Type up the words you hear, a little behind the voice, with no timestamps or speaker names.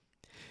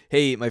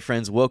Hey, my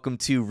friends, welcome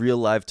to Real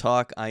Live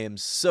Talk. I am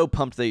so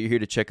pumped that you're here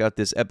to check out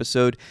this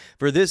episode.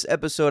 For this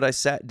episode, I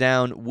sat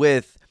down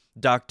with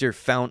Dr.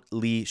 Fount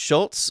Lee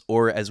Schultz,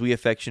 or as we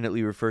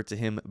affectionately refer to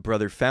him,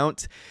 Brother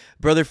Fount.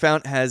 Brother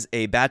Fount has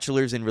a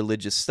bachelor's in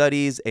religious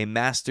studies, a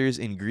master's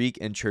in Greek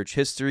and church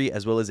history,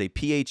 as well as a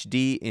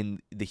PhD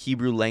in the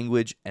Hebrew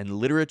language and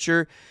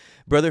literature.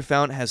 Brother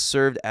Fount has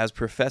served as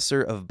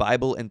professor of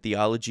Bible and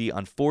theology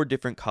on 4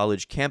 different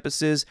college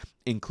campuses,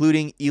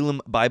 including Elam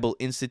Bible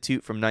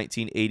Institute from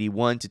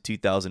 1981 to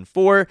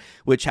 2004,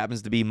 which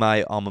happens to be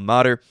my alma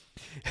mater.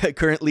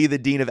 Currently the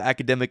Dean of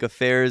Academic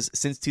Affairs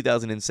since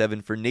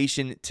 2007 for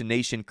Nation to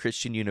Nation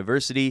Christian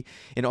University,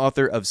 and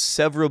author of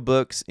several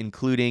books,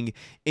 including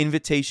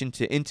Invitation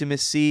to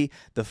Intimacy,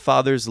 The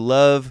Father's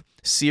Love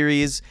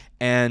series,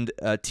 and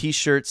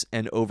t-shirts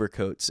and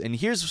overcoats. And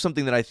here's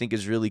something that I think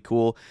is really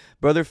cool.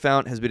 Brother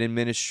Fount has been in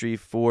ministry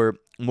for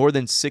more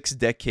than 6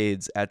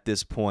 decades at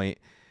this point.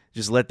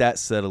 Just let that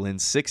settle in.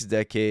 6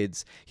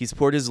 decades. He's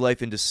poured his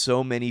life into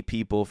so many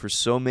people for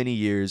so many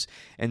years,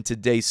 and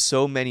today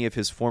so many of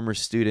his former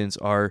students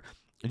are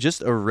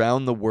just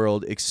around the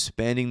world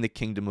expanding the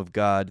kingdom of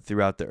God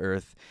throughout the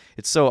earth.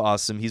 It's so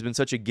awesome. He's been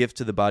such a gift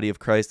to the body of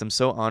Christ. I'm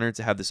so honored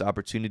to have this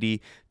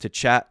opportunity to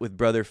chat with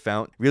Brother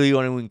Fount. Really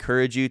want to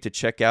encourage you to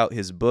check out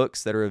his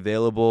books that are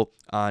available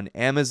on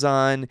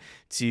Amazon,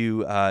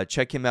 to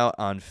check him out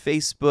on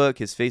Facebook,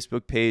 his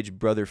Facebook page,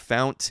 Brother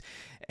Fount.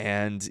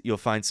 And you'll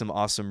find some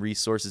awesome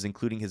resources,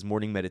 including his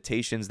morning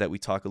meditations that we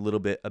talk a little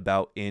bit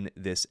about in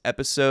this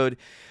episode.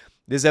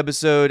 This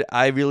episode,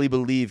 I really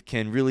believe,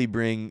 can really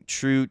bring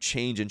true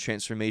change and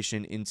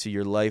transformation into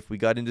your life. We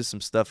got into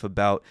some stuff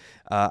about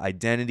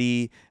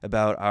identity,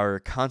 about our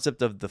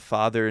concept of the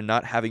Father,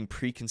 not having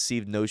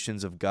preconceived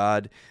notions of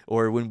God,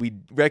 or when we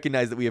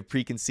recognize that we have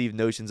preconceived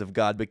notions of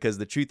God, because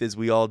the truth is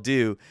we all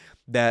do,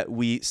 that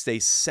we stay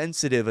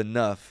sensitive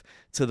enough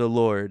to the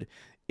Lord,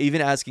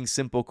 even asking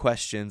simple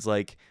questions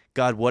like,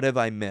 God, what have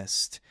I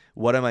missed?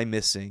 What am I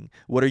missing?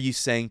 What are you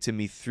saying to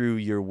me through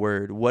your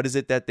word? What is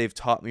it that they've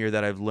taught me or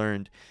that I've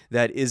learned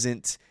that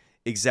isn't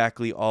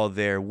exactly all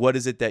there? What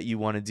is it that you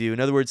want to do?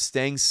 In other words,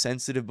 staying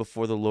sensitive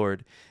before the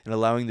Lord and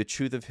allowing the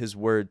truth of his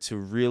word to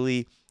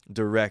really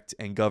direct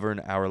and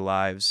govern our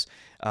lives.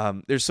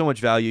 There's so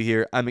much value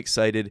here. I'm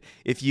excited.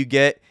 If you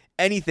get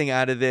anything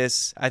out of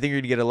this, I think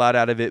you're going to get a lot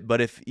out of it. But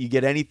if you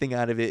get anything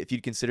out of it, if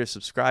you'd consider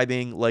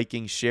subscribing,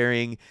 liking,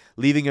 sharing,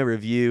 leaving a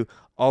review,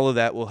 all of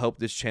that will help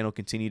this channel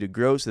continue to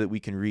grow so that we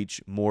can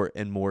reach more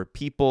and more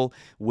people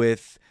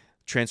with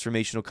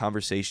transformational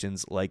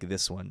conversations like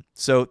this one.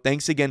 So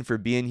thanks again for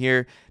being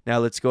here. Now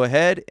let's go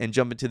ahead and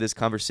jump into this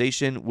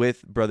conversation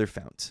with Brother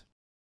Fount.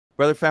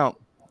 Brother Fount,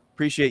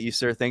 appreciate you,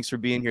 sir. Thanks for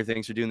being here.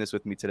 Thanks for doing this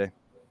with me today.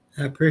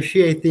 I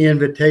appreciate the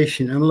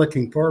invitation. I'm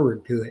looking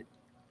forward to it.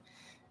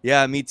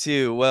 Yeah, me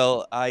too.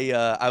 Well,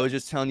 I was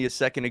just telling you a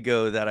second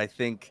ago that I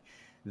think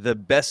the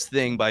best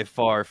thing by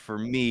far for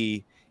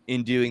me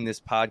in doing this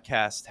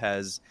podcast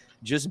has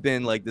just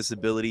been like this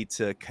ability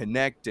to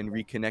connect and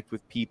reconnect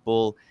with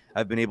people.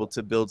 I've been able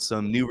to build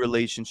some new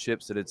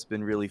relationships that it's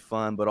been really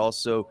fun, but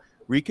also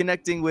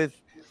reconnecting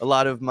with a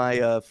lot of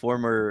my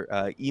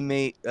former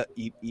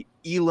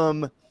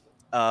Elam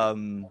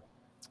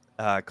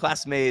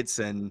classmates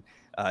and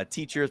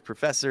teachers,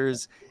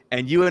 professors.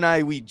 And you and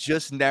I, we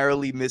just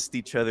narrowly missed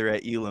each other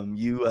at Elam.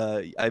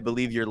 I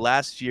believe your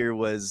last year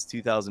was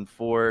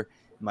 2004.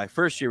 My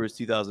first year was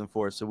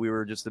 2004, so we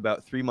were just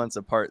about 3 months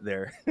apart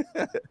there.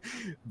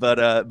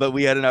 But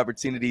we had an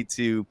opportunity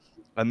to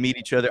meet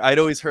each other. I'd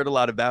always heard a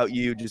lot about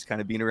you, just kind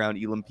of being around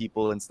Elam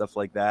people and stuff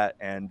like that.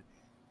 And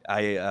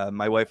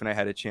my wife and I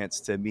had a chance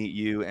to meet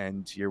you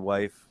and your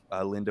wife,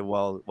 Linda,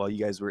 while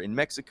you guys were in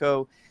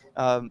Mexico.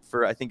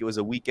 For I think it was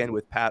a weekend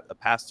with a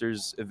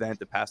pastor's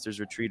event, a pastor's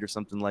retreat or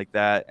something like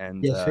that.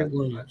 And Yes, it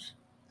was.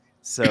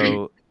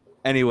 So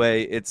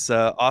anyway, it's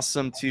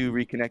awesome to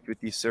reconnect with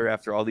you, sir,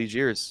 after all these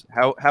years.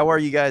 How are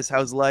you guys?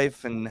 How's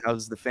life and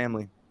how's the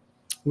family?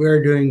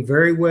 We're doing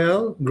very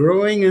well,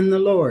 growing in the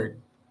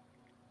Lord.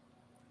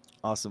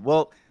 Awesome.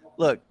 Well,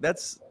 look,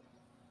 that's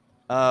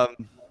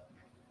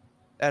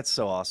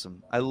so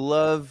awesome. I've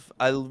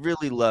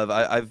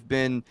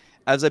been,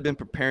 as I've been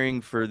preparing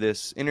for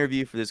this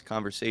interview, for this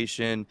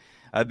conversation,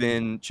 I've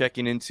been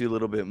checking into a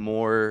little bit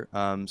more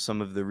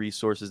some of the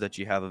resources that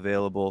you have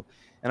available.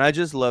 And I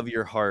just love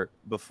your heart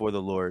before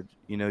the Lord,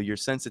 your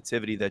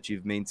sensitivity that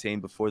you've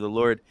maintained before the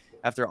Lord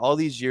after all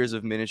these years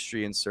of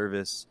ministry and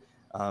service,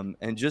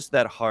 and just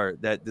that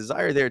heart, that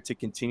desire there to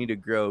continue to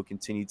grow,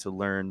 continue to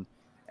learn,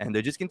 and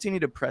to just continue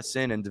to press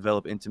in and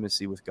develop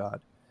intimacy with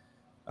God.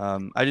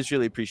 I just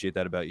really appreciate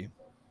that about you.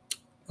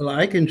 Well,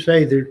 I can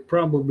say there's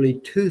probably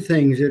 2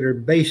 things that are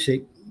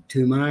basic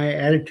to my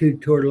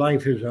attitude toward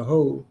life as a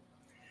whole.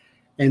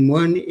 And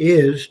one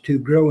is to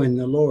grow in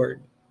the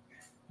Lord.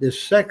 The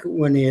second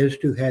one is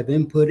to have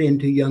input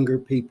into younger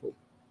people.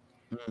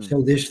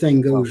 So this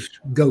thing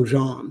goes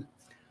on.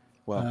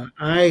 Wow.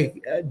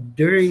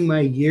 During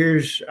my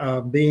years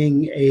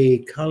being a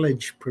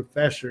college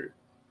professor,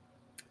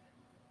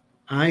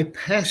 I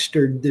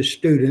pastored the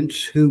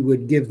students who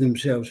would give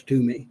themselves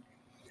to me.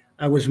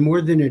 I was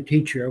more than a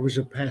teacher. I was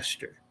a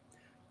pastor.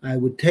 I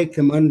would take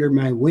them under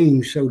my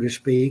wing, so to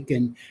speak,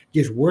 and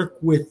just work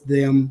with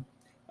them.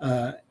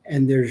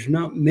 And there's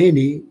not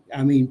many,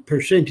 I mean,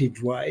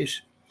 percentage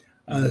wise,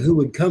 who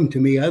would come to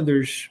me.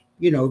 Others,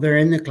 they're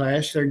in the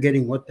class, they're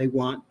getting what they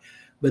want.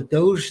 But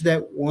those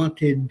that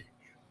wanted,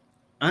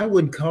 I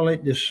would call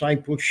it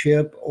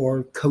discipleship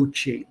or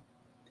coaching,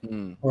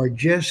 or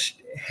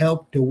just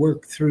help to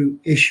work through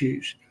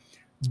issues.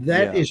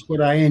 That is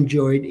what I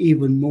enjoyed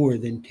even more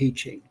than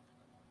teaching.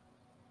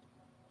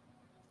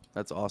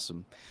 That's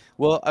awesome.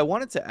 Well, I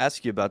wanted to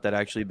ask you about that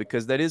actually,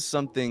 because that is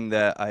something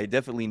that I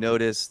definitely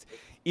noticed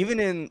even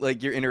in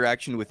like your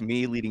interaction with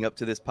me leading up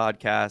to this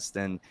podcast.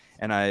 And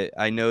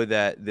I know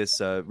that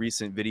this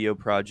recent video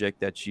project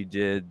that you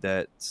did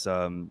that's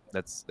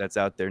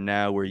out there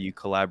now, where you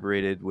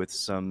collaborated with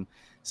some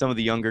of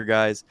the younger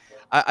guys.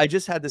 I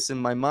just had this in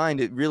my mind.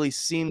 It really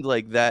seemed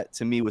like that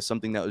to me was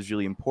something that was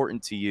really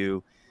important to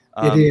you,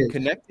 It is.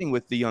 connecting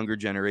with the younger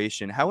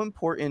generation. How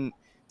important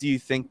do you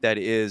think that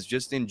is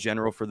just in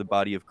general for the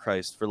body of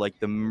Christ, for like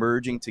the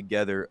merging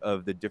together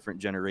of the different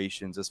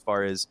generations as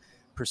far as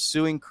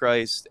pursuing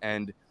Christ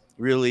and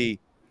really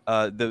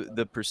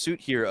the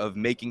pursuit here of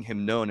making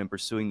him known and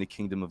pursuing the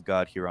kingdom of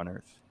God here on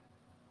earth?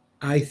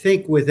 I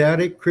think without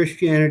it,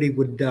 Christianity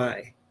would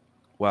die.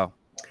 Wow.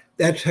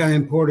 That's how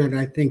important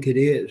I think it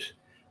is.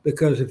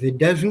 Because if it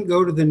doesn't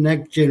go to the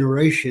next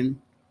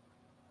generation,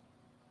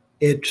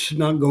 it's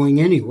not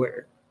going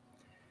anywhere.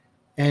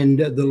 And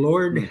the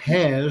Lord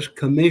has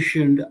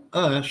commissioned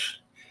us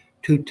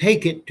to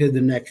take it to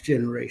the next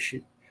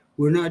generation.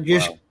 We're not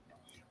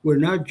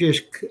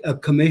just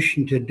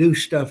commissioned to do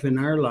stuff in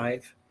our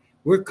life.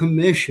 We're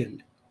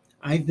commissioned,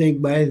 I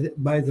think, by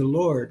the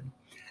Lord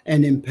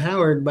and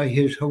empowered by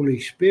His Holy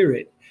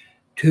Spirit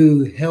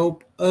to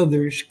help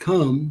others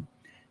come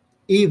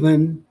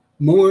even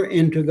more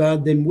into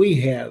God than we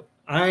have.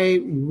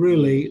 I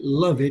really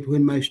love it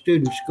when my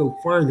students go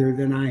farther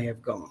than I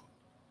have gone.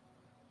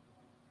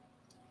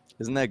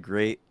 Isn't that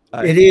great?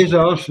 It is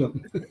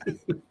awesome.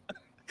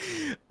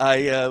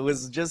 I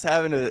was just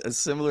having a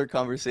similar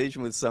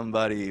conversation with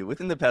somebody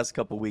within the past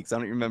couple of weeks. I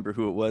don't remember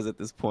who it was at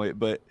this point,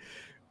 but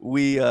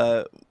we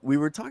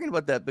were talking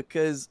about that,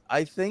 because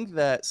I think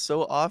that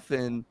so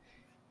often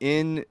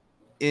in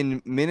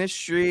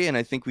ministry, and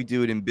I think we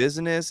do it in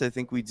business, I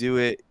think we do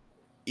it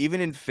even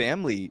in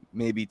family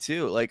maybe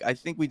too. Like I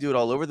think we do it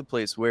all over the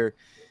place, where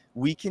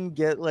we can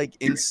get like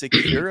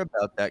insecure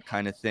about that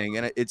kind of thing,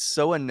 and it's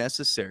so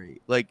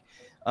unnecessary. Like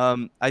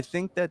I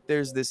think that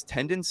there's this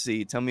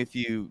tendency, tell me if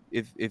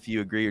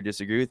you agree or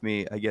disagree with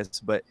me, I guess,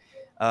 but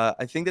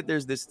I think that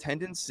there's this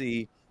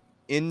tendency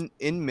in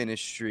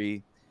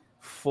ministry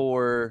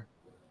for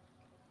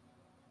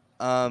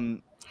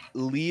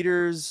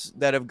leaders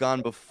that have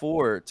gone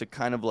before to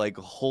kind of like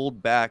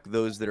hold back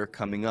those that are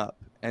coming up.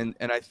 And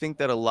I think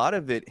that a lot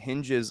of it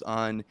hinges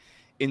on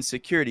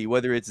insecurity,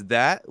 whether it's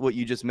that, what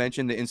you just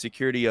mentioned, the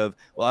insecurity of,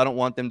 well, I don't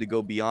want them to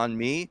go beyond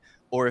me,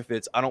 or if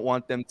it's, I don't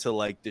want them to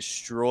like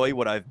destroy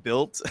what I've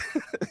built.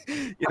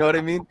 You know what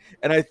I mean?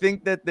 And I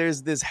think that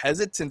there's this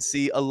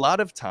hesitancy a lot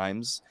of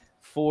times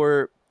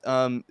for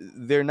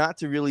there not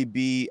to really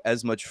be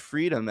as much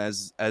freedom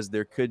as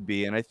there could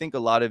be. And I think a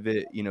lot of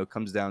it,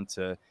 comes down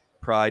to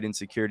pride,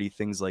 insecurity,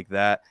 things like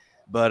that.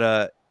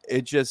 But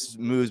it just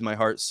moves my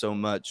heart so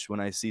much when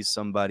I see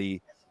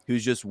somebody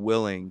who's just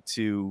willing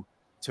to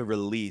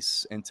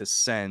release and to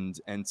send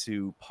and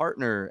to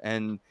partner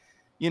and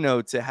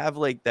to have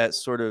like that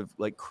sort of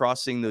like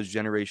crossing those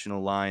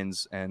generational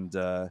lines. And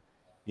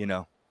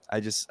I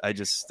just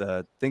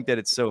think that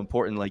it's so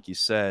important, like you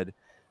said,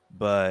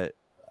 but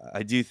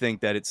I do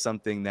think that it's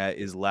something that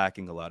is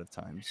lacking a lot of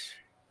times.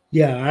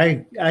 Yeah,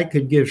 I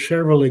could give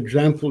several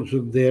examples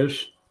of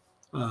this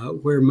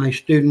where my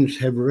students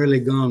have really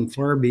gone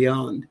far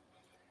beyond.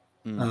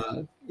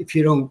 If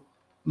you don't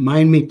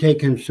mind me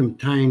taking some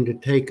time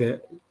to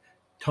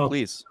talk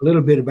Please. a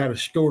little bit about a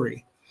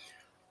story.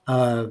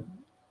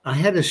 I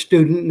had a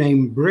student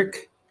named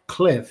Brick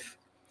Cliff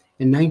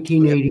in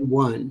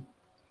 1981.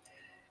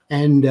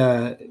 And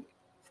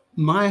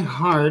my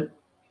heart,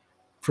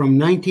 from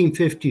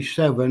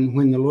 1957,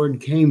 when the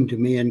Lord came to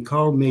me and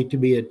called me to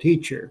be a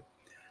teacher,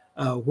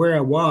 where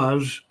I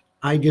was,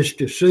 I just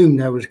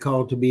assumed I was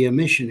called to be a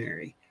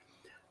missionary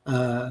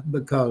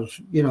because,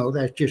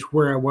 that's just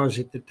where I was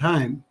at the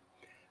time.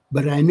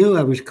 But I knew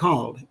I was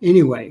called.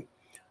 Anyway,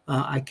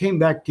 I came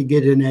back to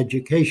get an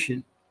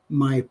education.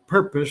 My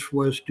purpose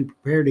was to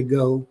prepare to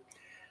go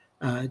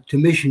to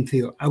mission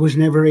field. I was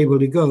never able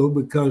to go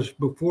because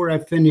before I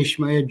finished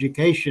my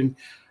education,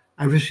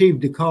 I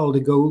received a call to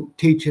go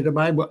teach at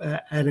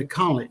a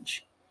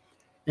college.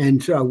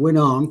 And so I went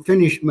on,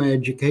 finished my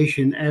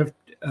education,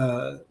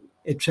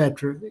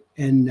 etc.,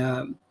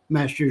 and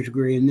master's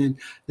degree, and then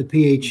the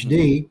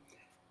PhD.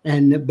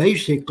 And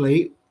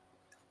basically,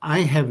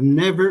 I have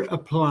never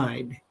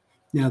applied.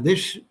 Now,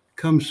 this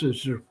comes as a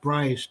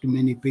surprise to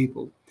many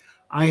people.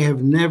 I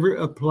have never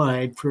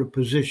applied for a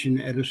position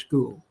at a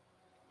school.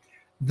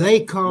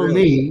 They call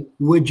me,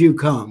 would you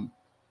come?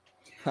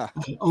 Huh.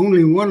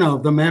 Only one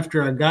of them,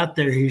 after I got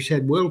there, he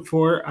said, well,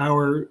 for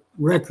our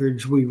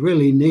records, we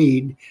really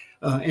need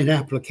an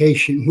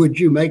application. Would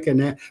you make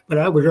But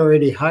I was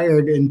already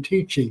hired and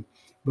teaching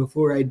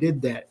before I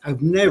did that.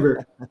 I've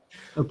never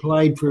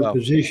applied for a Wow.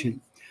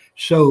 position.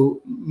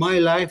 So my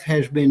life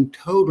has been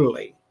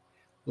totally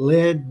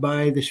led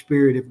by the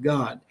Spirit of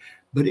God.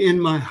 But in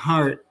my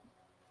heart,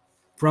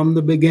 from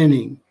the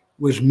beginning,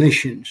 was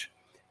missions.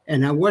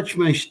 And I watched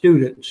my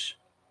students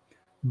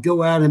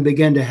go out and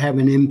begin to have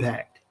an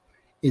impact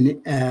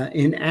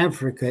in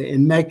Africa,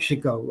 in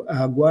Mexico,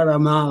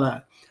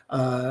 Guatemala,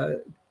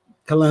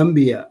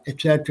 Colombia,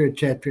 et cetera, et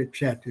cetera, et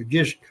cetera.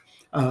 Just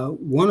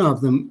one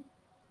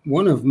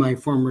of my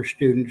former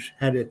students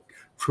had a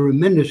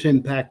tremendous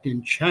impact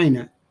in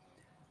China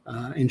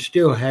and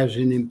still has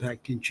an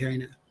impact in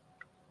China.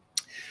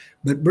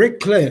 But Brick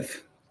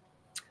Cliff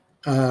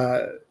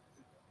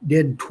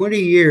did 20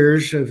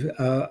 years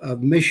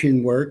of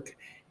mission work.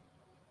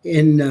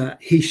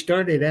 He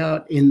started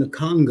out in the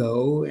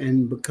Congo,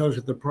 and because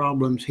of the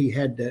problems, he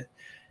had to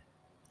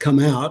come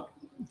out.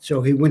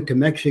 So he went to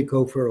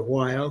Mexico for a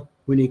while.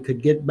 When he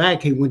could get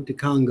back, he went to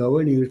Congo,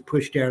 and he was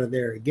pushed out of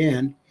there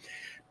again.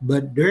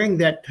 But during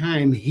that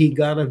time, he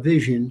got a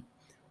vision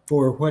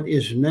for what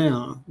is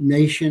now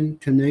Nation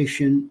to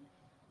Nation,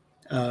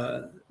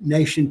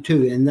 Nation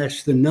 2, and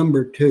that's the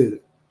number 2,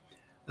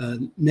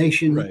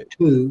 Nation Right.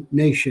 to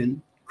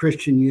Nation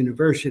Christian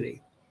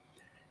University.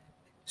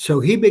 So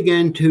he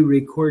began to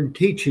record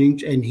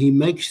teachings, and he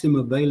makes them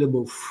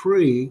available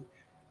free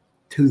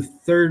to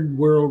third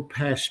world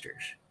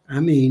pastors. I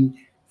mean,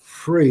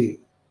 free.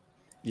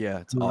 Yeah,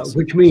 it's awesome.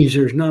 Which means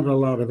there's not a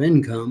lot of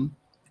income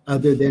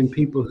other than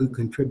people who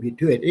contribute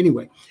to it.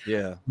 Anyway,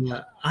 Yeah.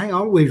 I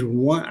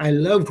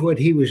loved what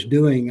he was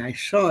doing. I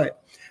saw it,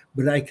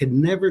 but I could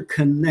never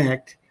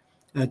connect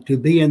to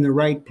be in the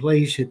right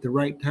place at the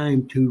right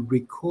time to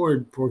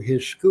record for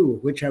his school,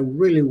 which I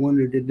really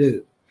wanted to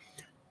do.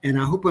 And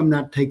I hope I'm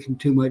not taking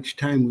too much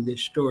time with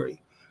this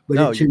story, but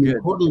No, it's you're an good.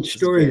 important This is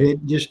story great.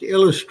 that just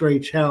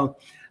illustrates how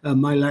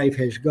my life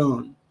has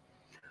gone.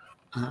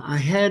 I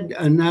had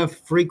enough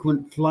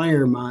frequent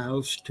flyer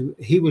miles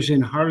he was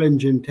in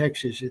Harlingen,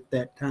 Texas at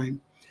that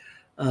time,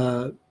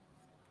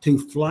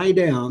 to fly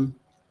down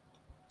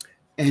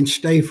and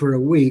stay for a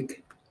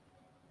week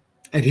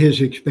at his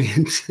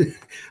expense,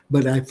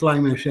 but I fly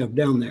myself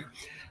down there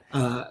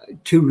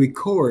to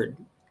record.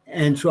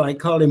 And so I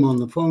called him on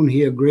the phone.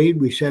 He agreed.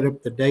 We set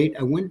up the date.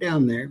 I went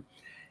down there,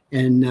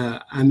 and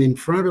I'm in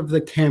front of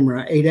the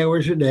camera 8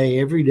 hours a day,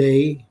 every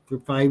day for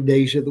 5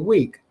 days of the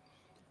week,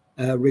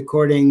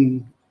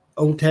 recording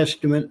Old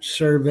Testament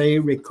survey,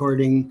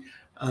 recording,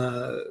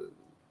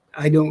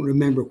 I don't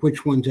remember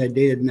which ones I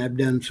did, and I've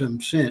done some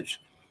since.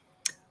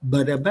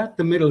 But about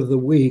the middle of the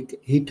week,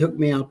 he took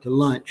me out to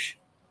lunch.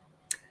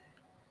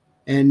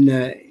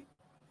 And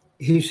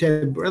he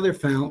said, Brother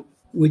Fount,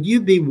 would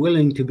you be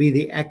willing to be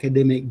the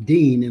academic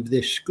dean of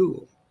this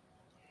school?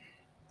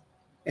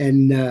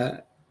 And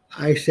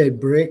I said,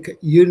 Brick,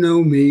 you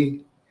know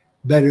me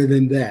better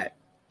than that.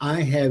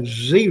 I have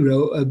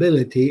zero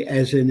ability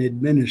as an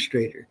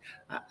administrator.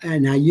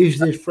 And I use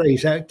this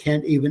phrase, I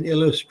can't even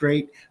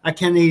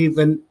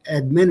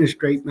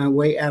administrate my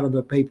way out of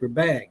a paper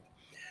bag.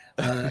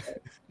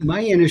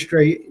 My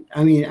industry,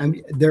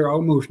 they're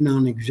almost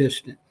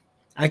non-existent.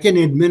 I can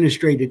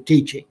administrate a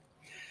teaching,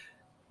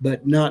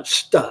 but not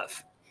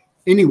stuff.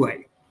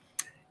 Anyway,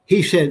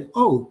 he said,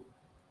 oh,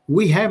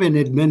 we have an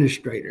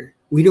administrator.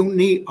 We don't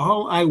need,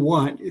 all I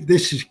want,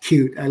 this is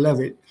cute, I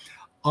love it.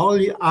 All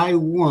I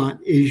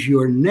want is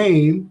your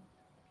name,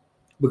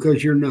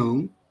 because you're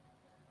known,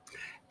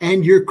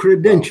 and your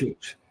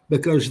credentials,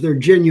 because they're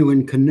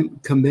genuine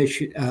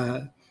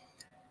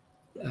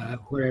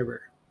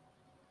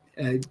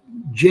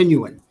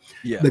genuine.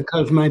 Yeah.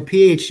 Because my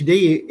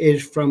PhD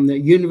is from the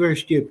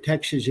University of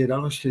Texas at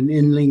Austin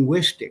in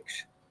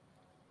linguistics.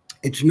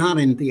 It's not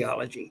in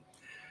theology.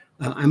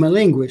 I'm a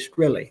linguist,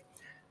 really.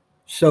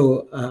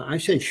 So I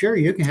said, sure,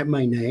 you can have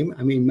my name.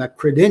 I mean, my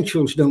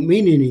credentials don't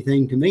mean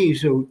anything to me,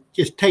 so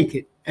just take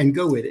it and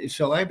go with it.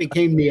 So I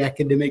became the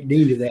academic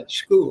dean of that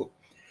school.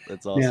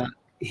 That's awesome. Now,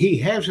 he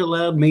has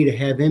allowed me to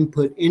have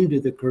input into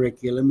the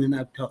curriculum, and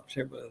I've taught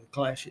several other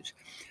classes.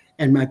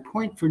 And my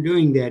point for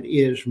doing that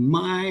is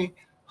my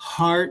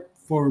heart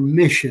for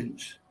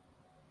missions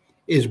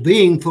is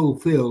being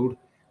fulfilled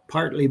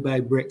partly by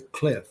Brick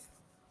Cliff.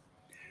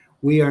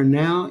 We are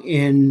now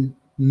in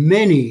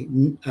many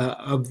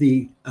of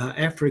the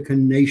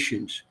African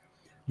nations.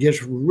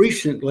 Just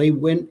recently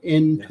went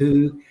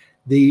into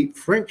the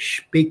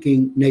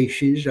French-speaking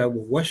nations of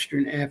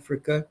Western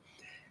Africa.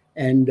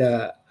 And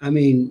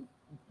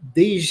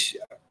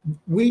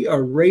we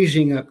are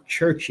raising up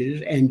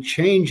churches and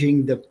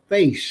changing the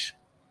face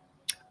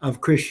of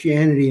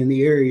Christianity in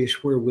the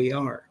areas where we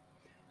are.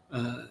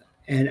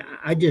 And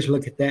I just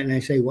look at that and I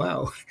say,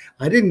 wow,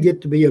 I didn't get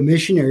to be a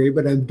missionary,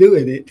 but I'm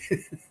doing it.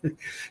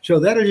 So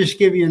that'll just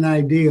give you an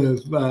idea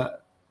of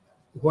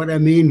what I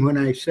mean when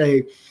I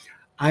say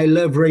I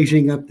love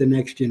raising up the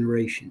next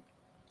generation.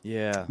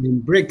 Yeah.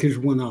 And Brick is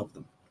one of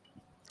them.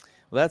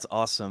 Well, that's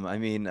awesome. I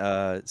mean,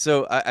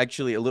 so I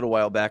actually a little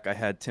while back I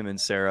had Tim and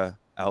Sarah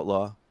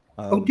Outlaw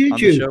Oh, did on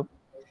the you? show.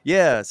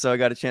 Yeah, so I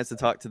got a chance to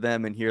talk to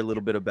them and hear a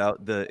little bit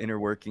about the inner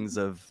workings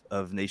of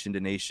Nation to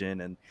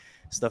Nation and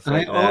stuff I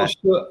like that.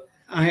 also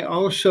I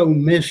also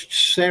missed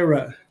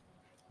Sarah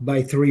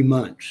by 3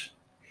 months. She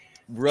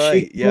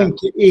Right. Yeah. came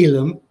to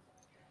Elam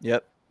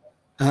Yep.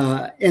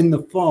 in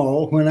the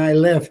fall when I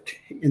left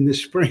in the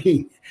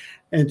spring.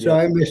 And so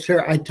Yep. I missed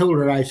her. I told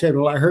her, I said,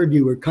 well, I heard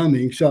you were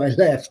coming, so I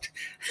left.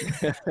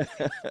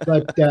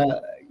 But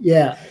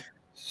yeah, Well,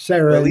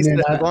 Sarah, at and least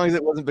then as long as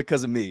it wasn't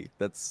because of me,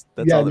 that's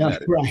yeah, all that no,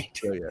 matters. right,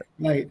 So yeah.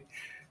 right,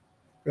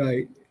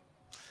 right.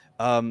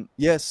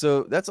 Yeah.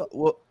 So that's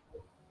well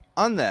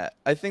on that.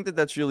 I think that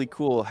that's really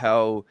cool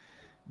how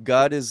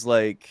God is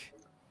like,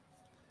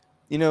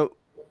 you know,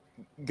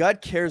 God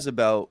cares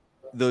about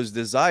those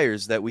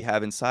desires that we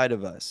have inside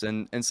of us,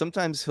 and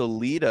sometimes He'll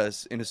lead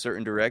us in a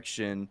certain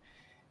direction,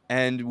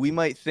 and we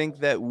might think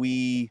that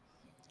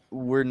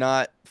we're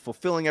not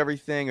fulfilling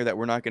everything or that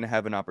we're not going to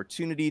have an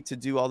opportunity to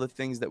do all the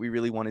things that we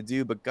really want to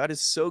do, but God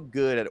is so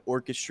good at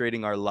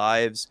orchestrating our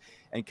lives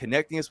and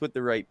connecting us with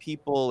the right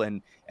people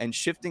and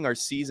shifting our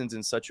seasons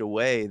in such a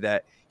way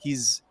that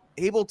he's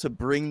able to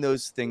bring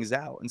those things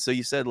out. And so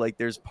you said like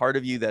there's part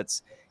of you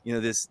that's,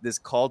 this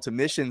call to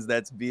missions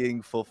that's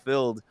being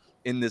fulfilled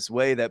in this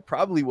way that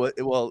probably what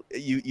well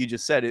you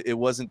just said it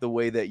wasn't the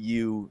way that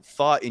you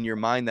thought in your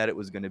mind that it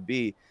was going to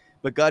be,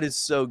 but God is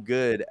so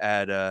good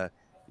at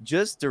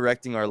just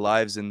directing our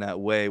lives in that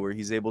way where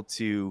he's able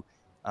to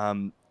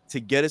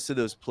get us to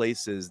those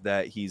places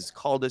that he's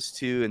called us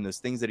to and those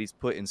things that he's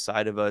put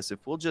inside of us if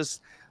we'll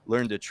just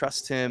learn to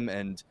trust him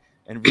and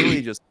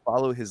really just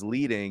follow his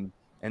leading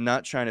and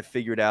not trying to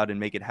figure it out and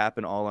make it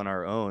happen all on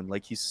our own.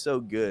 Like he's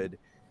so good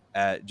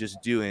at just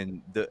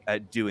doing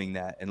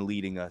that and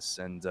leading us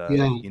and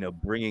Yeah,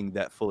 bringing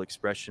that full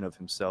expression of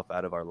himself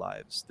out of our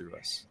lives through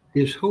us.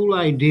 this whole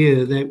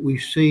idea that we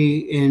see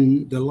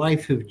in the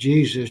life of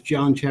Jesus,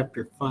 John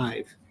chapter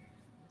 5,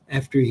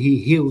 after he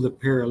healed the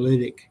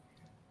paralytic,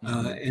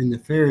 Hmm. and the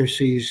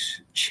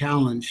Pharisees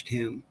challenged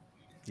him.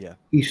 Yeah.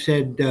 He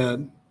said,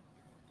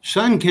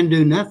 Son can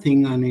do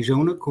nothing on his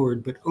own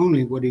accord, but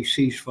only what he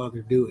sees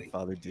Father doing.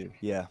 Father do.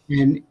 Yeah.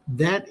 And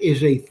that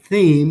is a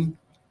theme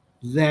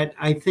that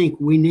I think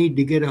we need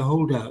to get a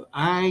hold of.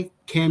 I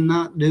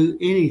cannot do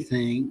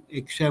anything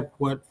except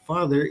what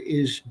Father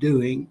is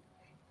doing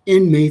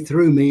in me,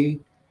 through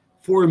me,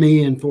 for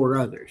me, and for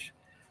others.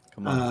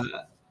 Come on. Uh,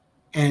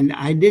 and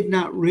I did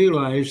not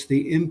realize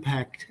the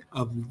impact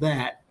of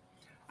that.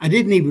 I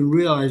didn't even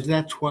realize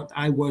that's what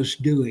I was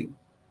doing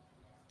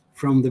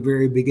from the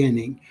very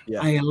beginning. Yeah.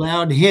 I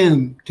allowed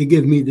him to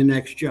give me the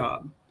next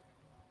job.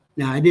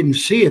 Now, I didn't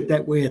see it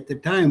that way at the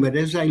time, but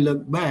as I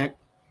look back,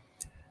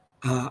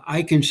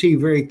 I can see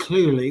very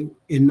clearly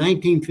in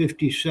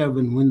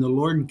 1957 when the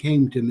Lord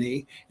came to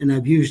me, and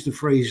I've used the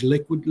phrase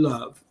liquid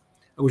love.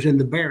 I was in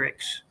the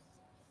barracks,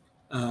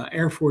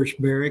 Air Force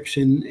barracks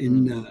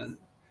in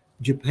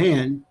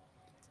Japan.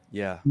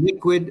 Yeah.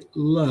 Liquid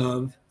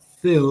love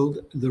filled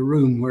the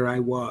room where I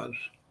was.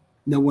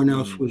 No one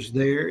else Mm. was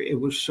there. It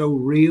was so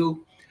real.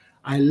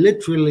 I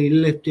literally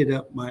lifted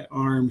up my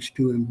arms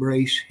to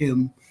embrace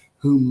him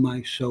whom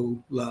my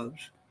soul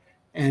loves.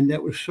 And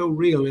that was so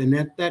real. And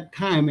at that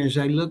time, as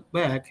I look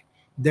back,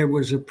 there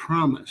was a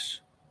promise.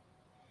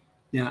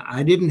 Now,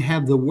 I didn't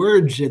have the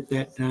words at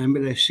that time,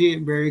 but I see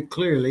it very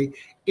clearly.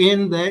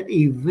 In that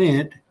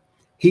event,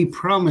 he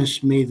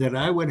promised me that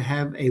I would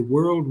have a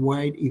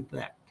worldwide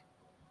effect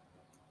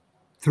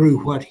through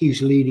Mm. what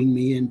he's leading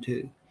me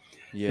into. Now,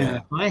 Yeah.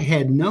 if I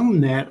had known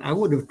that, I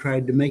would have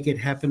tried to make it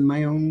happen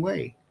my own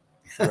way.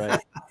 Right.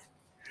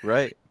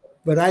 Right.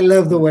 But I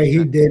love the way he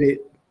 100%. did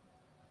it.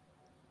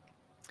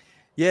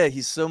 Yeah,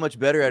 he's so much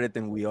better at it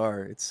than we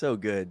are. It's so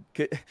good.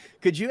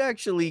 Could you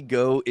actually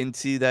go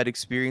into that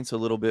experience a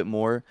little bit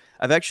more?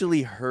 I've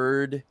actually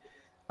heard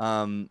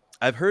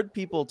I've heard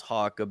people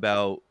talk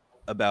about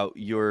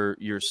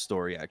your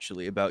story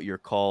actually, about your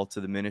call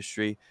to the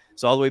ministry.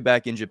 So all the way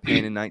back in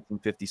Japan in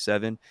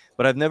 1957,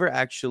 but I've never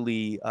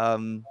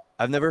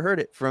heard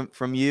it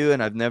from you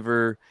and I've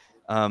never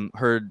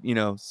heard,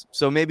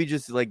 so maybe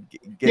just like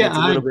get Yeah, into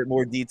a little bit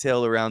more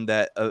detail around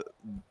that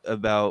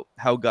about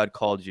how God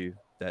called you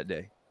that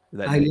day,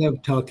 that I night.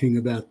 love talking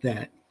about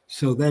that.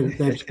 So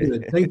that's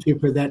good. Thank you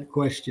for that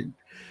question.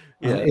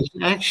 Yeah, It's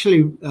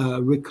actually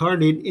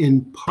recorded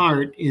in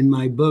part in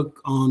my book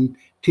on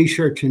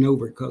t-shirts and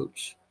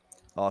overcoats,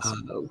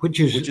 awesome. which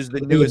is Which is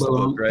the newest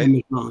available book, on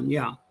right? Amazon.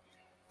 Yeah.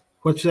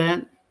 What's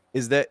that?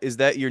 Is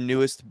that your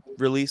newest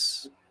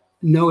release?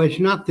 No, it's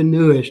not the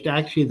newest.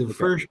 Actually, the Okay.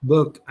 first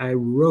book I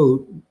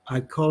wrote,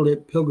 I called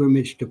it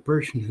Pilgrimage to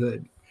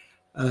Personhood.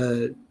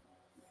 Uh,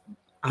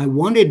 I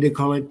wanted to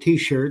call it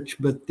T-shirts,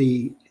 but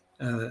the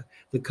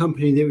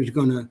company that was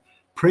going to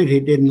print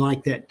it didn't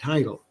like that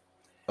title.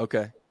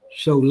 Okay.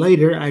 So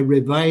later, I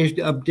revised,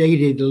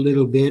 updated a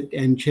little bit,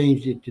 and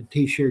changed it to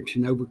T-shirts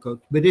and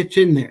overcoats. But it's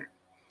in there.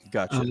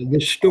 Gotcha. This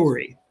Awesome.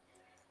 story.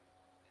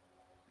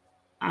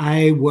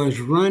 I was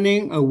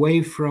running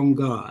away from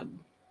God,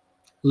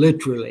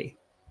 literally.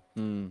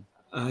 Mm.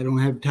 I don't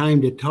have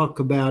time to talk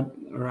about,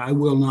 or I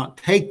will not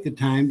take the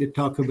time to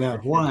talk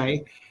about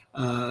why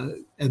uh,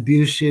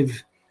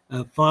 abusive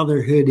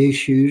fatherhood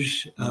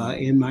issues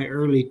in my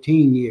early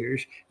teen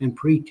years and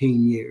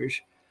preteen years,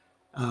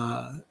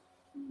 uh,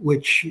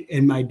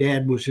 and my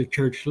dad was a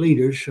church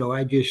leader, so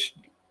I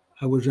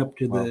was up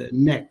to Wow. the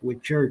neck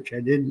with church.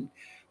 I didn't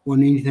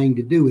want anything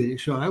to do with it,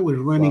 so I was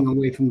running Wow.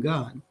 away from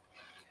God,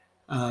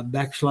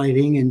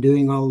 backsliding and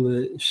doing all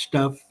the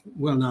stuff.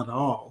 Well, not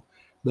all,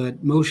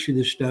 but most of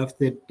the stuff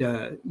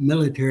that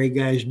military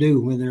guys do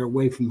when they're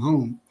away from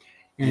home,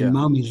 and Yeah.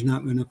 Mama's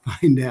not going to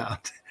find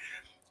out.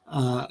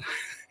 Uh,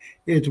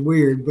 it's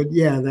weird, but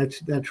yeah,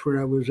 that's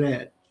where I was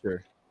at.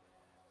 Sure.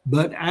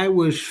 But I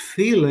was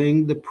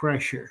feeling the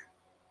pressure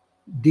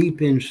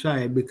deep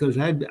inside because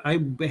I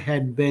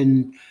had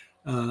been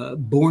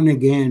born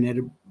again at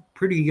a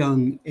pretty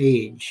young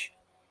age,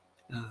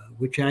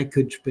 which I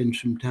could spend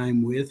some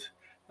time with.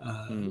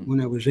 Mm.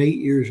 When I was 8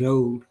 years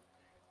old,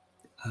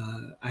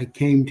 I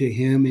came to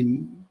Him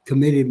and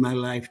committed my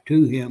life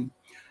to Him,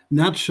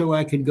 not so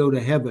I could go to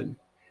heaven.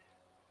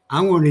 I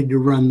wanted to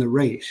run the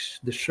race.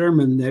 The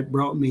sermon that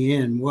brought me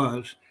in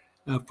was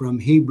from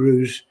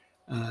Hebrews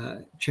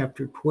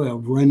chapter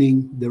 12,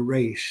 running the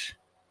race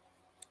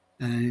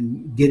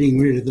and getting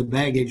rid of the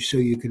baggage so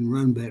you can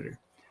run better.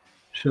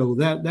 So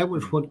that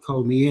was Mm. what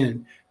called me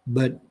in.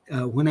 But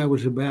when I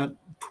was about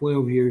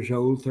 12 years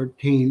old,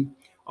 13,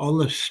 all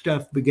this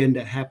stuff began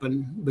to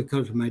happen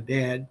because of my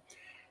dad.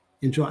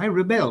 And so I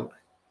rebelled,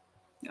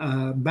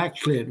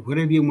 backslid,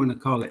 whatever you want to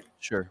call it.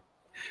 Sure.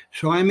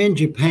 So I'm in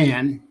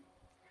Japan,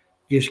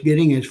 just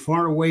getting as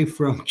far away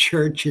from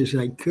church as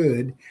I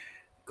could.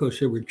 Of course,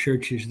 there were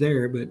churches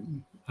there, but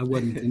I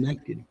wasn't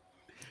connected.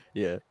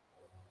 Yeah.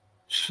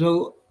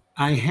 So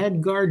I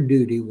had guard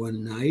duty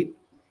one night.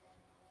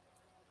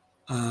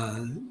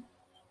 Uh,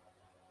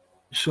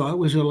 so I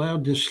was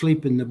allowed to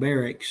sleep in the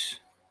barracks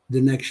the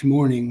next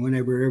morning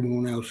whenever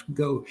everyone else would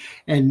go.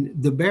 And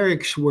the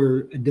barracks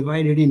were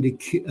divided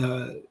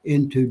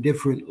into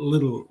different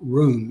little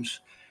rooms.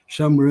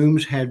 Some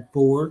rooms had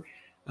four.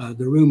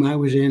 The room I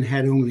was in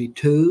had only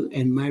two,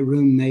 and my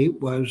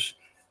roommate was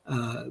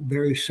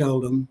very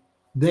seldom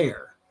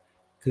there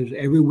because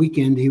every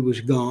weekend he was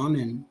gone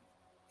and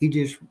he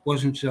just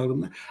wasn't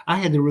seldom. I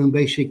had the room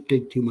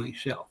basically to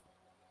myself.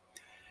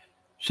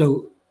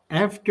 So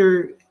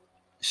after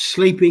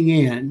sleeping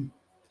in,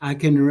 I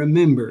can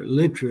remember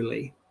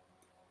literally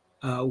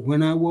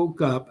when I woke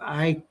up,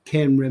 I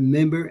can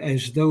remember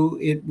as though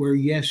it were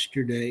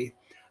yesterday.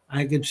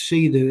 I could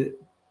see the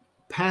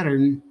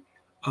pattern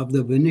of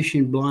the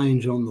Venetian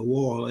blinds on the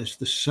wall as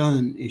the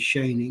sun is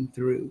shining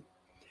through.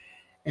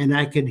 And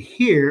I could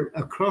hear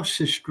across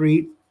the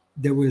street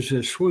there was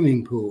a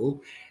swimming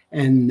pool,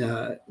 and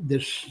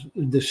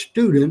the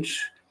students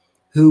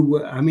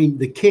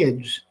the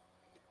kids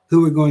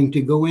who were going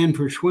to go in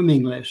for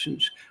swimming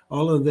lessons,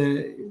 all of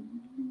the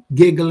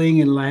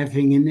giggling and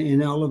laughing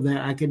and all of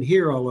that. I could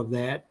hear all of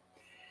that,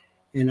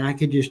 and I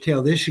could just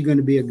tell this is going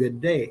to be a good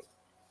day.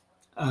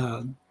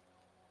 Uh,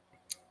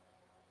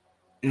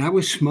 and I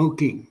was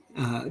smoking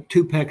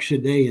 2 packs a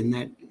day in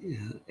that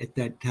at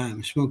that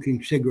time,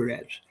 smoking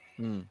cigarettes.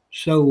 Mm.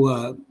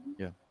 So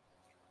Yeah.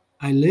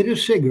 I lit a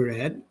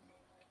cigarette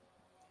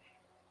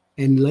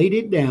and laid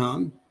it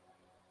down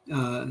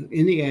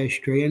in the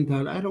ashtray and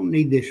thought, I don't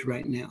need this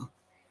right now.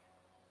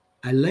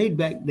 I laid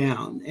back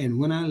down, and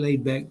when I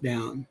laid back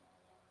down,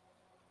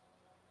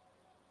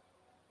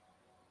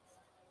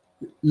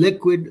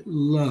 liquid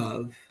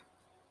love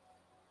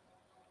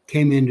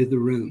came into the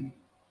room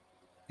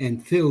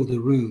and filled the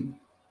room.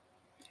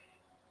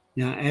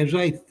 Now, as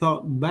I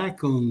thought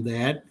back on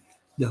that,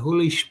 the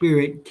Holy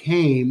Spirit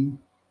came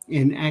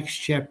in Acts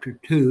chapter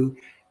 2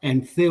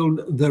 and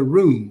filled the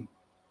room.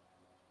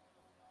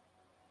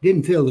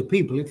 Didn't fill the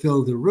people, it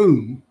filled the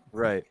room.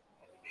 Right.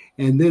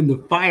 And then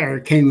the fire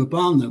came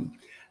upon them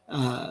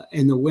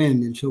and the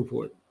wind and so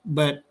forth.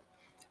 But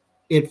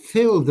it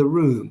filled the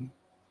room.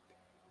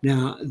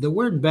 Now, the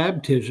word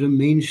baptism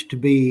means to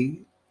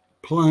be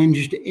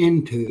plunged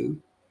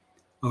into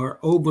or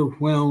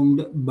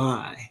overwhelmed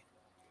by.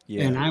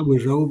 And Yeah. I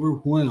was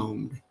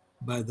overwhelmed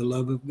by the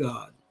love of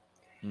God.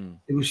 Mm.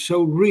 It was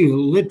so real.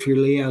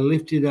 Literally, I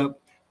lifted up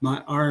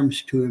my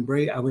arms to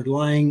embrace. I was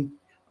lying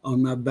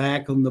on my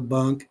back on the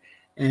bunk.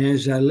 And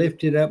as I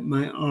lifted up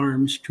my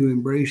arms to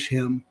embrace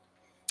him,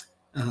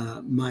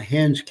 my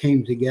hands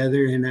came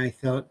together and I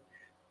thought,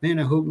 man,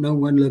 I hope no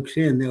one looks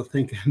in. They'll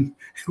think I'm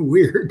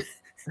weird.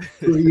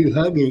 Who are you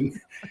hugging?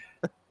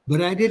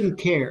 But I didn't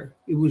care.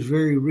 It was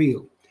very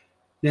real.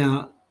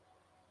 Now,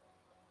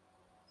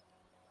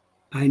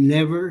 I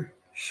never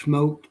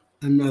smoked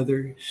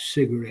another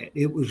cigarette.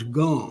 It was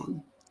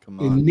gone Come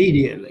on.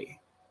 immediately.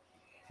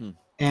 Hmm.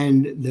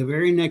 And the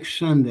very next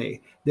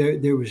Sunday,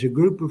 there was a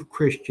group of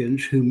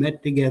Christians who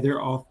met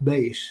together off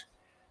base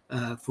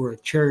for a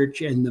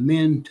church, and the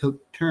men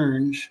took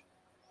turns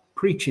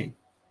preaching.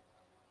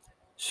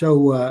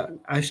 So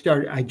I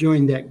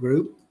joined that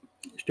group,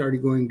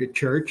 started going to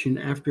church, and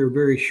after a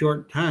very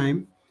short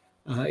time,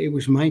 it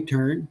was my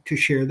turn to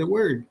share the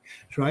word.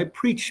 So I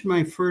preached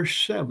my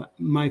first sermon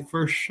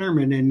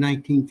in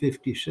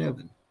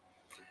 1957,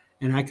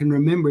 and I can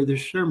remember the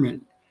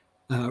sermon,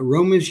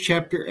 Romans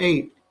chapter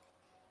 8.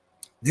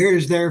 There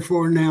is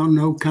therefore now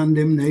no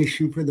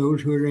condemnation for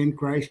those who are in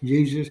Christ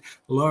Jesus.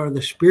 The law of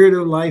the Spirit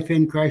of life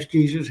in Christ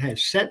Jesus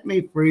has set me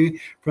free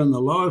from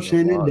the law of From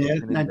the sin and law of death.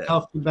 sin And I and death.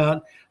 talked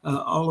about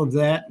all of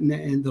that.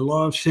 And the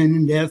law of sin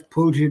and death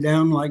pulls you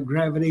down like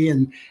gravity.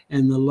 And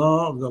the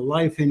law of the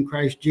life in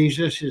Christ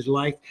Jesus is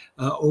like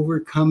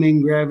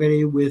overcoming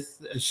gravity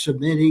with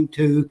submitting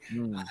to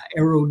Mm.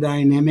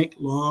 aerodynamic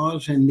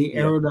laws, and the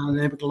Yeah.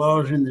 aerodynamic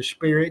laws in the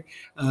spirit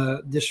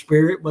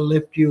will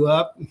lift you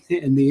up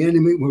and the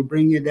enemy will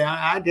bring you down.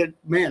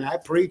 I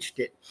preached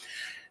it.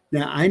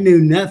 Now, I knew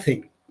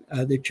nothing.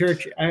 The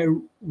church I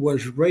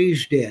was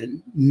raised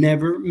in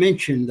never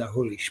mentioned the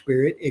Holy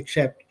Spirit,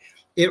 except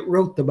it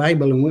wrote the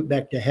Bible and went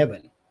back to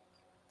heaven.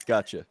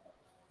 Gotcha.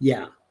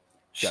 Yeah.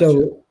 Gotcha.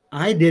 So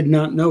I did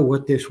not know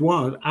what this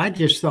was. I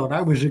just thought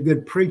I was a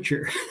good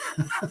preacher.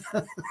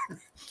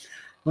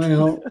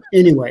 Well,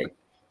 anyway,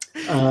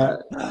 uh,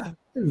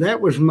 that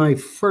was my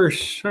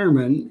first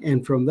sermon.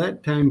 And from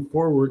that time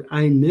forward,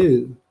 I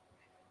knew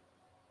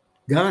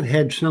God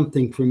had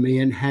something for me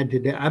and had to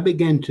do.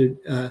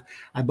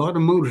 I bought a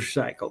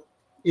motorcycle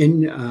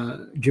in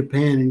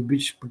Japan and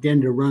just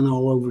began to run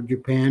all over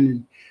Japan.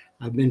 And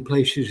I've been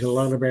places a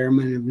lot of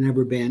airmen have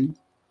never been,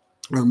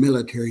 or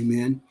military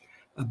men,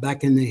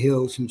 back in the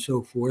hills and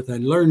so forth. I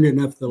learned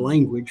enough the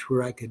language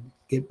where I could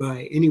get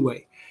by.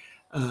 Anyway,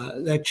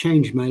 that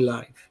changed my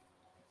life.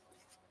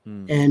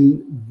 Mm.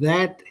 And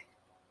that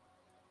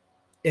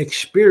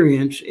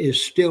experience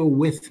is still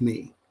with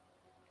me.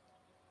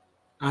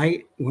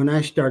 When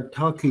I start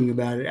talking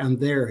about it, I'm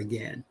there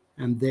again.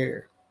 I'm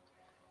there.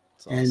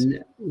 It's awesome.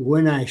 And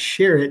when I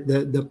share it,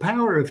 the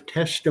power of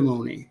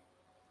testimony,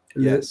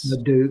 Yes.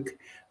 Duke,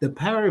 the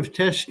power of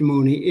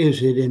testimony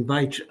is it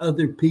invites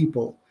other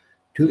people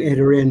to Mm.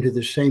 enter into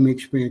the same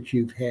experience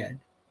you've had.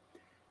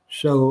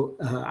 So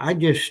I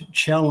just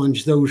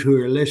challenge those who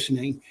are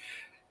listening,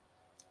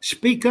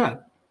 speak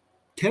up.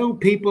 Tell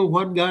people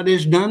what God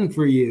has done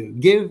for you.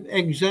 Give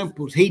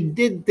examples. He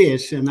did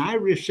this and I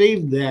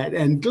received that.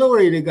 And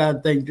glory to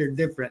God, things are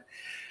different.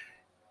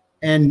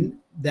 And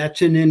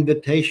that's an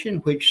invitation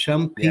which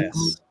some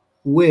people Yes.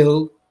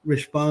 will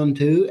respond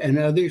to and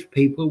others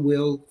people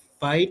will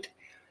fight.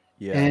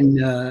 Yeah.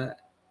 And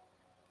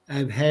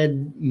I've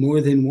had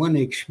more than one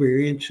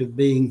experience of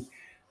being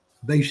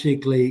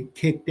basically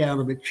kicked out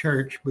of a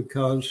church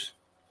because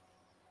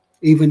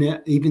even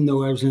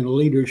though I was in a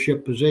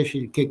leadership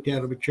position, kicked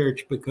out of a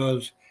church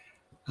because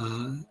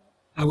uh,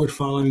 I was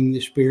following the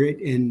Spirit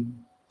and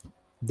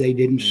they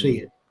didn't see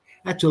Mm. it.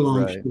 That's a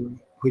long Right. story,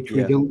 which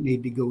we Yeah. don't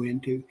need to go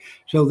into.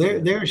 So Yeah.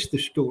 there's the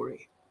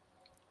story.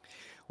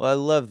 Well, I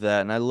love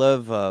that, and I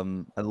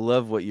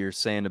love what you're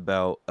saying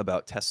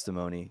about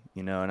testimony,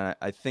 and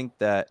I think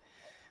that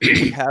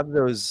when we have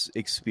those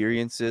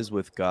experiences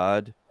with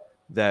God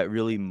that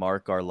really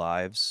mark our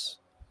lives,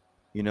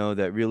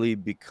 that really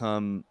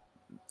become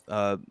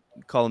uh,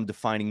 call them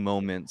defining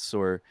moments,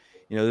 or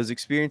those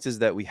experiences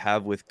that we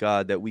have with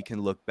God that we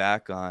can look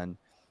back on,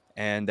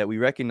 and that we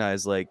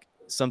recognize like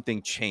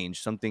something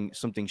changed,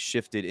 something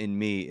shifted in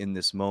me in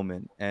this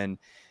moment, and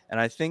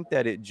I think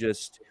that it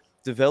just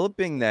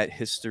developing that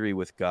history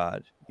with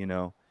God,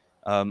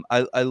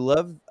 I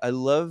love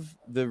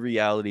the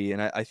reality,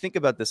 and I think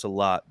about this a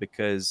lot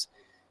because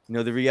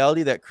the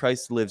reality that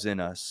Christ lives in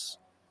us.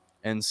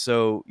 And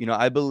so,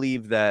 I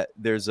believe that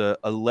there's a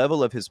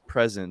level of his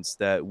presence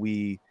that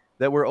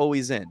we're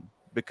always in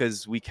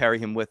because we carry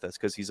him with us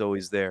because he's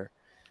always there.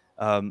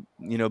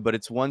 But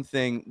it's one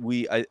thing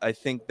I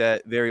think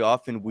that very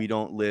often we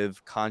don't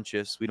live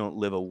conscious, we don't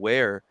live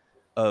aware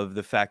of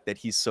the fact that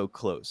he's so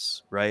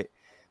close, right?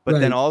 But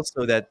then Right.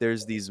 also that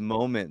there's these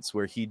moments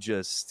where he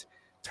just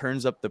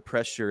turns up the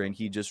pressure and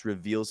he just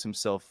reveals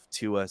himself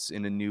to us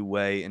in a new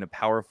way, in a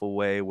powerful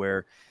way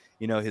where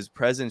his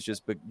presence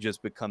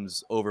just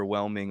becomes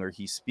overwhelming, or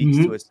he speaks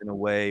to Hmm. us in a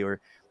way, or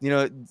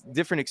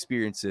different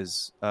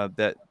experiences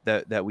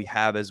that we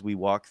have as we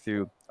walk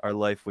through our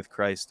life with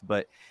Christ,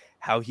 but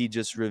how he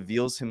just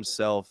reveals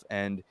himself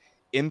and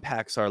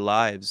impacts our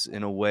lives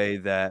in a way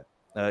that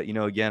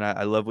again,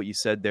 I love what you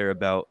said there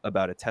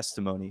about a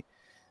testimony.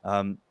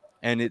 um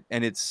and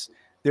it's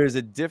there's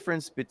a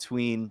difference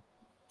between,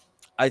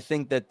 I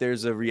think that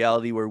there's a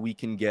reality where we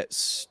can get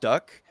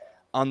stuck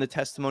on the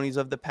testimonies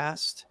of the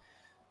past,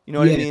 you know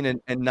what I Yeah.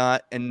 mean?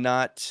 And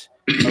not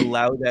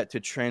allow that to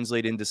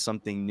translate into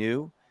something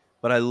new.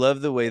 But I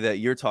love the way that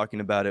you're talking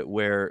about it,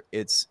 where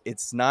it's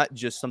not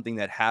just something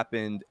that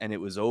happened and it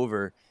was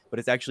over, but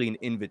it's actually an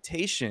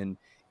invitation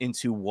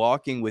into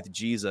walking with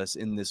Jesus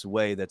in this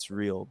way that's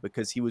real,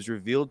 because he was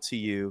revealed to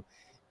you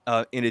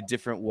in a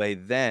different way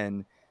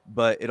then.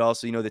 But it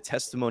also, the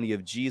testimony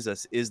of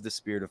Jesus is the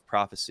spirit of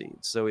prophecy.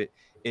 So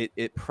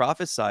it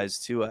prophesies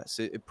to us.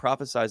 It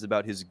prophesies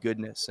about his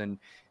goodness, and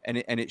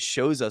it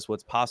shows us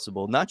what's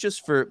possible, not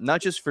just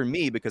for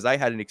me because I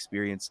had an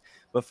experience,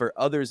 but for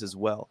others as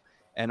well.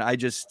 And I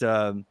just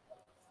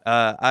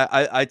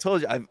I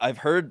told you I've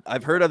heard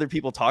other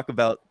people talk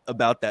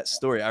about that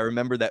story. I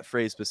remember that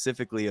phrase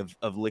specifically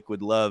of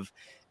liquid love,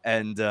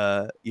 and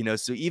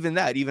so even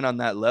on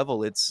that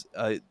level, it's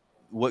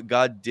what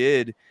God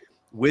did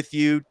with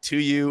you, to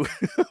you,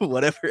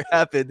 whatever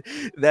happened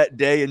that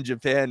day in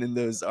Japan in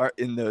those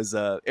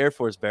Air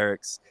Force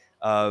barracks.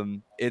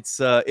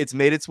 It's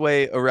made its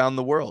way around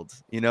the world,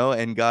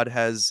 and God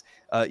has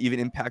even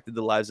impacted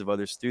the lives of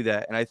others through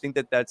that. And I think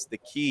that that's the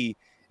key,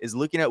 is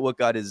looking at what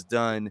God has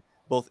done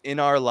both in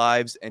our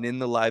lives and in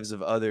the lives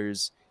of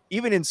others,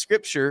 even in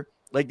scripture,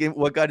 like in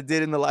what God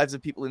did in the lives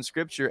of people in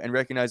scripture, and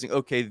recognizing,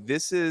 okay,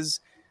 this is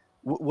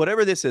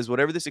whatever this is,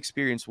 whatever this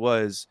experience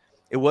was,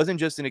 it wasn't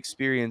just an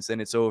experience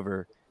and it's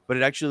over, but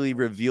it actually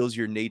reveals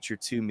your nature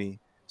to me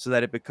so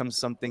that it becomes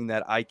something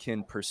that I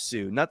can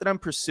pursue. Not that I'm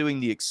pursuing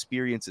the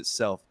experience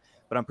itself,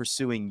 but I'm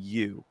pursuing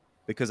you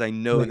because I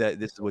know Right. that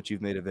this is what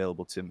you've made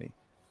available to me.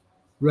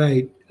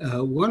 Right.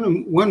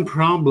 One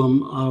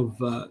problem of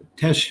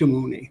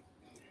testimony,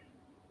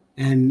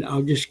 and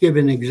I'll just give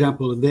an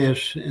example of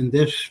this, and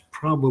this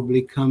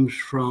probably comes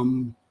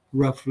from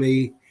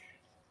roughly,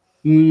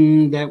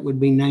 that would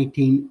be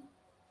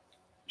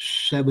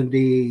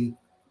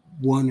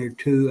 1971 or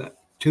two,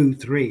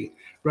 three,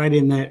 right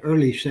in that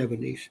early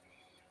 70s.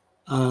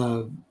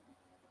 Uh,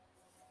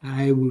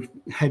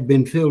 had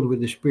been filled with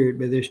the Spirit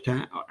by this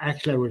time.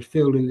 Actually, I was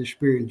filled in the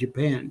Spirit in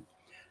Japan.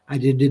 I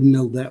just didn't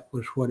know that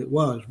was what it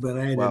was, but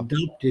I had Wow.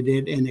 adopted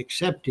it and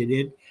accepted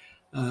it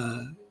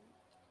uh,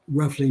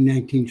 roughly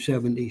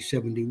 1970,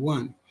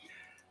 71.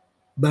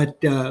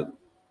 But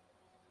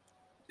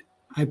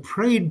I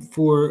prayed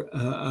for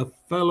a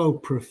fellow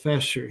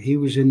professor. He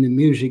was in the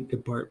music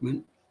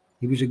department.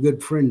 He was a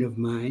good friend of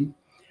mine.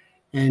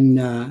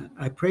 And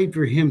I prayed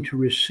for him to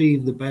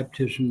receive the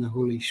baptism of the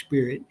Holy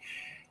Spirit.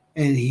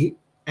 And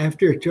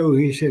after it told,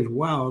 he says,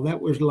 "Wow, that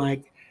was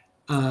like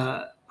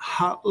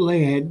hot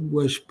lead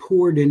was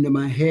poured into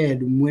my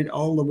head and went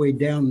all the way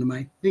down to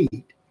my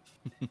feet."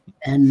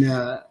 And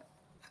I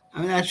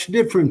mean, that's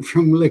different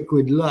from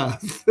liquid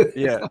love.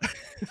 Yeah.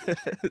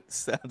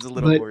 Sounds a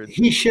little But more he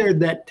intense.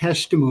 shared that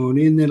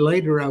testimony. And then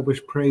later I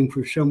was praying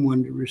for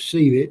someone to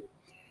receive it.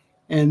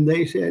 And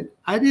they said,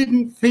 "I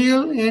didn't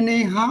feel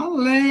any hot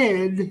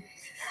lead."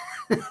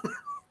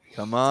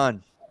 Come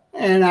on.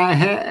 And I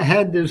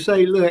had to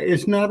say, look,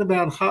 it's not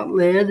about hot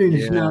lead and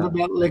it's not Yeah.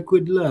 about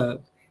liquid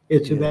love.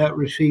 It's Yeah. about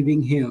receiving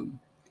Him.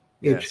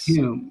 It's Yes.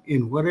 Him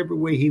in whatever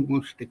way He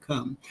wants to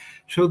come.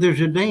 So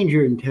there's a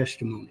danger in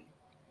testimony.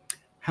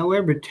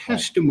 However, Right.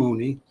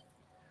 testimony,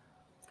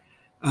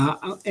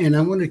 and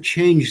I want to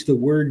change the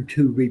word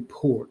to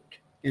report,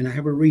 and I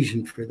have a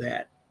reason for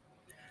that.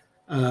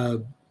 Uh,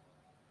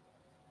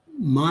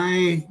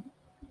 my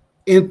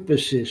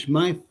emphasis,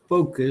 my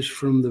focus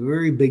from the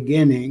very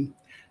beginning,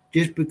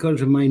 just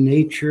because of my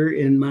nature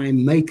and my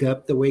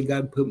makeup, the way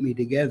God put me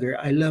together,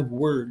 I love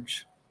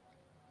words.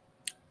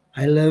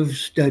 I love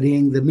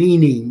studying the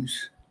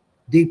meanings,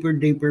 deeper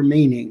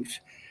meanings.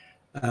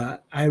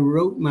 I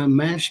wrote my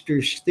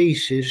master's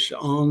thesis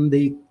on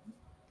the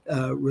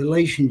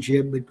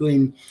relationship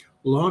between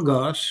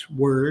logos,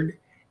 word,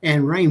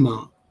 and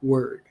rhema,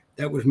 word.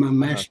 That was my Uh-huh.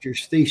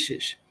 master's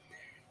thesis.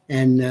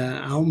 And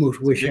I almost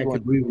It's a wish big I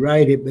could one.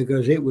 rewrite it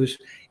because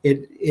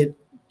it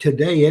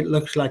today it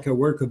looks like a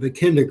work of a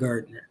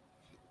kindergartner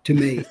to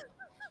me.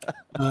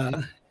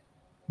 Uh,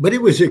 but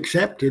it was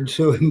accepted,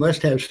 so it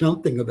must have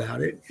something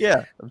about it.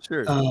 Yeah, I'm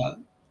sure. Uh,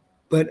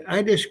 but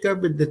I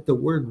discovered that the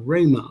word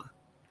rhema,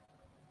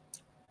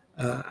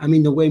 I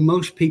mean, the way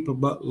most people,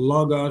 but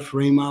logos,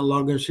 rhema,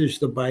 logos is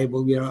the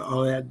Bible,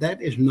 all that,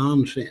 that is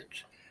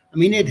nonsense. I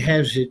mean, it Mm.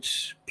 has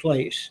its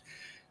place,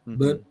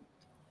 but Mhm.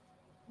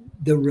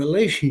 the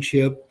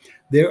relationship,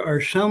 there are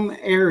some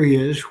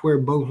areas where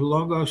both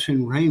logos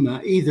and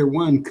rhema, either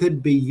one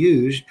could be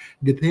used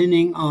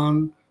depending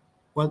on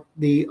what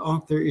the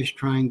author is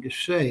trying to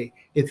say.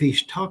 If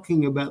he's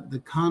talking about the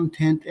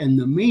content and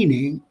the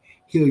meaning,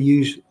 he'll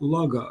use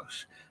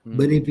logos.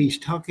 But if Mm. he's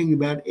talking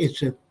about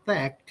its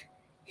effect,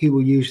 he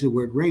will use the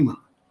word rhema.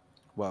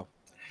 Wow.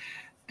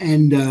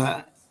 And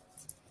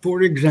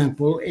for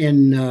example,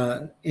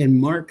 in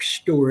Mark's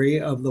story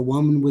of the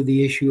woman with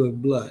the issue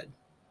of blood,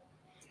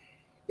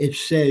 it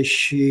says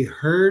she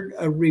heard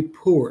a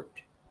report,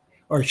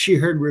 or she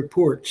heard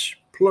reports,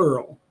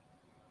 plural,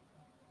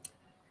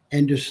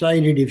 and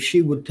decided if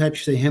she would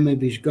touch the hem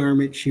of his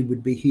garment, she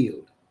would be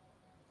healed.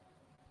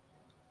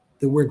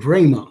 The word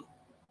rhema,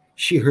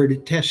 she heard a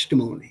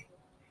testimony.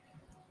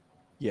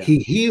 Yeah. He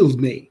healed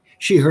me.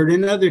 She heard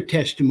another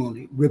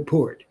testimony,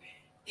 report.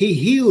 He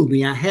healed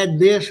me. I had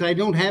this, I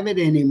don't have it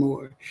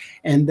anymore.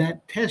 And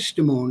that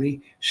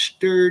testimony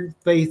stirred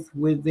faith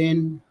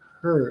within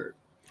her.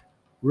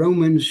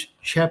 Romans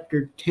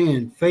chapter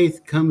 10,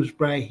 faith comes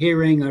by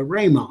hearing a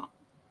rhema,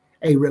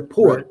 a Right.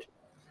 report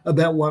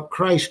about what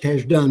Christ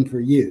has done for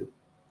you.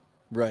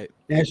 Right.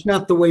 That's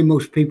not the way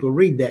most people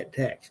read that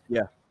text.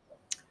 Yeah.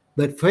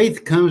 But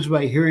faith comes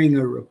by hearing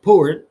a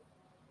report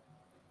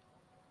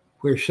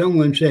where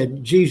someone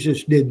said,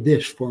 Jesus did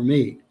this for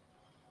me.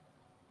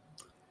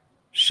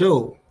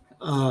 So,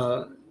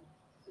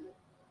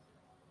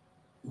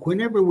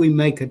 whenever we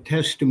make a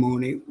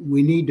testimony,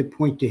 we need to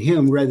point to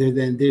him rather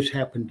than this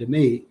happened to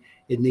me.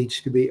 It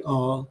needs to be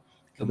all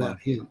Come on.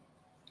 about him.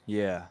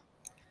 Yeah.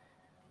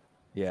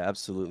 Yeah,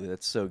 absolutely.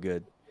 That's so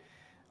good.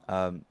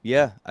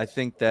 Yeah, I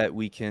think that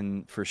we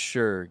can for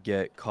sure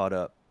get caught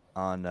up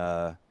on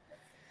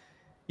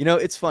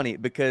it's funny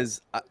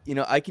because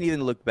I can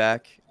even look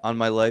back on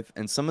my life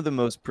and some of the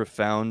most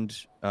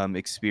profound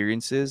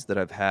experiences that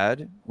I've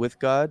had with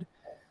God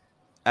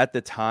at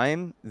the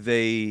time,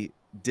 they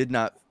did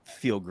not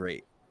feel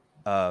great.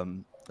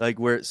 Like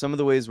where some of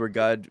the ways where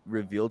God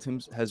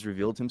has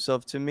revealed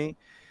himself to me.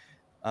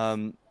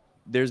 Um,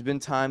 there's been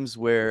times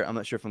where I'm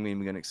not sure if I'm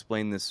even going to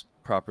explain this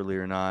properly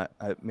or not.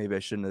 Maybe I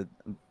shouldn't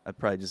have. I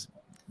probably just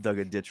dug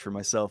a ditch for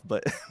myself,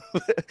 but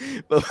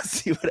but we'll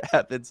see what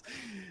happens.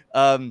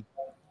 Um,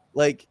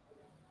 like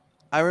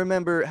I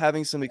remember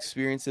having some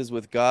experiences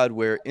with God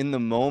where in the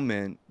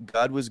moment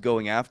God was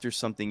going after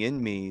something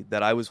in me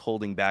that I was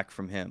holding back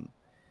from him.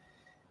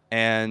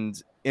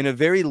 And in a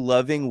very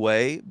loving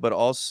way, but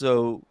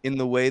also in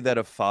the way that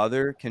a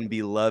father can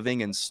be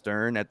loving and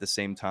stern at the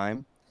same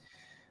time,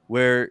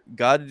 where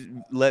God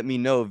let me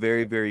know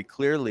very, very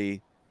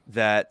clearly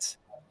that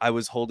I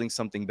was holding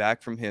something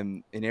back from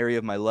him, an area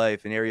of my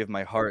life, an area of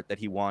my heart that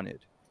he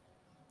wanted.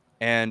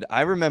 And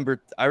I remember,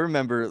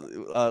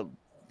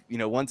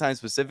 one time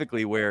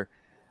specifically where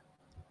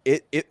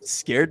it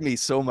scared me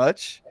so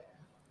much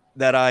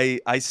that I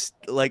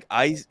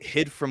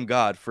hid from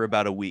God for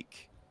about a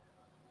week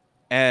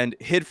and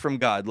hid from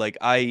God. Like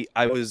I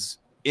was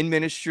in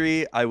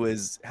ministry, I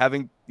was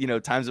having,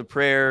 times of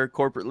prayer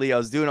corporately. I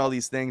was doing all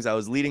these things. I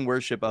was leading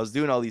worship. I was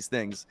doing all these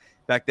things.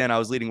 Back then I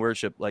was leading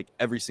worship like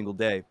every single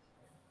day.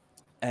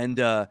 And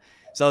so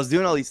I was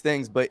doing all these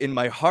things, but in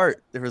my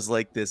heart there was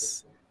like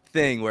this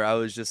thing where I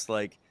was just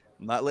like,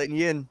 I'm not letting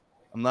you in.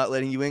 I'm not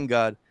letting you in,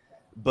 God.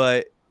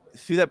 But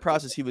through that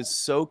process, he was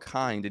so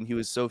kind and he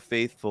was so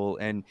faithful.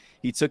 And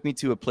he took me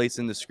to a place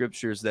in the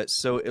scriptures that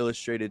so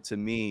illustrated to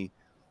me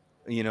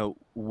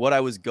what I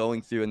was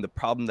going through and the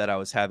problem that I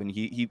was having.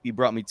 He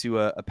brought me to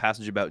a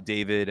passage about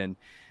David and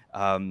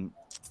um,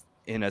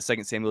 in a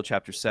 2 Samuel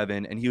chapter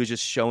 7, and he was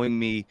just showing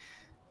me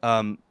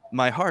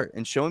my heart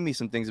and showing me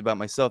some things about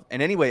myself.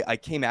 And anyway, I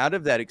came out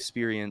of that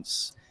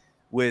experience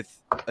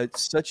with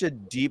such a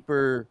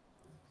deeper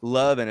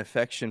love and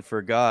affection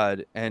for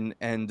God, and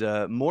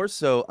more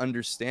so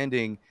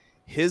understanding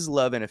His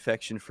love and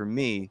affection for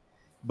me.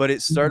 But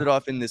it started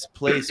off in this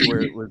place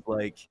where it was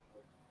like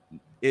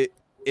it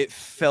it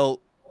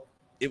felt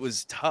it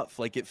was tough.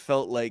 Like it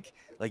felt like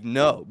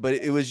no, but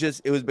it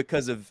was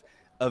because of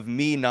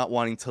me not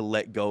wanting to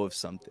let go of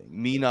something,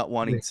 me not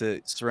wanting to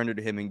surrender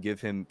to him and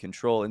give him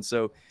control. And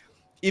so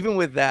even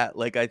with that,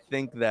 like I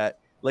think that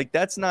like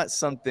that's not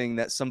something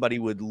that somebody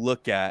would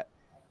look at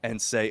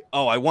and say,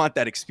 oh, I want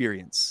that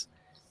experience.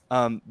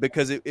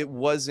 Because it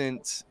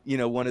wasn't,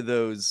 one of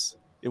those,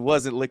 it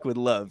wasn't liquid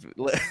love.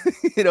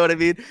 You know what I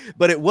mean?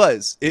 But it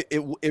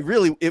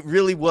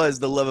really was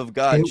the love of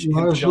God, It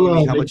him was showing me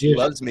love. how It much he just,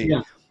 loves me.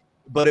 yeah.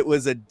 But it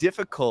was a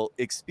difficult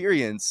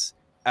experience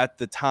at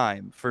the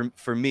time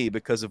for me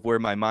because of where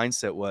my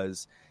mindset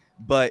was.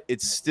 But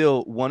it's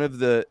still one of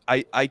the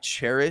I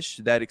cherish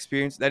that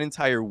experience, that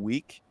entire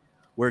week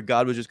where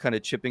God was just kind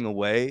of chipping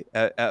away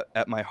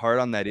at my heart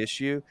on that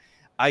issue.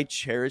 I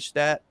cherish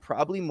that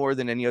probably more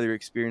than any other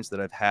experience that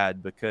I've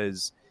had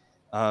because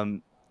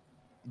um,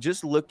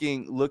 just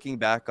looking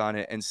back on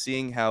it and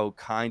seeing how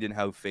kind and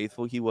how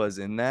faithful he was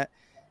in that,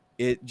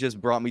 it just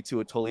brought me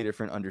to a totally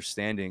different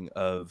understanding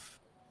of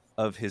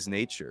his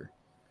nature,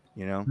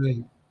 you know?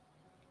 Right.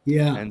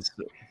 Yeah. And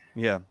so,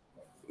 yeah.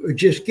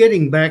 Just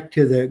getting back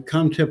to the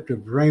concept of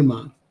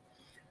Rhema,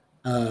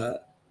 uh,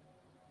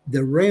 the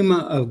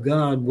Rhema of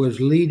God was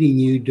leading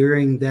you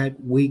during that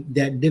week,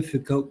 that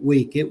difficult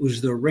week. It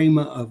was the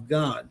Rhema of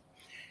God.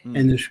 Mm,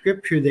 And the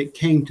scripture that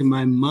came to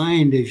my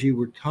mind as you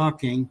were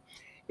talking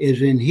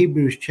is in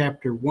Hebrews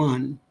chapter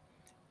 1,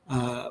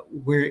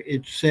 where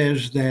it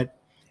says that,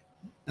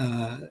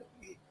 uh,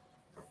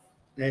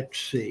 let's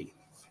see,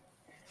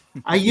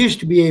 I used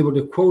to be able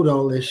to quote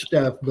all this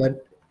stuff,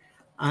 but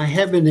I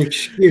have an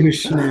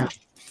excuse now.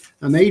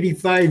 I'm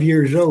 85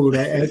 years old.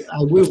 I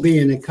will be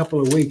in a couple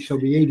of weeks. I'll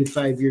be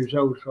 85 years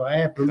old, so I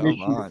have come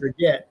permission to on.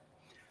 forget.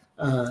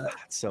 Uh,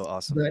 That's so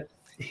awesome. but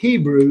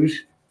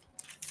Hebrews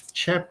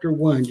chapter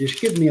 1,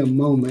 just give me a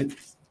moment,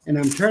 and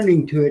I'm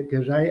turning to it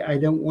because I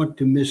don't want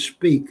to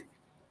misspeak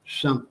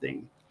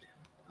something.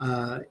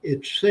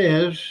 It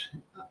says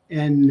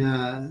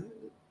in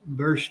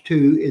verse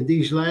 2, in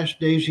these last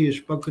days he has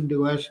spoken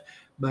to us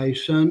by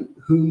his Son,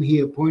 whom he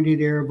appointed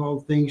heir of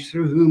all things,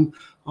 through whom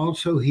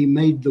also he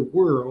made the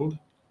world.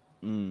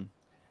 Mm,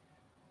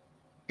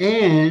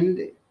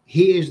 And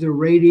he is the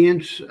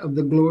radiance of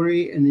the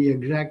glory and the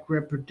exact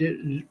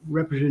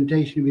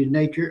representation of his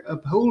nature,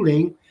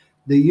 upholding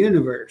the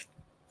universe.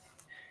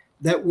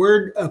 That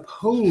word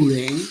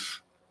upholding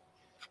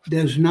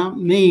does not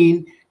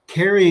mean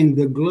carrying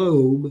the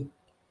globe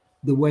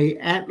the way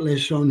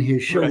Atlas on his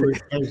right. shoulders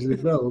has the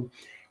globe.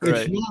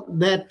 It's Right. not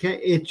that,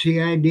 it's the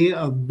idea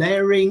of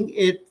bearing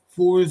it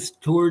forth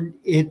toward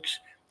its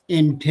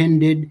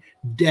intended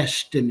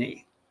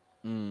destiny.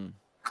 Mm.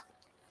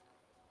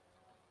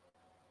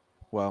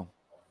 Wow.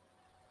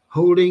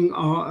 Holding,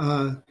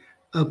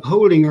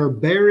 upholding or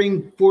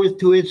bearing forth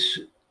to its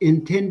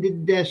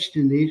intended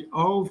destinies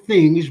all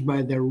things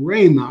by the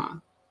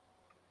rhema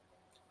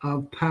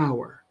of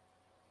power.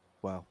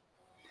 Wow.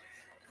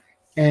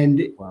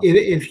 And Wow.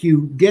 if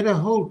you get a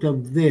hold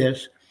of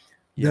this,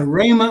 the Yeah.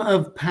 rhema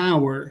of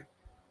power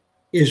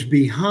is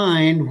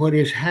behind what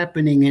is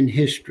happening in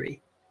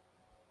history.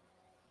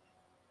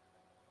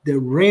 The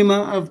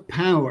rhema of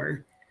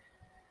power,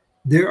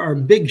 there are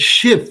big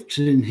shifts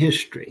in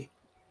history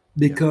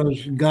Yeah.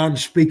 because God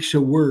speaks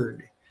a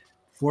word.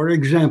 For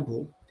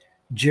example,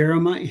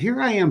 Jeremiah,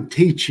 here I am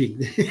teaching.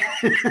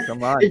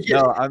 Come on. it's,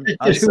 just, No, it's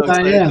I'm just who so I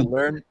excited to am.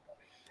 learn.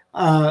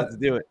 Uh, Let's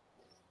do it.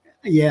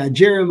 yeah,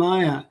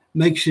 Jeremiah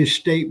makes this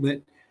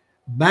statement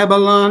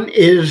Babylon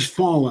is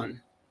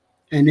fallen,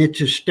 and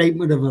it's a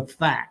statement of a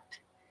fact.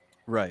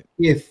 Right.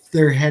 If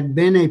there had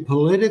been a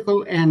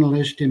political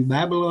analyst in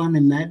Babylon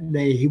in that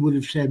day, he would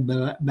have said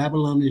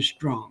Babylon is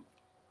strong.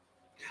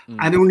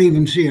 I Mm. don't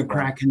even see a Wow.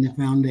 crack in the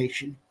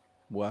foundation.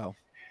 Wow.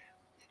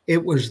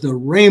 It was the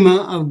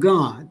Rhema of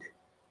God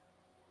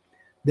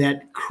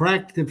that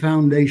cracked the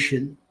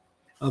foundation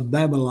of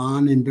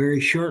Babylon, and very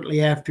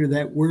shortly after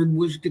that word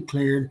was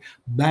declared,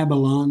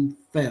 Babylon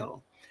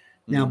fell.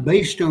 Now, Mm.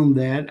 based on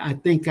that, I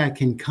think I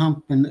can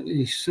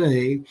confidently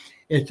say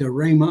it's the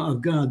Rhema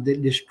of God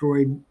that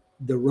destroyed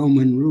the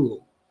Roman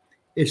rule.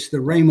 It's the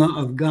Rhema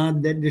of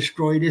God that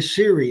destroyed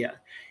Assyria.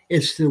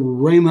 It's the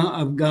Rhema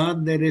of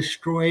God that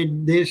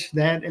destroyed this,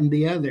 that, and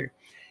the other.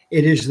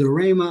 It is the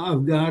Rhema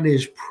of God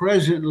is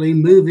presently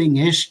moving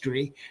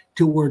history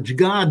towards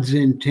God's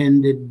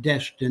intended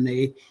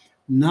destiny,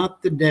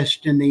 not the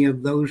destiny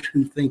of those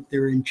who think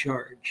they're in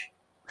charge.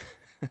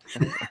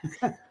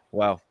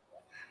 Wow.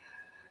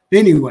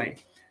 Anyway,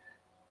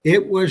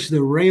 it was the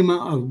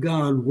Rhema of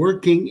God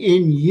working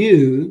in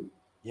you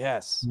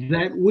Yes.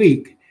 that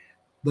week.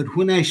 But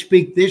when I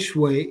speak this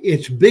way,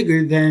 it's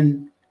bigger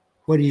than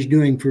what he's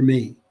doing for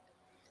me.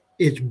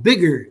 It's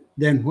bigger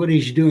than what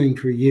he's doing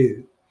for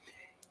you.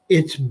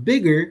 It's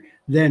bigger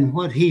than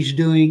what he's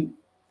doing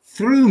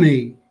through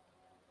me.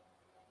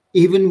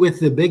 Even with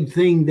the big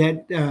thing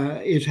that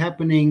is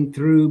happening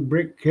through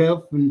Brick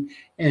Health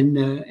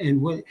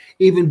and what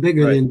even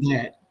bigger Right. than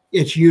that,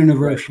 it's Right.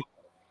 universal.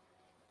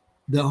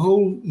 The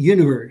whole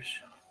universe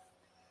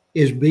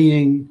is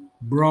being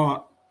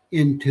brought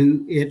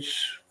into its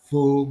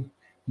full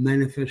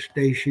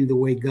manifestation the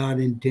way God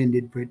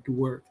intended for it to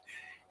work.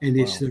 And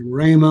it's Wow. the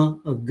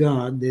Rhema of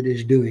God that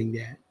is doing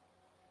that.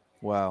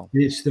 Wow.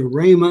 It's the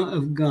Rhema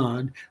of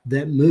God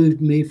that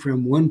moved me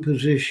from one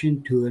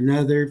position to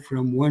another,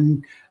 from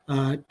one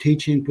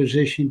teaching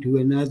position to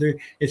another.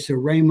 It's the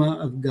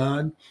Rhema of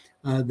God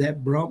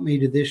that brought me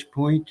to this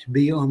point to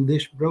be on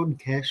this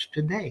broadcast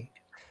today.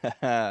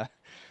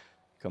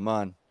 Come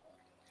on.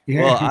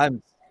 Yeah. Well,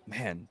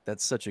 man,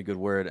 that's such a good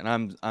word, and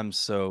I'm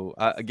so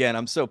again,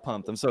 I'm so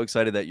pumped. I'm so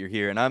excited that you're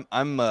here, and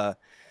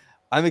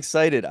I'm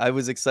excited. I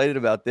was excited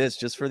about this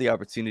just for the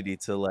opportunity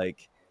to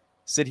like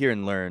sit here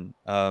and learn.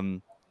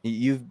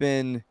 You've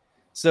been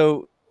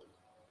so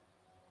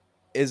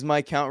is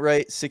my count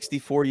right?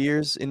 64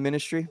 years in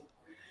ministry?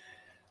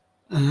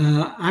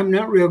 I'm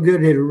not real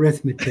good at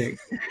arithmetic.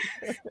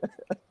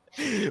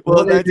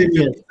 Well, Whatever it is,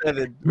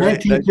 1957, right?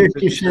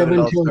 1957 it 1957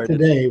 all till started.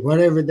 today,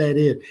 whatever that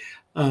is.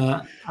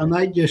 I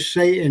might just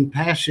say in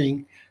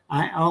passing,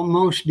 I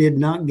almost did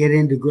not get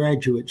into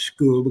graduate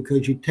school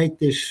because you take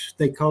this,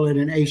 they call it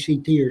an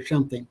ACT or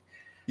something,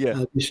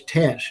 Yeah. this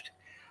test.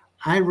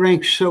 I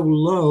ranked so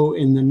low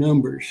in the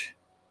numbers.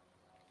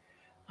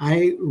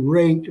 I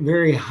ranked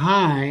very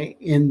high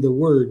in the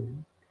word,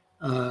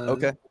 uh,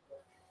 Okay.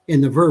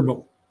 in the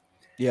verbal,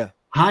 Yeah.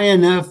 high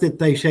enough that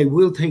they say,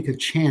 we'll take a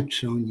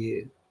chance on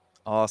you.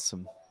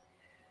 Awesome.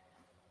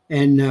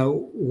 And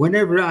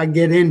whenever I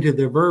get into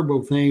the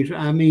verbal things,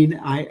 I mean,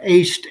 I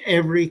aced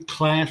every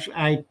class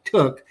I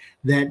took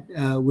that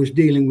was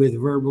dealing with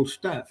verbal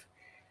stuff,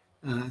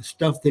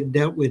 stuff that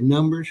dealt with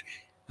numbers.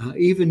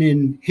 Even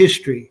in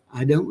history,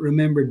 I don't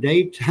remember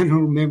dates. I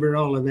don't remember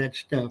all of that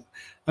stuff.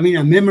 I mean,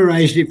 I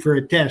memorized it for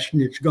a test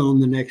and it's gone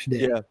the next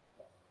day. Yeah.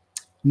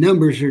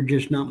 Numbers are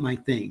just not my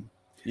thing.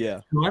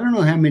 Yeah. So I don't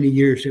know how many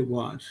years it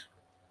was.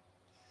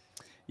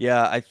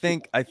 Yeah, I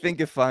think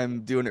if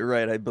I'm doing it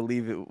right, I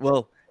believe it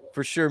well,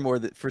 for sure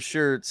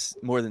it's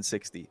more than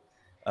 60.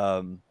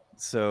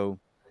 So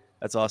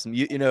that's awesome.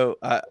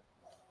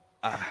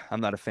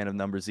 I'm not a fan of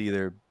numbers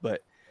either,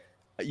 but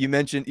you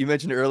mentioned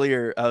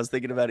earlier, I was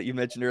thinking about it. You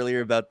mentioned earlier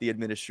about the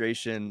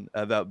administration,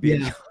 about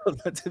being Yeah,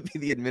 called to be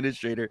the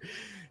administrator.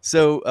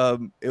 So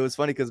it was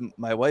funny because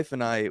my wife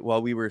and I,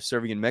 while we were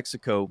serving in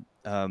Mexico,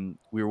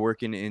 we were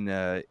working in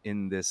a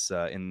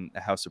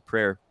house of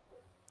prayer,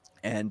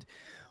 and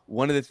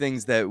one of the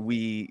things that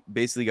we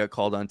basically got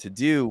called on to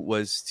do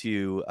was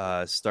to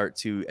start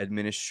to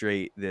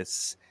administrate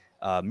this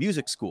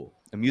music school,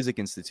 a music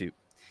institute.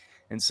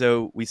 And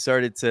so we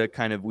started to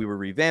we were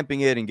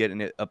revamping it and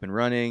getting it up and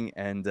running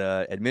and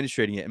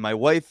administrating it. And my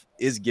wife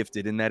is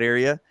gifted in that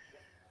area,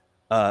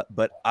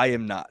 but I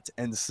am not.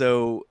 And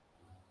so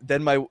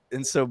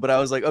but I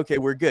was like, okay,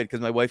 we're good because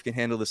my wife can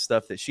handle the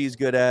stuff that she's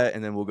good at,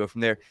 and then we'll go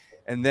from there.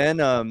 And then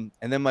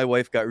my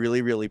wife got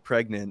really, really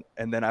pregnant,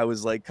 and then I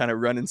was like kind of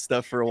running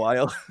stuff for a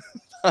while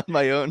on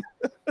my own.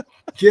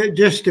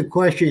 Just a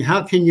question: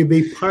 how can you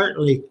be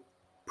partly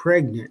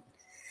pregnant?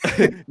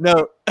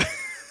 No.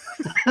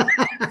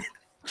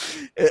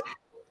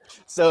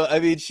 So I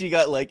mean, she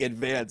got like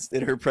advanced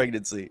in her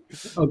pregnancy.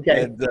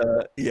 Okay. And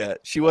yeah,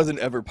 she wasn't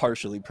ever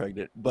partially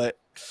pregnant, but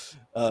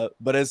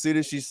as soon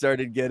as she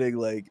started getting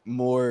like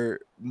more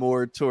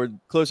toward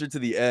closer to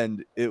the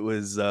end, it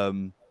was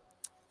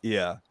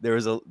yeah, there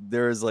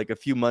was like a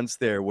few months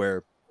there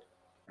where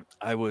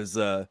I was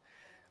I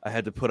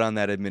had to put on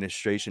that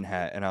administration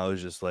hat, and I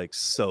was just like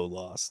so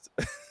lost.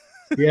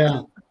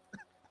 Yeah.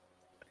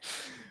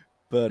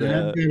 But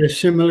I've got a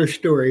similar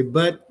story,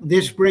 but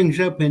this brings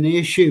up an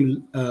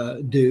issue,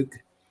 Duke.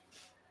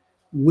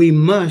 We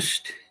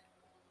must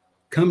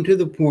come to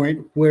the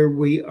point where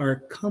we are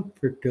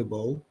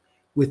comfortable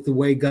with the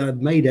way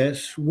God made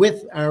us,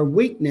 with our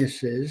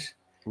weaknesses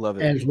love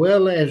it. as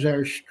well as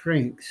our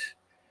strengths.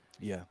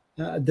 Yeah.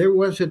 There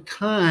was a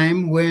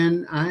time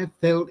when I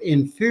felt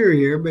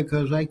inferior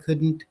because I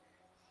couldn't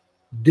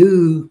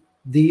do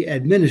the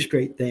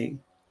administrate thing.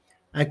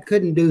 I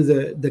couldn't do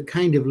the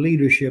kind of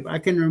leadership. I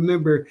can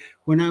remember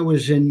when I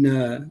was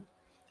in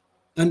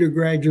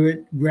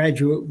graduate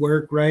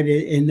work, right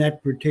in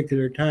that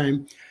particular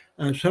time.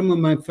 Some of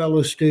my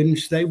fellow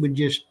students, they would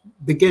just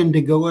begin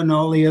to go, and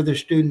all the other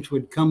students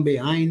would come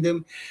behind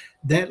them.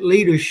 That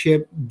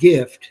leadership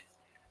gift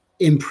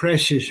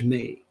impresses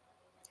me.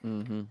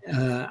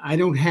 Mm-hmm. I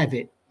don't have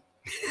it.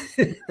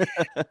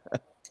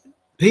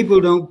 People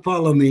don't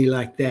follow me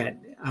like that.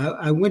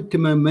 I went to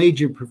my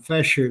major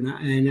professor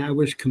and I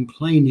was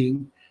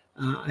complaining.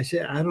 I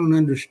said, I don't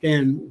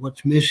understand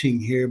what's missing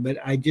here, but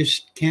I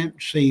just can't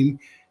seem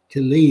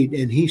to lead.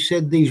 And he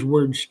said these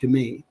words to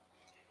me.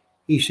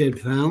 He said,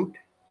 Fount,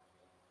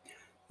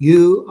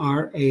 you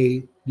are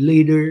a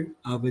leader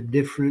of a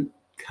different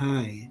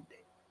kind.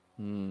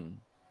 Mm.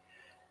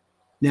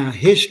 Now,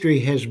 history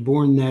has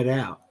borne that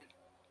out.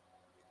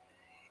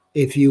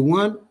 If you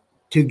want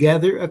to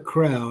gather a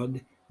crowd,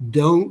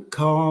 don't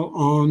call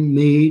on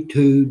me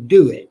to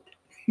do it.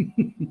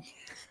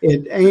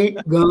 It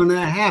ain't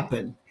gonna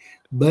happen.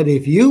 But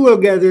if you will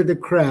gather the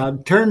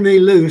crowd, turn me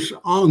loose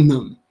on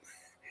them,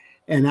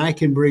 and I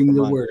can bring Come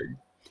the on. word.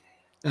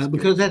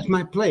 Because that's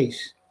my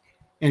place.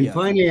 And Yeah.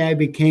 finally, I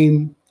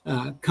became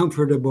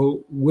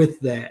comfortable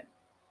with that.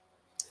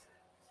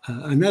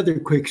 Another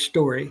quick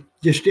story,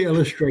 just to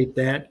illustrate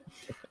that.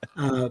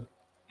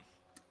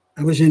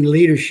 I was in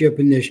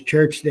leadership in this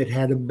church that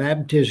had a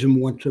baptism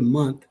once a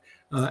month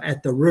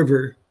at the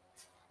river.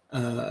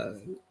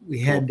 We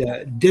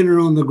had dinner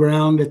on the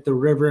ground at the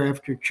river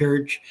after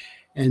church,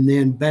 and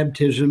then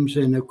baptisms.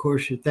 And of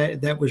course,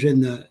 that was in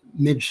the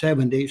mid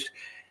 70s.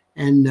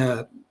 And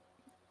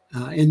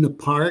in the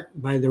park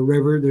by the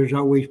river, there's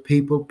always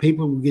people.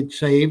 People would get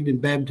saved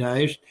and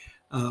baptized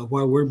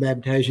while we're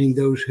baptizing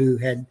those who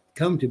had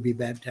come to be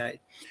baptized.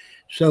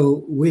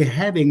 So we're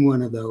having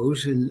one of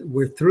those, and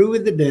we're through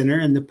with the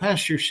dinner. And the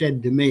pastor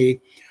said to me,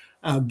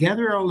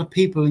 gather all the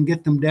people and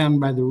get them down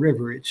by the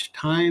river. It's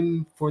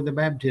time for the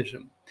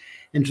baptism.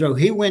 And so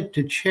he went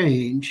to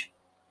change,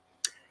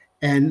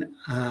 and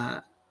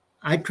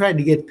I tried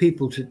to get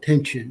people's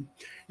attention.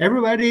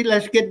 Everybody,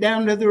 let's get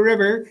down to the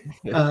river.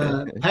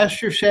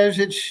 Pastor says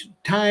it's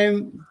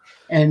time,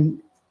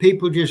 and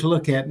people just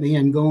look at me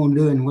and go on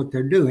doing what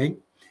they're doing.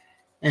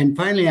 And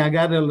finally, I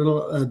got a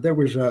little, there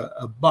was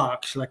a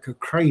box, like a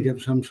crate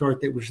of some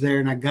sort that was there.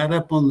 And I got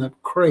up on the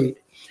crate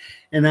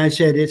and I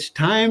said, it's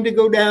time to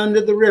go down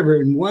to the river.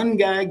 And one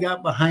guy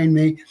got behind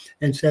me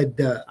and said,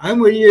 I'm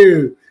with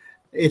you.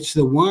 It's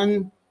the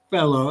one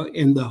fellow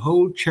in the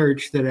whole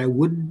church that I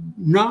would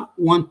not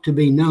want to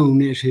be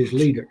known as his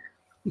leader.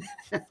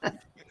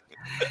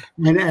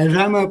 And as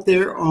I'm up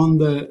there on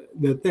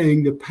the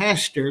thing, the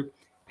pastor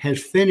has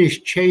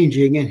finished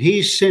changing and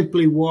he's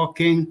simply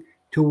walking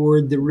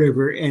toward the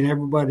river, and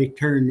everybody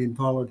turned and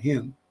followed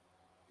him.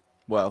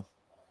 Wow.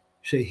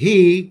 So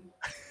he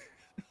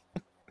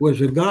was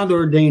a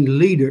God-ordained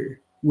leader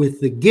with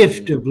the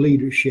gift of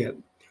leadership.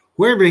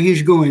 Wherever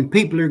he's going,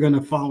 people are going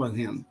to follow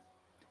him,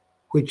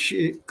 which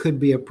it could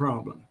be a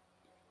problem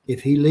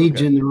if he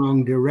leads in the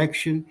wrong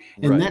direction.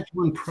 And that's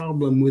one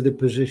problem with a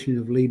position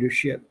of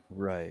leadership.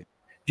 Right.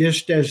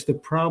 Just as the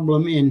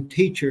problem in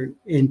teaching.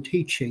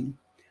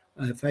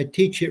 If I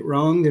teach it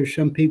wrong, there's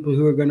some people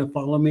who are going to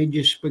follow me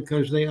just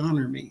because they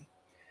honor me.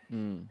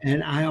 Mm.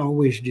 And I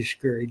always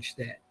discourage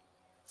that.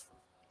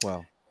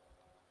 Wow.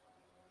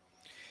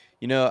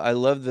 You know, I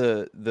love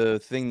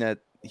the thing that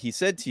he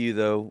said to you,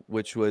 though,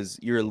 which was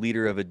you're a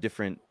leader of a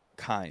different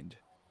kind,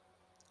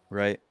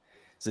 right?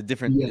 It's a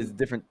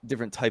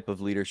different type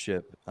of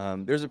leadership.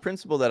 There's a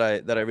principle that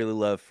I really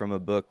love from a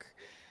book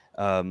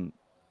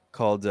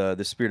called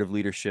The Spirit of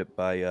Leadership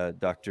by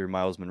Dr.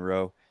 Miles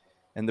Monroe.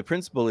 And the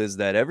principle is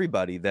that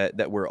everybody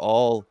that we're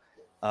all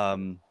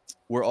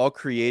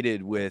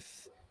created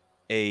with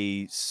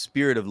a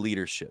spirit of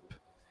leadership.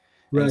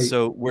 And Right.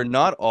 so we're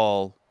not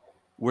all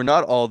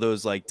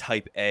those like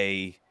type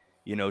A,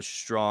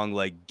 strong,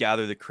 like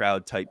gather the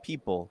crowd type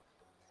people.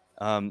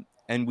 And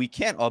we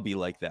can't all be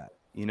like that,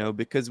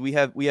 because we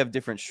have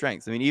different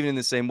strengths. I mean, even in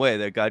the same way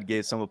that God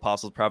gave some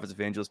apostles, prophets,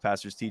 evangelists,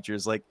 pastors,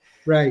 teachers, like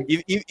Right.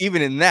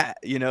 even in that,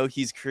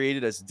 he's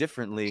created us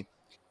differently.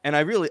 And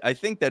I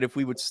think that if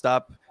we would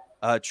stop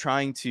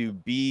trying to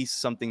be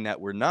something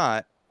that we're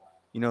not,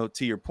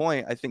 to your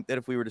point, I think that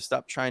if we were to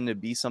stop trying to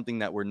be something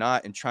that we're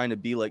not and trying to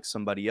be like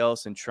somebody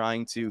else and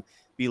trying to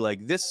be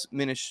like this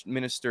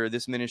minister,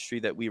 this ministry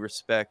that we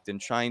respect,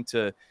 and trying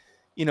to,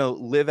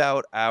 live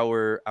out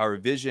our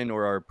vision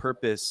or our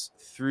purpose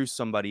through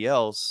somebody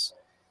else,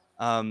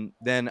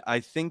 then I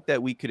think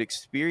that we could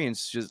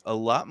experience just a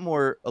lot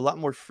more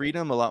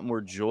freedom, a lot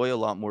more joy, a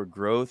lot more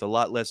growth, a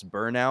lot less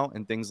burnout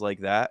and things like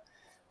that.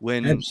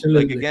 When, like,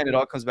 Absolutely. again, it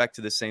all comes back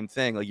to the same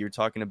thing. Like you were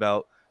talking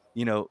about,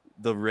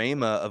 the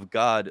rhema of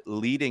God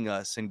leading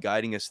us and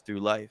guiding us through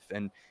life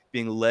and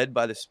being led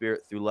by the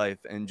Spirit through life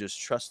and just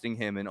trusting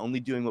Him and only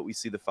doing what we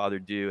see the Father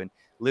do and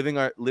living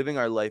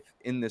our life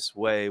in this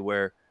way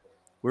where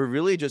we're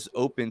really just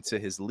open to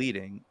His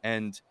leading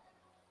and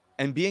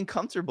being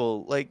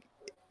comfortable, like,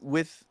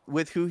 with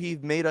who he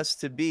made us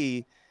to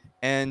be,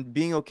 and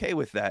being okay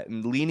with that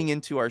and leaning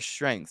into our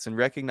strengths and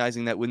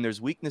recognizing that when there's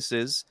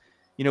weaknesses,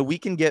 we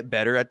can get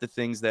better at the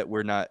things that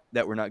we're not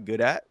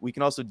good at. We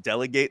can also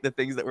delegate the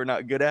things that we're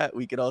not good at.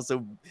 We can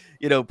also,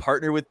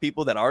 partner with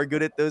people that are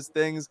good at those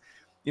things.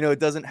 It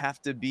doesn't have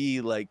to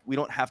be like we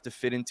don't have to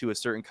fit into a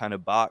certain kind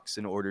of box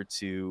in order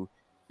to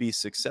be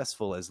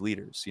successful as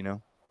leaders.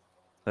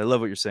 I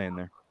love what you're saying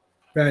there.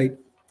 Right.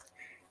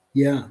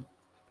 Yeah.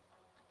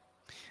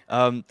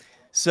 Um,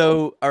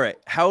 so, all right,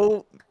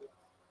 how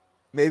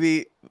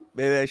maybe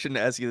I shouldn't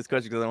ask you this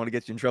question because I don't want to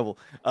get you in trouble.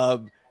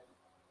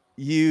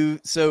 You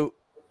so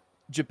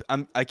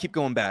I keep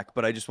going back,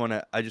 but I just want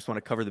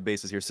to cover the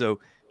bases here. So,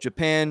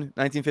 Japan,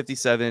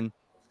 1957,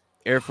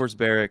 Air Force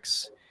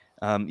barracks.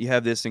 You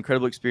have this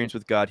incredible experience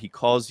with God. He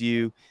calls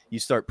you. You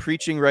start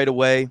preaching right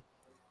away.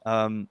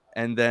 And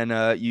then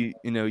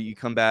you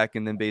come back,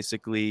 and then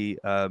basically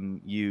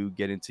you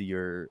get into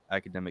your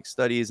academic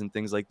studies and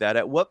things like that.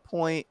 At what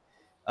point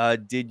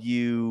did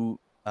you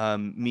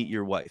meet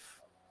your wife?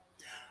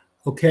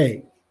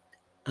 Okay.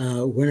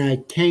 When I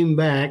came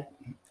back,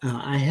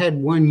 I had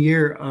 1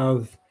 year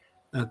of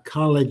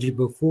college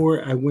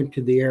before I went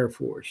to the Air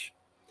Force.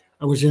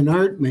 I was an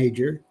art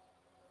major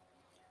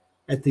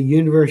at the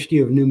University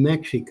of New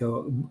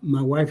Mexico.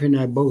 My wife and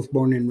I both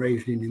born and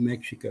raised in New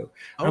Mexico.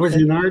 I was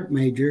Okay. an art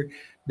major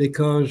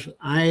because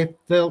I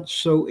felt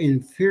so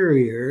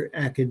inferior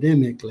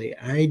academically.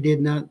 I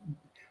did not,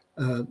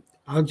 uh,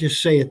 I'll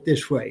just say it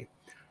this way.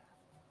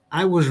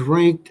 I was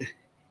ranked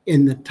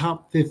in the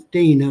top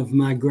 15 of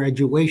my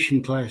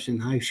graduation class in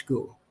high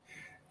school.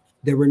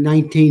 There were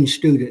 19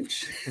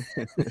 students.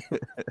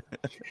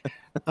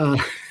 Uh,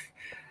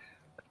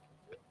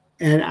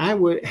 and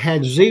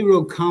had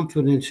zero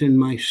confidence in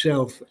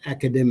myself Mm,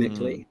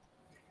 academically.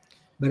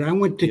 But I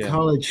went to yeah.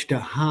 college to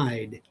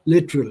hide,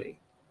 literally.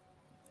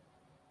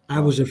 I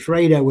Wow. was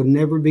afraid I would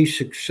never be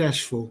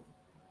successful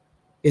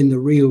in the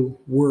real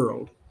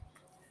world.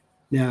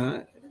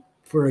 Now,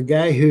 for a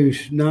guy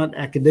who's not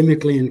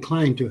academically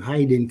inclined, to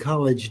hide in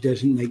college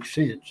doesn't make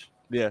sense.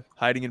 Yeah.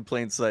 Hiding in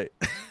plain sight.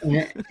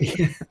 Uh,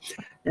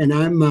 and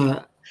I'm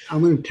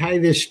going to tie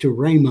this to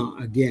Rhema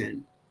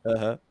again.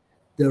 Uh-huh.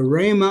 The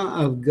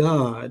Rhema of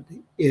God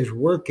is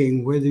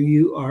working whether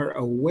you are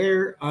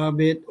aware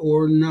of it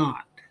or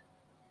not.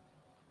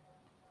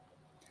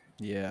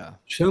 Yeah.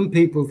 Some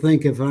people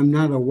think if I'm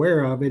not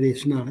aware of it,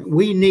 it's not.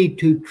 We need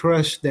to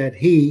trust that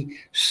He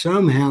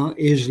somehow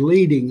is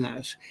leading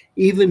us,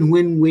 even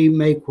when we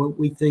make what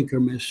we think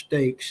are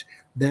mistakes.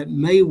 That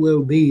may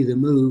well be the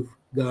move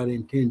God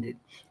intended.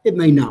 It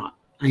may not,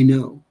 I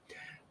know.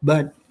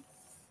 But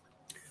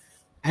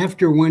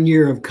after 1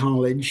 year of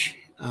college,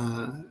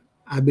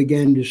 I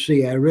began to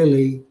see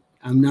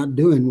I'm not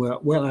doing well.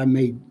 Well, I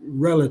made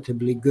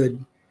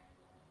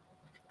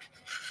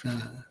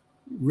uh,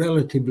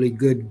 relatively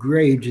good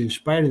grades in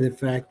spite of the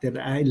fact that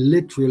I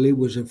literally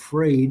was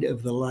afraid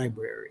of the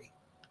library.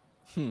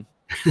 Hmm.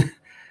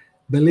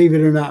 Believe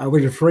it or not, I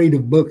was afraid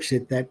of books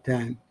at that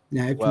time.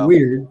 Now, it's Wow.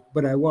 weird,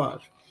 but I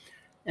was.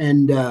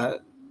 And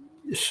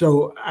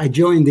so I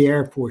joined the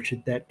Air Force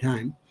at that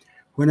time.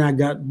 When I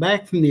got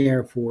back from the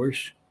Air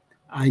Force,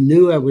 I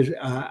knew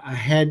I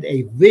had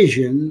a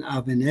vision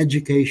of an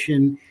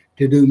education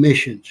to do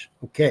missions.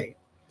 Okay.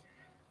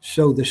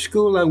 So the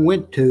school I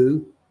went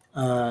to,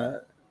 uh,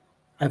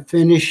 I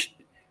finished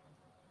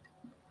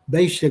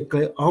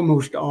basically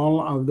almost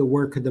all of the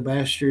work of the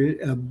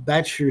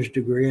bachelor's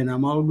degree, and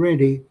I'm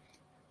already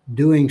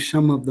doing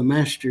some of the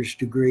master's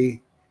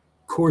degree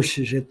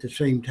courses at the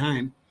same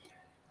time.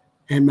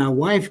 And my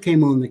wife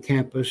came on the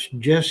campus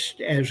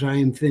just as I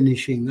am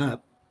finishing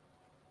up.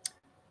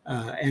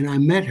 And I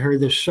met her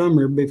the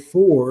summer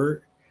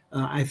before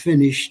I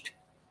finished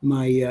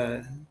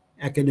my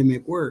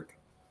academic work.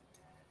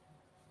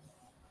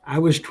 I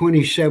was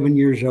 27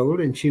 years old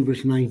and she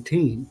was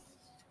 19.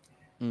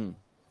 Mm,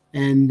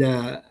 And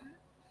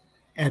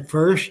at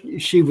first,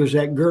 she was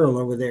that girl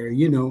over there.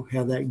 You know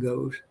how that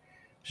goes.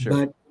 sure.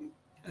 But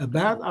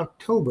about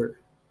October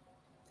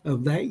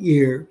of that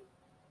year,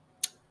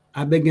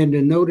 I began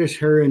to notice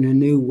her in a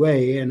new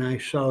way. And I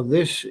saw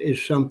this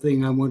is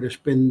something I want to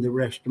spend the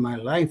rest of my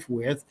life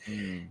with.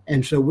 Mm,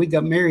 And so we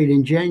got married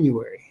in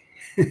January.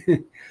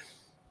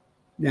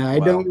 Now, I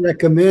wow. don't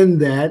recommend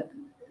that,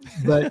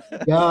 but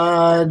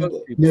God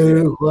Most people, yeah.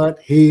 knew what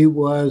he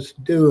was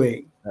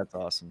doing. That's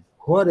awesome.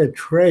 What a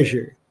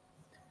treasure.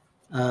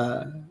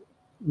 Uh,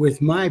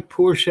 with my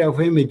poor self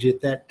image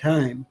at that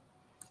time,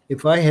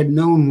 if I had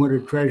known what a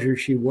treasure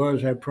she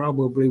was, I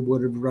probably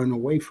would have run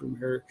away from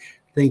her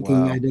thinking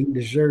I Wow. didn't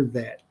deserve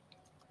that.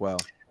 Wow.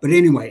 But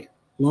anyway,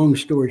 long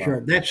story Wow.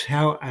 short, that's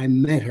how I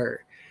met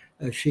her.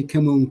 She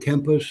came on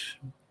campus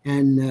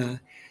and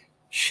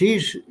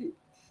she's,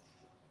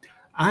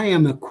 I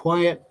am a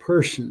quiet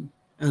person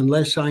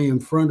unless I am in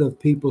front of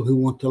people who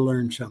want to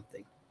learn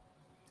something.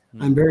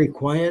 I'm Mm, very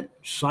quiet,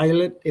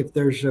 silent. If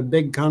there's a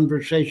big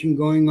conversation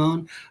going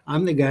on,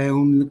 I'm the guy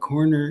on the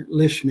corner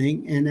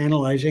listening and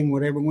analyzing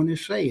what everyone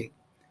is saying.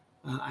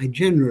 I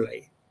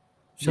generally,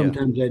 yeah.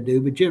 sometimes I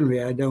do, but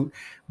generally I don't.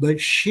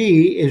 But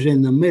she is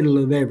in the middle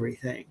of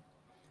everything.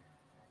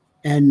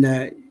 And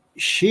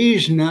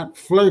she's not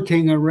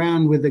flirting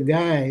around with the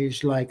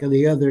guys like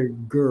the other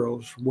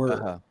girls were.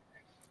 Uh-huh.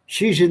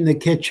 She's in the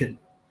kitchen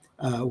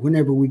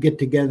whenever we get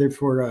together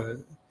for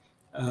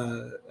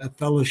a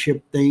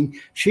fellowship thing.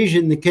 She's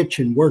in the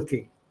kitchen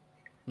working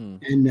Mm,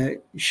 and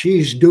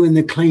she's doing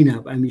the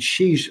cleanup. I mean,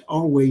 she's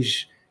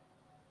always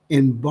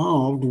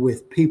involved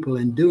with people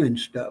and doing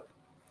stuff.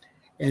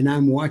 And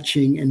I'm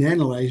watching and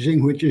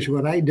analyzing, which is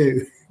what I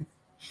do.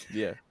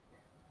 yeah.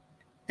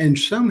 And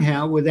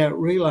somehow, without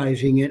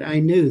realizing it, I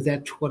knew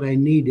that's what I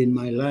need in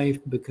my life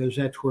because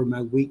that's where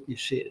my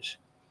weakness is.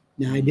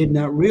 Now, I did Mm,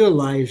 not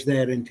realize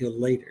that until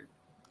later.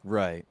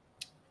 right.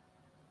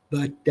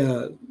 But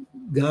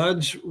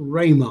God's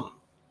Rhema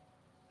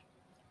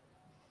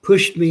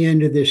pushed me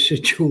into this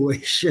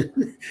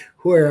situation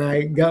where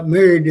I got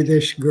married to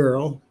this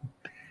girl,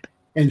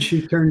 and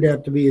she turned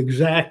out to be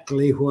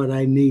exactly what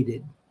I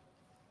needed.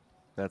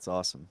 That's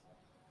awesome.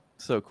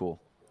 So cool.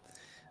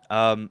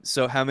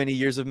 So how many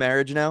years of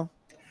marriage now?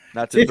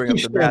 Not to bring up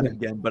the math 57,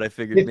 again, but I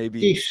figured maybe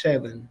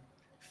 57.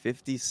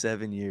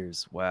 57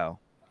 years. Wow.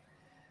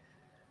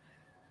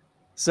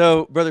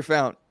 So, Brother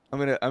Fount, I'm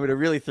gonna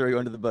really throw you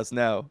under the bus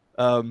now.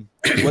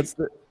 What's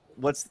the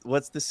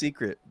what's the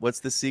secret? What's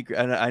the secret?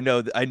 And I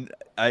know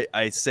that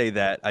I say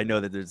that I know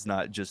that there's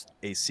not just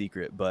a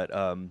secret, but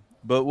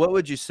what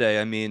would you say?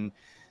 I mean,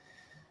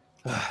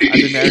 I've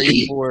been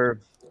married for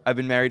I've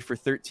been married for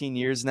 13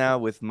 years now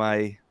with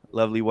my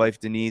lovely wife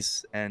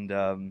Denise,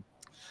 and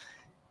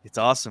it's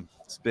awesome.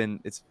 It's been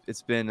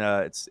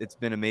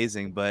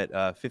amazing.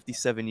 But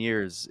 57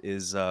 years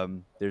is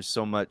there's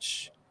so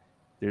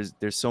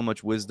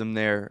much wisdom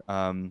there.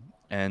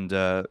 And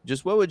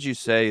just what would you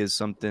say is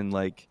something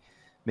like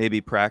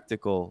maybe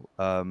practical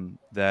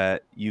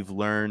that you've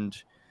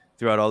learned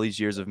throughout all these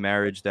years of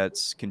marriage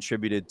that's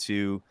contributed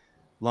to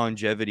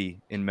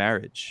longevity in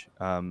marriage,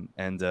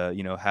 and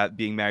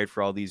being married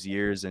for all these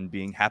years and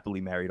being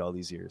happily married all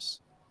these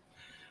years.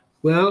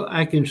 Well,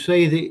 I can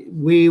say that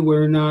we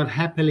were not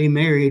happily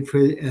married for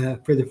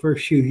the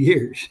first few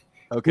years.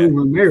 We Okay.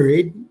 were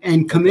married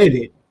and Okay.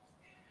 committed,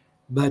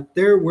 but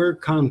there were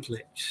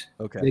conflicts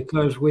Okay.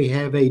 because we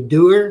have a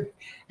doer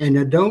and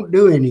a don't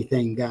do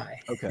anything guy.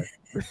 Okay.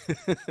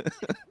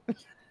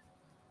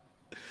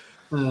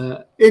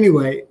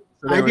 Anyway,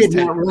 So I there was did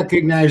not tension.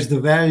 recognize the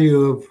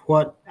value of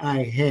what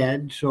I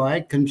had, so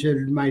I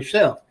considered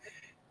myself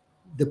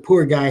the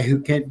poor guy who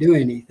can't do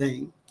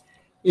anything.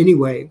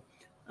 Anyway,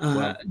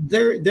 Wow.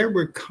 there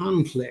were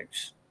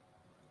conflicts,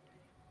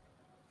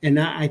 and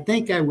I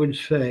think I would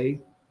say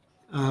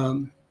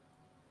um,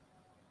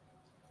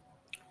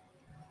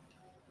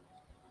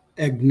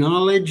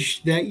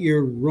 acknowledge that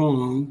you're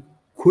wrong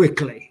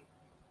quickly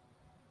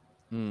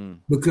Mm,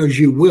 because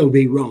you will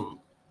be wrong.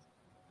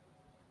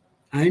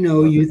 I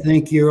know love you it.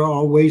 think you're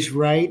always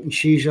right and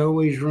she's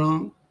always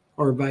wrong,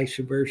 or vice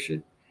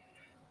versa.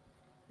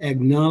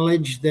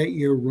 Acknowledge that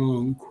you're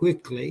wrong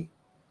quickly.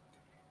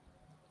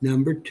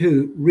 Number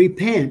two,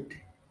 repent.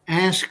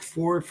 Ask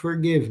for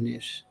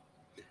forgiveness.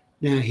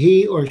 Now,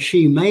 he or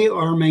she may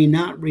or may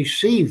not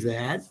receive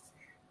that,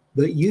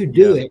 but you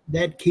do Yeah. it.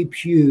 That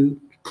keeps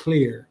you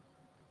clear.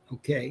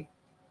 Okay.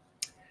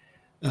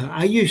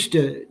 I used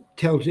to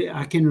tell,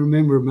 I can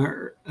remember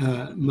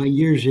my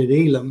years at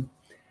Elam.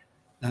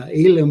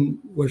 Elam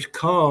was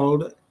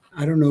called,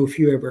 I don't know if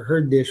you ever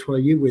heard this while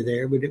you were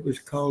there, but it was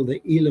called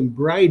the Elam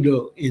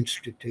Bridal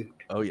Institute.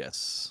 Oh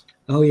yes.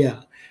 Oh,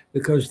 yeah,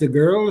 because the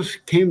girls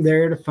came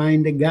there to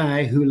find a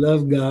guy who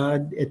loved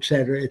God, et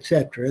cetera, et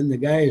cetera. And the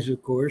guys,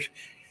 of course,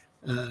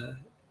 uh,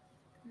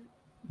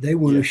 They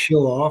want Yeah. to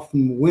show off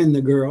and win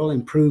the girl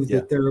and prove Yeah.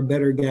 that they're a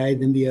better guy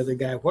than the other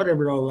guy,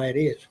 whatever all that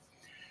is.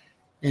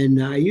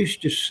 And I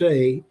used to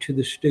say to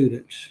the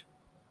students,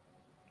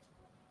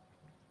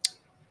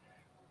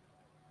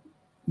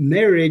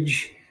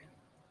 marriage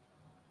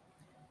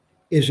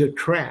is a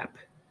trap.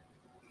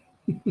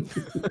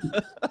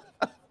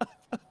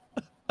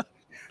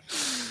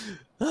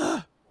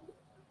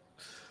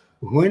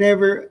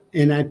 Whenever,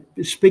 and I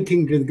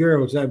speaking to the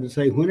girls, I would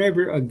say,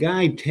 whenever a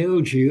guy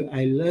tells you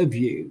I love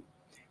you,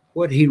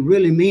 what he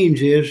really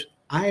means is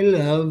I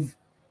love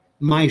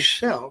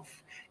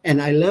myself and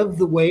I love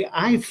the way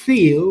I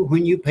feel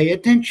when you pay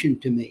attention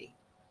to me.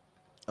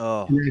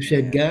 Oh And I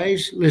said, man.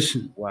 guys,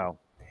 listen, Wow.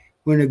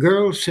 when a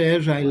girl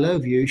says I Wow.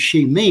 love you,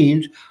 she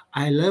means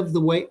I love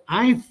the way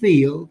I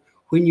feel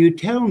when you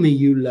tell me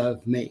you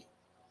love me.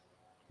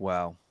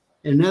 Wow.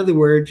 In other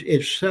words,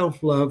 it's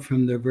self love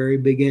from the very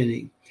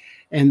beginning.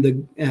 And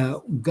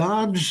the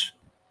God's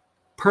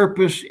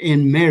purpose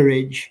in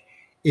marriage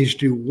is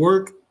to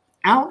work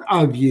out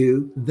of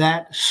you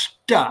that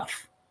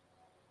stuff.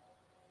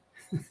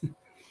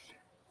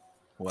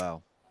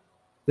 Wow.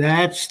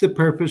 That's the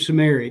purpose of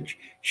marriage.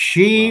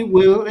 She Wow.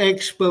 will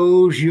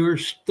expose your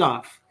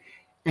stuff,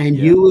 and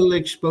Yeah. you will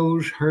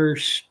expose her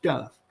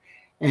stuff.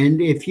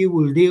 And if you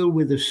will deal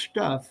with the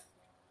stuff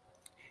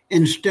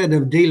instead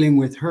of dealing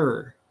with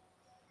her,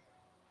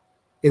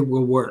 it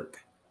will work.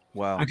 I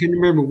Wow. can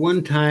remember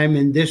one time,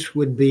 and this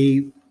would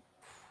be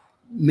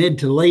mid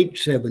to late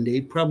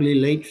 70s, probably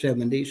late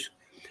 70s.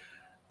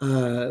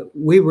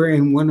 We were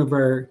in one of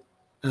our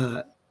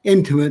uh,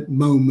 intimate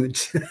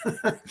moments.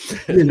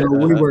 We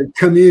were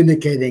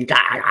communicating.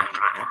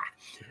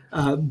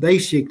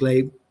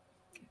 Basically,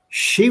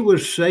 she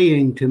was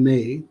saying to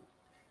me,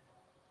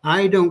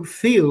 I don't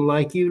feel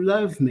like you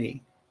love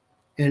me.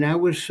 And I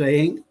was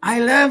saying, I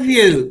love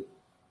you.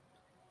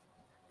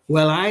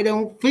 Well, I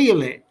don't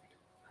feel it.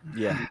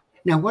 Yeah.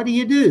 Now, what do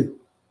you do?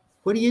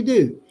 What do you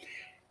do?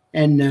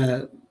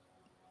 And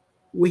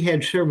we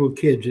had several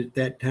kids at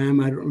that time.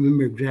 I don't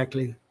remember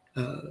exactly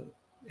uh,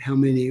 how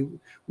many.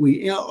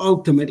 We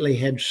ultimately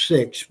had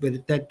six, but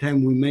at that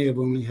time we may have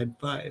only had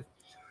five.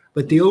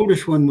 But the Mm.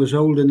 oldest one was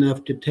old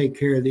enough to take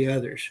care of the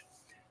others.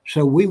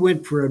 So we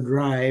went for a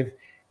drive,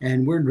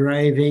 and we're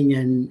driving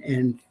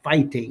and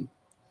fighting.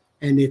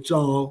 And it's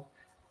all,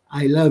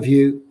 I love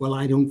you. Well,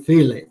 I don't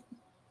feel it.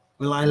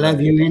 Well, I love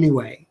Right. you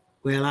anyway.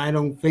 Well, I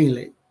don't feel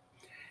it.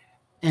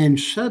 And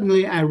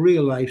suddenly I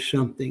realized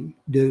something,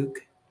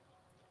 Duke.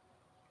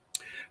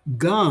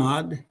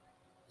 God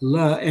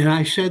and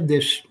I said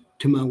this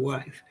to my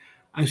wife.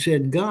 I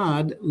said,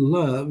 God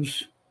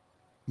loves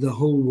the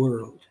whole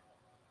world.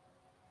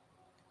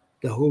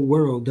 The whole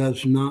world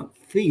does not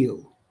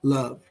feel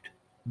loved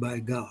by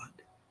God.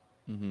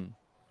 Mm-hmm.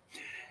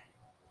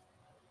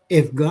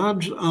 If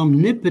God's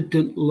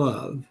omnipotent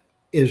love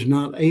is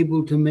not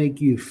able to make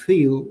you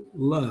feel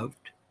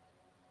loved,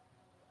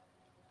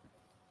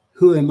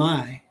 who am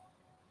I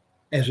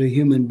as a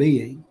human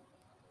being?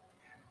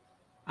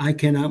 I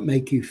cannot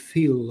make you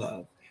feel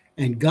love.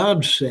 And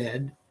God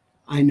said,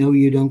 I know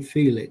you don't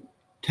feel it.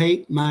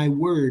 Take my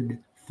word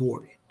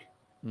for it.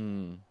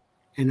 Mm.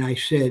 And I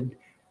said,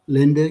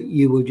 Linda,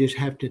 you will just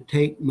have to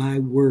take my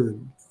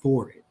word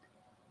for it.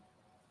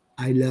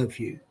 I love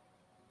you.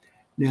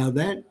 Now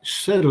that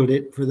settled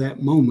it for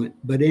that moment.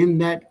 But in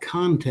that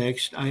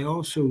context, I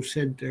also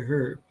said to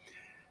her,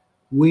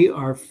 we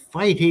are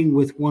fighting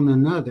with one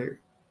another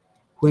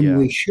when Yeah.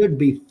 we should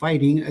be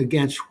fighting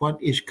against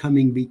what is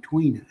coming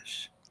between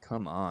us.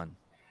 Come on.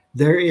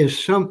 There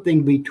is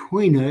something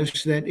between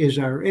us that is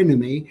our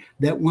enemy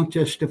that wants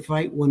us to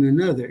fight one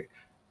another.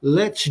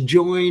 Let's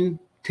join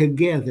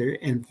together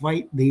and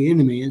fight the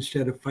enemy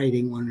instead of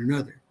fighting one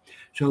another.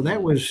 So that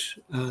Mm. was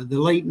the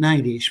late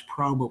 90s,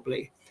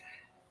 probably.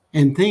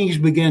 And things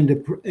began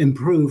to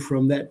improve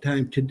from that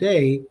time.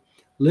 Today,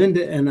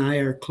 Linda and I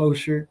are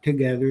closer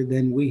together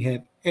than we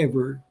have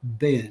ever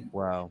been.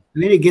 Wow. I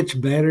mean, it gets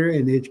better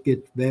and it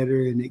gets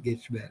better and it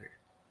gets better.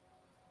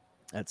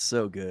 That's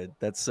so good.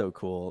 That's so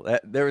cool.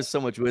 There is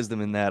so much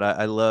wisdom in that.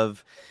 I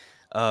love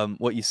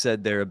what you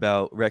said there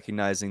about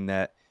recognizing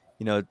that,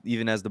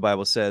 even as the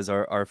Bible says,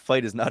 our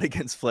fight is not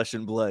against flesh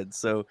and blood.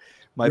 So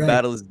my Right.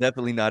 battle is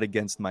definitely not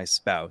against my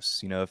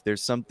spouse. If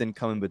there's something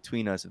coming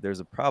between us, if there's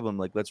a problem,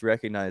 like let's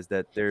recognize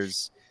that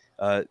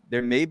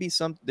there may be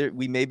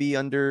we may be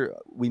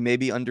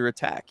under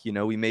attack.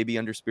 We may be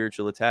under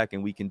spiritual attack,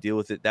 and we can deal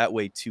with it that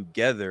way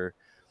together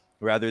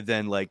rather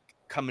than like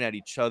coming at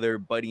each other,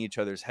 biting each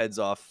other's heads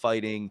off,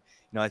 fighting.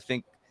 I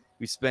think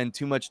we spend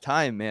too much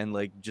time, man,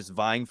 like just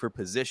vying for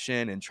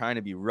position and trying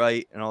to be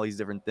right and all these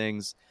different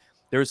things.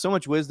 There was so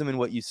much wisdom in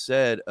what you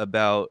said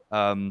about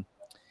when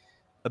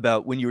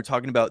you were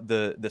talking about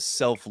the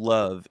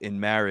self-love in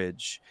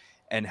marriage,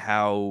 and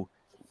how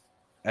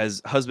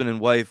as husband and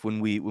wife, when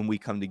we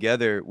come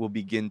together, we'll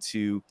begin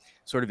to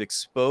sort of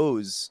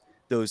expose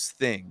those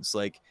things,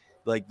 like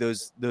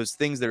those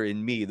things that are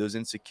in me, those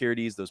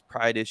insecurities, those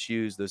pride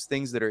issues, those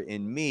things that are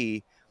in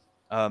me,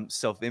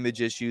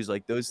 self-image issues,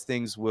 like those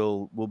things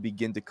will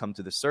begin to come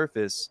to the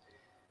surface.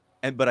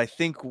 but I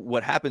think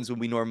what happens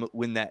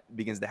when that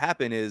begins to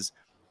happen is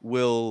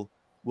we'll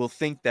we'll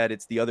think that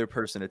it's the other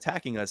person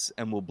attacking us,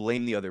 and we'll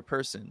blame the other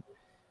person.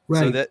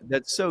 So Right.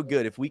 that's so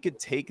good. If we could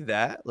take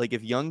that, like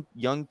if young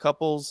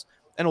couples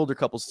and older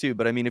couples too,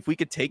 but I mean, if we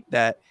could take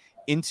that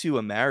into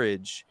a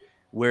marriage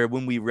where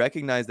when we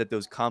recognize that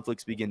those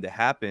conflicts begin to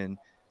happen,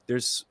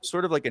 there's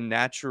sort of like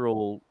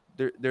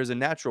there's a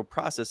natural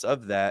process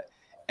of that.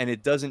 And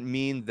it doesn't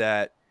mean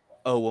that,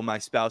 oh, well, my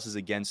spouse is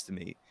against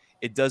me.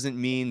 It doesn't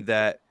mean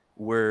that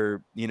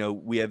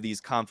we have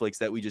these conflicts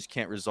that we just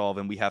can't resolve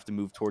and we have to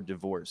move toward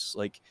divorce.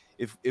 Like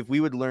if we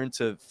would learn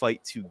to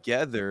fight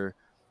together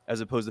as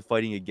opposed to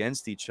fighting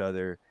against each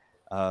other,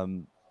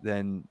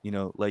 then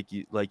like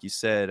you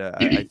said,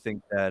 I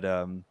think that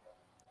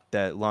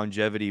that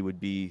longevity in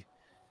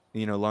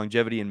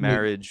Right.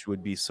 marriage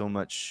would be so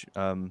much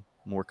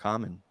more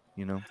common.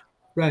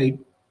 Right.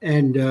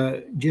 And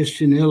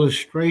just an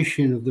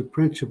illustration of the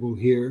principle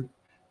here,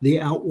 the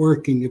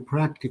outworking, the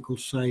practical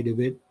side of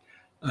it.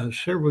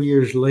 Several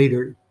years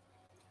later,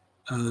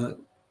 uh,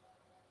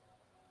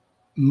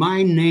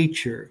 my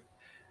nature,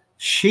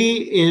 she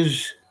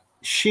is,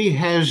 she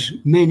has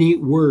many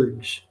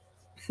words.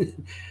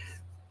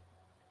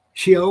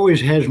 She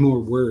always has more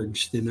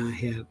words than I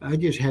have. I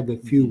just have a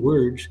few Mhm.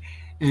 words,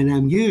 and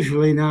I'm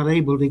usually not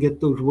able to get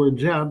those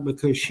words out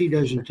because she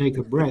doesn't take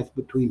a breath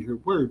between her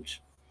words.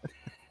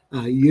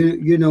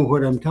 You know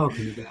what I'm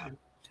talking about.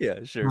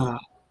 Yeah, sure. Uh,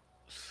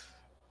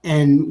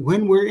 and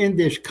when we're in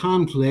this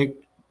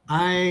conflict,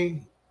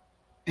 I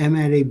am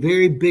at a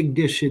very big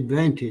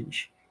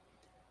disadvantage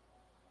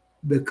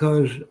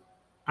because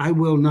I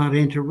will not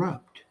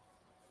interrupt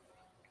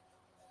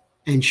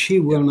and she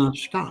Yeah. will not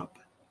stop.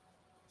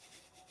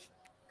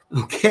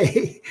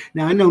 Okay.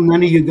 Now, I know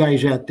none of you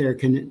guys out there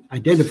can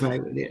identify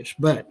with this,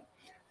 but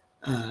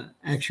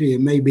actually,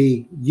 it may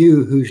be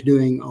you who's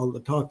doing all the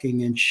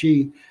talking and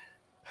she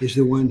is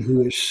the one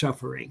who is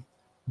suffering.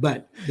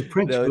 But the No,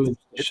 principle is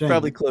the it's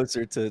probably same.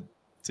 closer to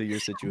your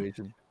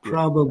situation. Yeah.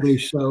 Probably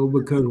so,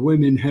 because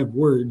women have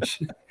words.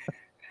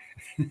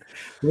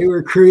 They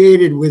were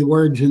created with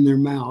words in their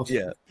mouth.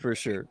 Yeah, for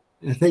sure.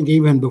 I think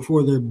even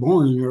before they're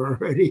born, they're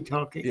already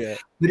talking. Yeah.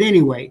 But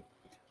anyway,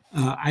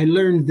 I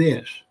learned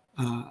this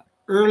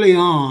early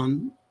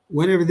on.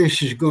 Whenever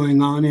this is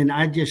going on, and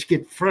I just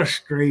get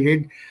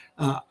frustrated,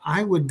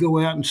 I would go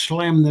out and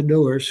slam the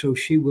door so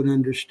she would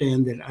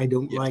understand that I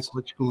don't Yes. like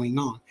what's going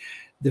on.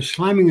 The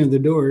slamming of the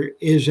door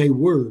is a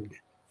word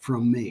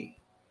from me,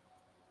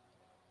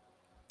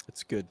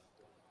 It's good.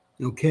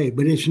 okay,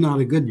 but it's not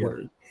a good Yeah.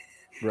 word.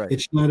 Right.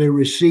 It's not a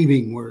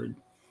receiving word.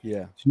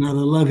 Yeah. It's not a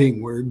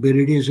loving word, but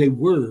it is a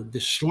word, the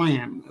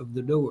slam of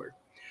the door.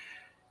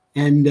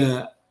 And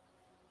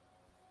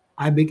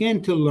I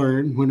began to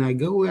learn when I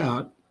go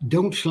out,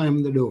 don't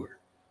slam the door.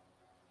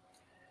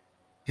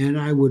 And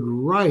I would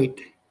write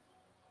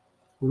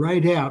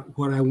out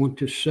what I want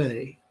to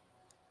say,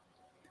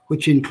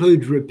 which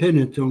includes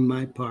repentance on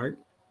my part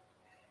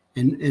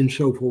and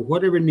so forth,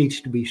 whatever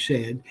needs to be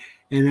said.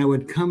 And I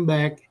would come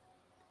back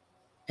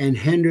and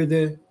hand her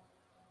the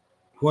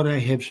what I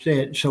have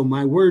said. So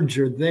my words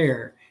are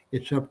there.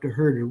 It's up to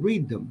her to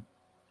read them.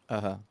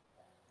 Uh-huh.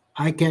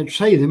 I can't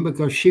say them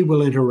because she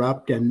will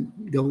interrupt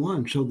and go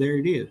on. So there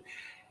it is.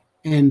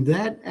 And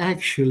that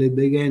actually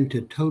began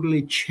to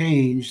totally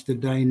change the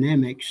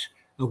dynamics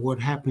of what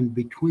happened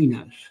between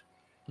us.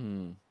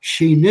 Mm.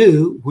 She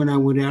knew when I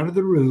went out of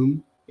the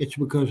room, it's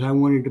because I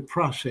wanted to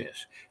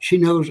process. She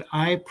knows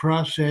I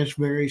process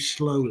very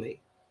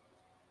slowly.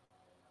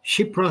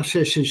 She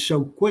processes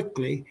so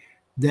quickly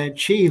that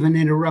she even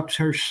interrupts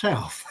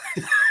herself.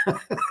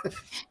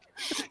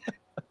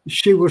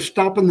 She will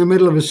stop in the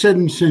middle of a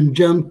sentence and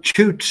jump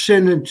two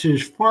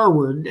sentences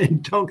forward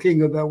and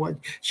talking about what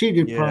she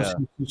did Yeah.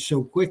 process it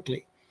so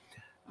quickly.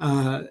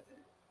 Uh,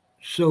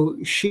 so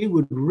she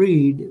would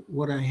read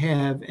what I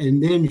have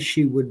and then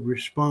she would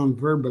respond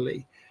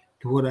verbally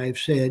to what I've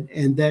said.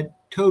 And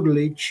that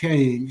totally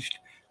changed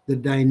the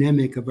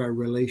dynamic of our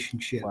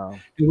relationship. Wow.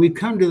 And we've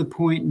come to the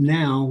point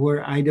now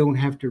where I don't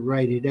have to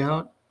write it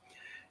out.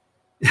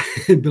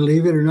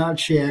 Believe it or not,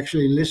 she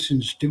actually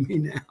listens to me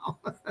now.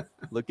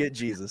 Look at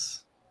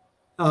Jesus.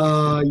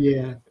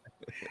 Yeah.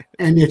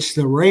 And it's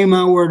the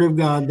Rhema word of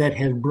God that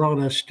has brought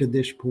us to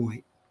this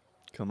point.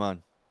 Come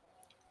on.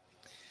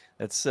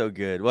 That's so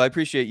good. Well, I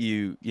appreciate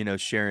you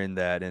sharing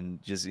that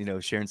and just,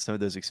 sharing some of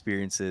those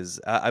experiences.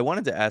 I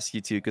wanted to ask you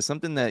too, because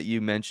something that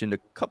you mentioned a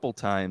couple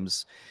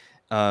times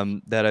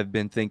that I've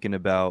been thinking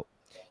about.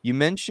 You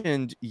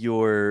mentioned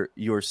your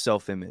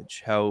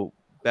self-image, how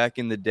back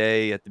in the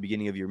day, at the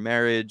beginning of your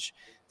marriage,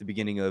 the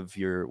beginning of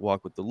your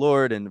walk with the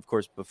Lord, and of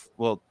course,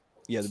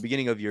 the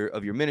beginning of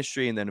your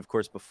ministry, and then of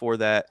course before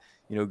that,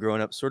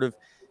 growing up, sort of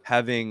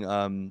having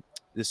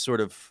this sort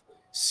of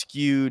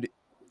skewed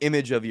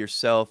image of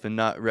yourself and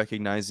not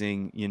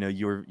recognizing,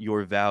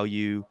 your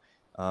value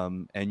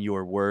and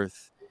your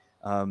worth.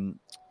 Um,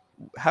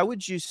 how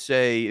would you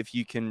say, if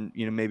you can,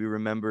 maybe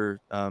remember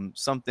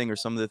something or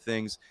some of the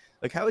things,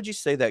 Like, how would you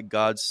say that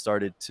God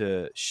started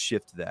to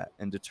shift that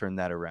and to turn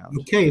that around?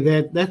 Okay,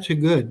 that's a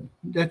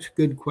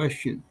good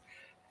question.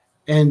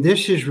 And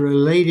this is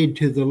related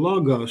to the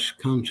logos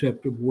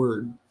concept of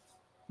word.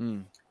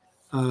 Mm,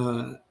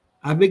 Uh,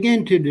 I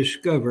began to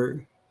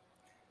discover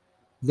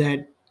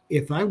that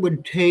if I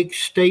would take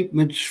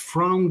statements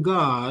from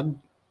God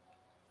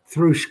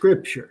through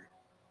Scripture,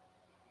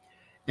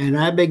 and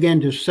I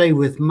began to say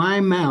with my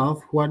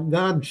mouth what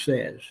God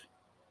says.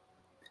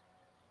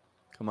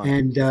 come on.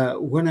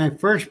 And when I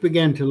first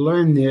began to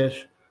learn this,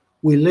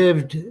 we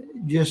lived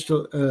just,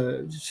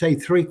 say,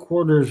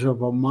 3/4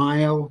 of a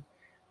mile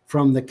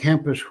from the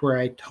campus where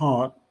I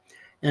taught,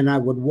 and I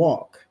would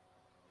walk.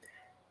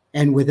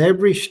 And with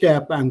every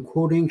step, I'm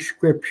quoting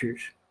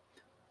scriptures.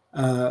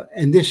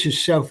 And this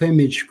is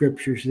self-image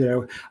scriptures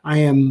that I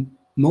am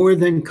more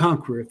than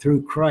conqueror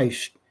through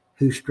Christ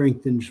who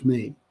strengthens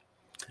me.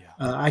 Yeah.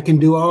 I can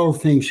do all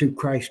things through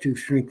Christ who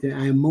strengthens.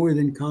 I am more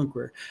than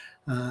conqueror.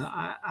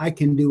 I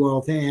can do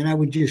all things. And I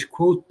would just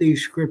quote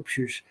these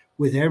scriptures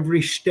with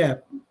every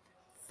step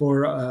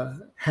for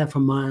half a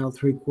mile,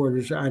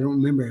 3/4. I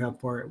don't remember how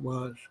far it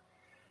was.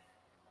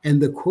 And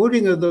the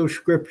quoting of those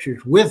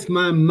scriptures with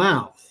my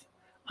mouth,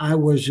 I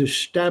was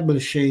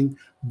establishing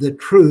the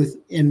truth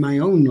in my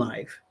own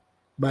life.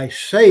 By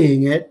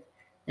saying it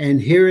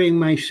and hearing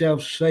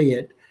myself say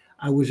it,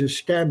 I was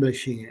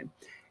establishing it.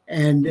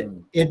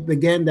 And it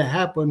began to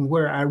happen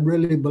where I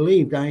really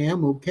believed I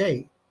am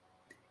okay.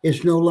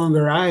 It's no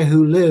longer I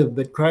who live,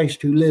 but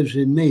Christ who lives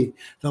in me.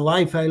 The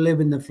life I live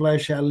in the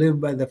flesh, I live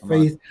by the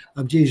faith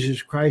of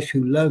Jesus Christ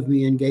who loved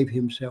me and gave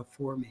himself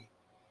for me.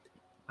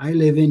 I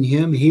live in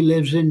him, he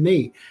lives in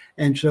me.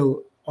 And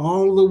so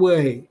all the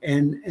way,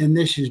 and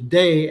this is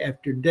day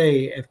after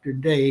day after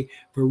day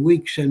for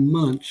weeks and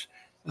months,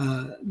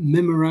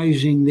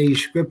 memorizing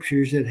these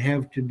scriptures that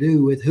have to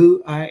do with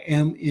who I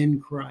am in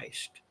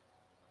Christ.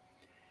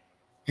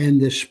 And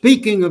the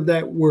speaking of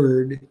that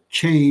word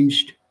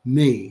changed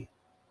me.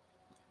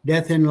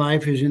 Death and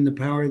life is in the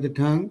power of the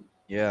tongue.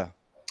 Yeah.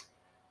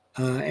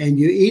 And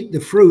you eat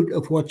the fruit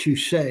of what you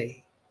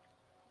say.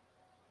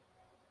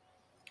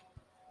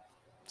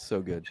 So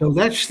good. So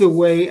that's the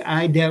way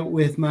I dealt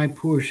with my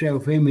poor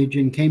self-image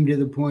and came to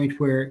the point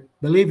where,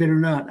 believe it or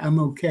not, I'm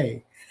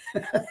okay.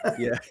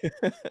 Yeah.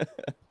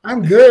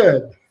 I'm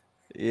good.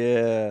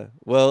 Yeah.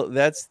 Well,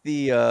 that's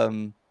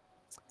really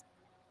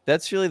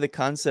the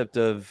concept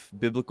of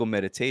biblical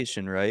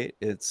meditation, right?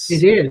 It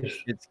is.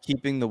 It's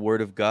keeping the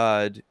word of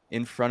God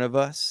in front of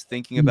us,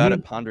 thinking about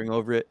it, pondering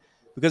over it.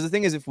 Because the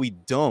thing is, if we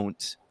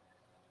don't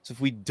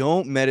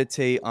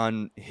meditate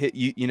on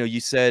you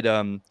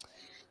said,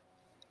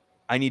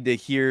 I need to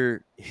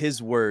hear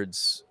his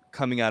words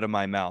coming out of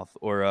my mouth,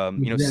 or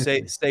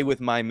Exactly. say with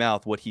my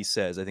mouth what he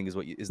says, I think is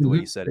the way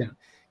you said it.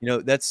 Yeah.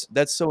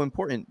 That's so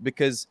important,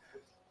 because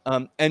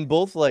and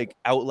both like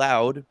out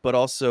loud, but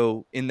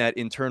also in that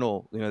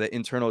internal, that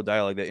internal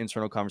dialogue, that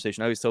internal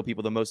conversation. I always tell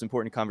people the most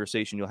important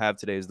conversation you'll have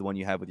today is the one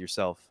you have with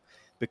yourself,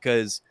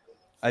 because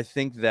I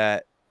think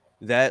that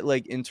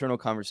like internal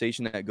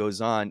conversation that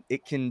goes on,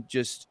 it can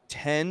just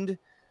tend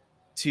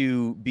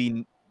to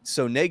be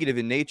so negative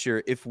in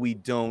nature if we're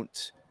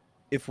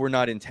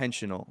not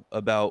intentional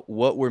about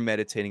what we're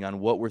meditating on,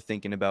 what we're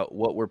thinking about,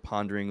 what we're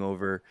pondering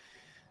over.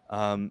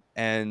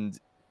 And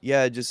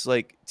yeah, just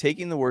like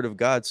taking the word of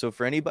God. So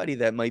for anybody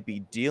that might be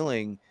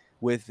dealing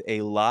with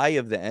a lie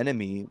of the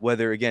enemy,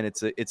 whether again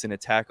it's an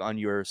attack on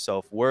your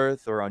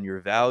self-worth or on your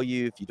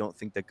value, if you don't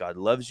think that God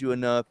loves you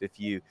enough, if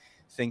you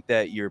think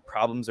that your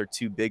problems are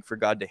too big for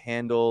God to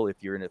handle,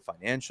 if you're in a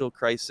financial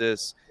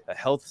crisis, a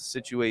health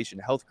situation,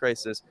 a health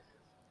crisis,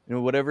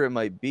 whatever it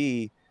might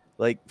be,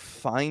 like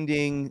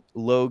finding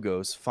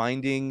logos,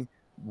 finding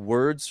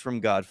words from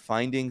God,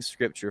 finding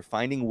scripture,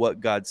 finding what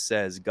God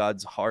says,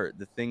 God's heart,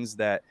 the things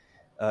that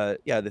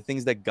the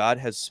things that God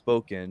has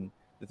spoken,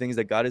 the things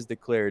that God has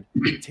declared,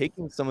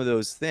 taking some of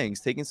those things,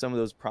 taking some of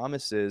those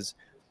promises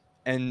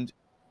and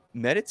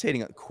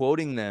meditating,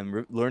 quoting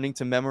them, learning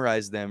to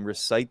memorize them,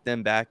 recite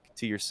them back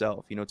to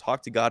yourself,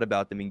 talk to God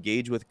about them,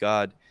 engage with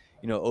God,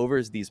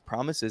 over these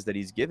promises that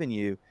he's given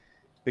you.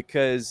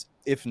 Because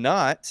if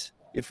not,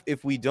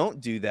 if we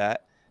don't do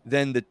that,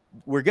 then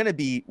we're gonna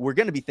be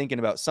thinking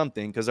about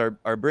something, because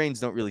our brains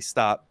don't really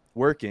stop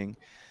working.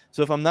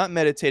 So if I'm not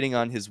meditating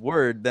on his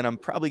word, then I'm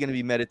probably going to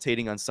be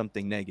meditating on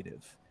something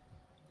negative.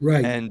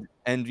 Right. And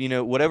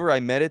whatever I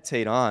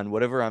meditate on,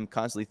 whatever I'm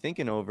constantly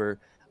thinking over,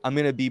 I'm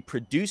going to be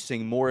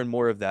producing more and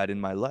more of that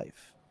in my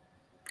life.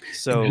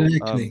 So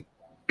Exactly.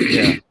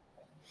 yeah.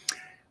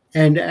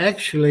 And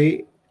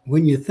actually,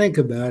 when you think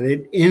about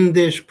it, in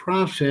this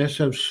process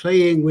of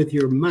saying with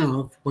your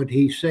mouth what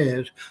he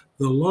says,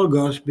 the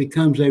logos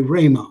becomes a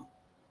rhema.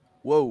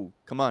 Whoa,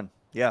 come on.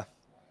 Yeah,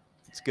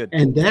 it's good.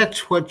 And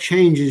that's what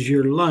changes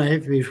your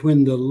life, is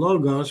when the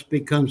logos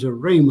becomes a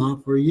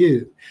rhema for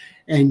you.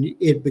 And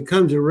it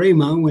becomes a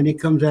rhema when it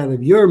comes out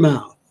of your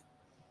mouth.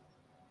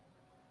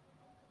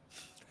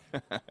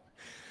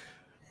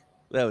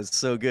 That was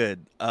so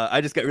good. I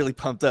just got really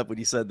pumped up when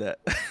you said that.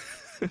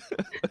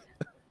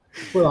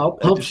 Well, I'll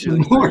That pump just some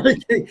really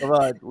more. Come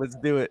on, let's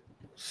do it.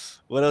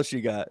 What else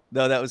you got?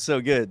 No, that was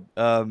so good.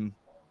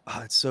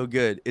 It's so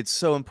good. It's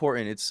so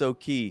important. It's so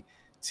key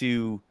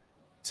to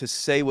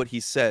say what he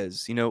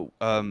says.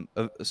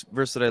 A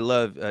verse that I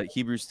love,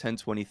 Hebrews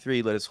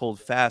 10:23. Let us hold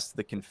fast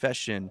the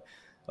confession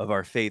of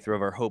our faith or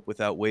of our hope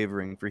without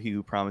wavering, for he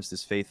who promised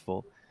is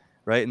faithful.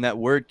 Right, and that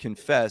word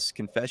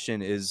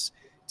confession is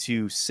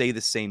to say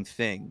the same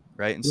thing.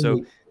 Right, and so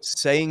Right.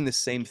 saying the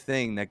same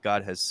thing that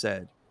God has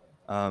said,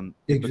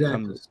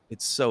 Exactly.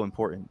 it's so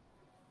important.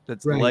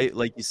 That's Right. light,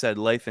 like you said,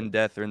 life and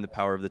death are in the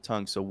power of the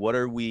tongue. So what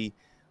are we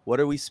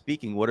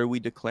speaking? What are we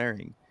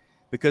declaring?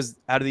 Because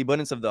out of the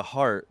abundance of the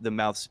heart, the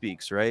mouth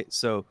speaks, right?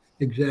 So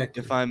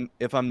Exactly.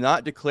 if I'm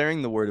not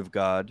declaring the word of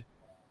God,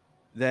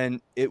 then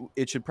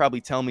it should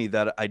probably tell me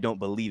that I don't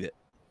believe it.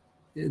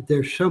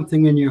 There's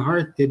something in your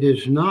heart that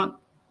is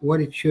not what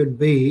it should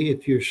be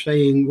if you're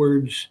saying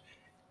words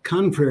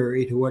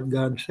contrary to what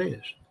God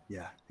says.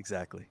 Yeah,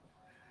 exactly.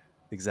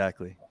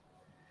 Exactly.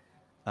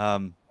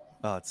 Um,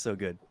 oh, it's so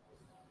good.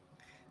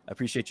 I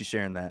appreciate you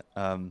sharing that.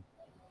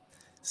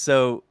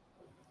 So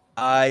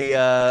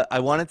I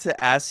wanted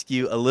to ask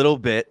you a little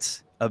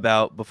bit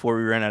about, before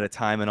we ran out of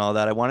time and all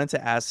that. I wanted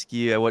to ask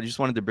you. Just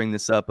wanted to bring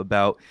this up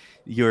about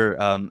your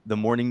the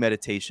morning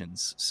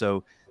meditations.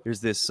 So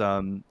there's this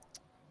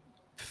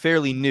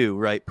fairly new,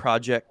 right,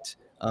 project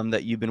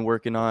that you've been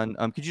working on.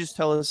 Could you just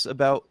tell us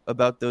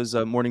about those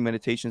morning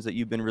meditations that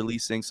you've been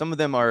releasing? Some of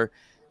them are,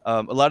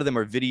 a lot of them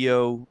are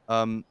video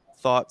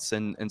thoughts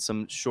and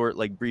some short,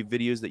 like brief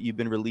videos that you've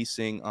been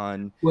releasing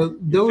on Well, your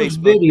those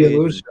Facebook page.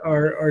 videos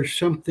are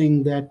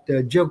something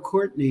that Joe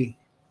Courtney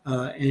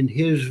and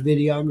his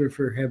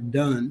videographer have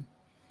done.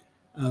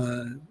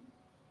 Uh,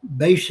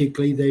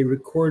 Basically, they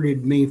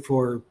recorded me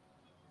for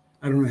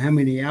I don't know how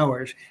many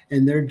hours,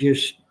 and they're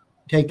just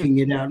taking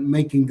it out and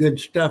making good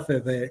stuff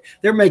of it.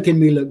 They're making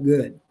me look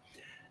good.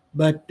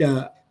 But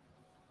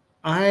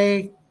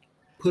I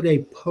put a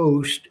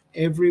post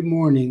every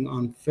morning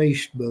on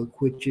Facebook,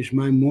 which is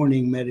my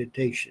morning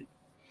meditation,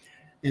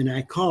 and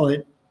I call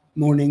it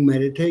morning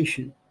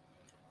meditation.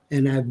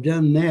 And I've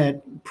done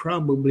that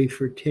probably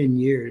for 10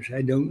 years.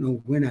 I don't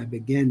know when I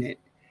began it.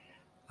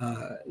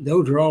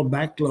 Those are all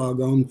backlog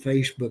on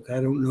Facebook.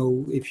 I don't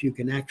know if you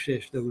can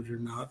access those or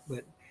not,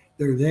 but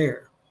they're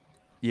there.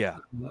 Yeah,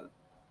 yeah,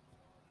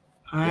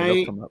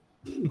 they'll I come up.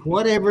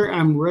 Whatever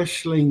I'm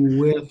wrestling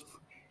with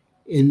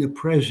in the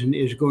present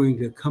is going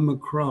to come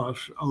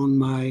across on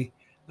my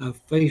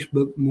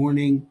Facebook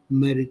morning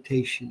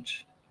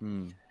meditations.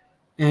 Hmm.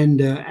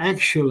 And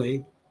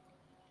actually,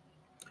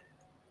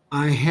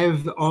 I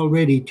have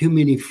already too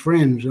many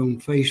friends on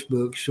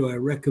Facebook, so I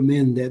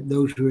recommend that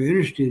those who are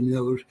interested in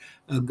those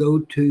go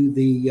to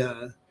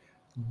the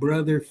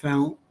Brother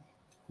Fount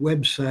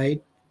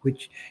website,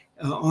 which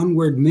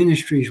Onward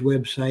Ministries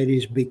website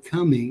is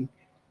becoming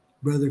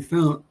Brother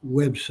Fount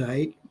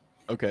website,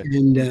 Okay.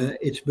 and Hmm.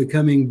 it's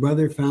becoming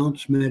Brother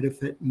Fount's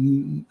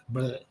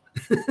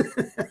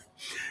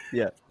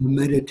Yeah.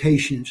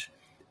 meditations.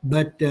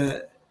 But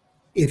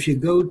if you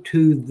go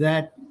to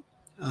that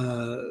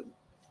uh,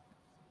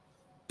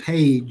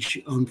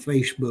 page on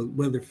Facebook,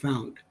 Brother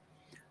Fount,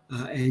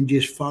 and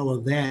just follow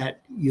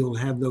that, you'll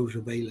have those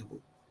available.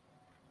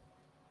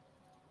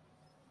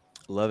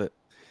 Love it.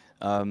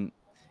 Um,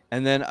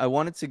 and then I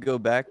wanted to go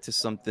back to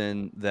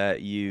something that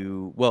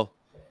well,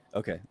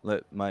 okay,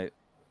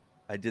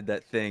 I did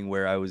that thing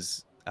where I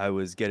was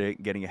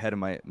getting ahead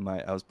of I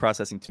was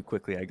processing too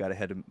quickly. I got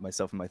ahead of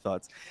myself in my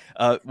thoughts.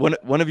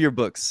 One of your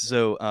books,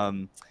 so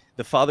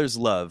The Father's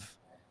Love,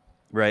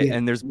 right? Yeah,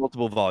 And there's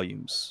multiple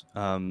volumes.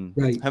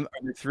 right. Are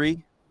there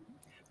three?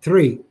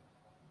 Three.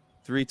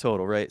 Three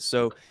total, right?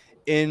 So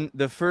in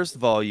the first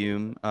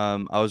volume,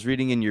 I was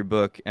reading in your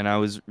book, and I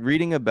was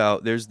reading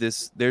about there's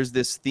this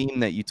theme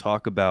that you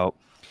talk about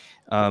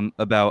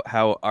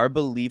how our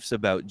beliefs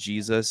about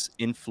Jesus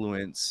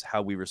influence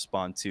how we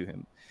respond to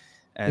him.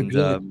 And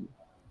Exactly.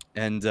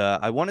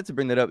 I wanted to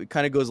bring that up. It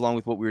kind of goes along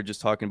with what we were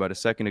just talking about a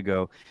second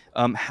ago.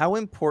 How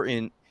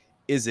important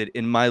is it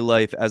in my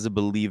life as a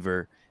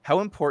believer? How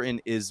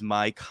important is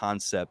my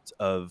concept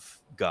of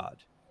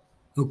God,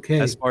 as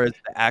Okay. far as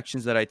the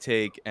actions that I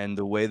take and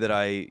the way that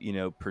I,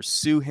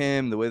 pursue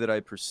him, the way that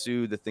I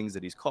pursue the things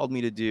that he's called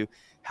me to do?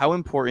 How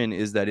important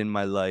is that in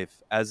my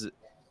life as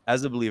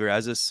a believer,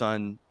 as a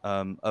son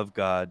of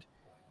God,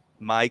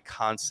 my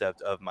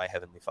concept of my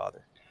heavenly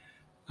Father?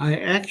 I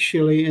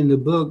actually, in the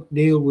book,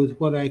 deal with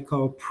what I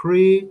call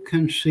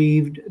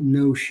preconceived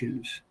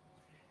notions.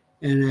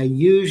 And I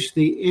use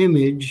the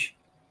image,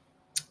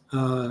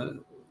 uh,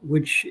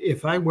 which,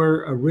 if I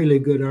were a really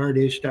good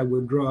artist, I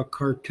would draw a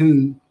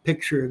cartoon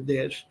picture of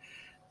this.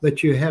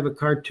 But you have a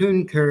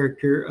cartoon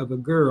character of a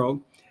girl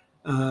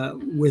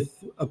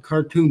with a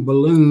cartoon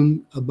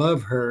balloon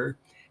above her,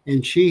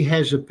 and she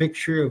has a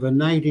picture of a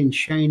knight in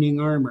shining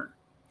armor.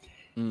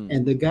 Mm.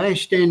 And the guy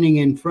standing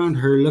in front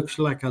of her looks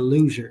like a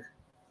loser.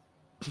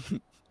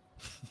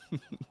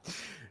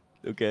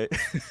 Okay.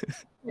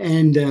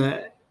 And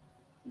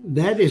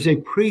that is a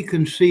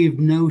preconceived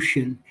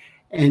notion.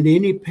 And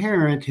any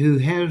parent who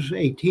has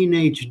a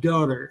teenage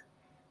daughter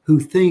who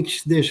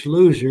thinks this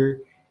loser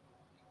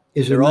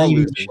is a They're all knight in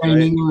losers, right?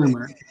 shining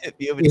armor. If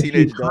you have a If you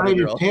teenage daughter, try to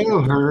they're all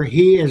tell her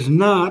he is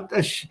not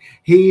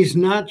he's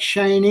not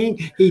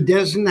shining, he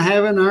doesn't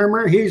have an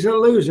armor, he's a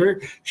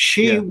loser,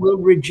 she yeah. will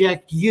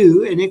reject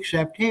you and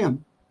accept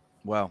him.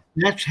 Wow.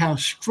 That's how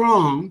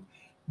strong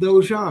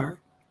those are.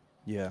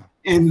 Yeah.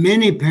 And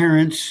many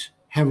parents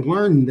have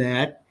learned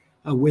that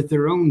with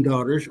their own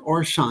daughters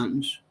or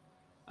sons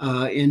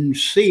in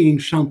seeing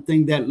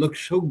something that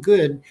looks so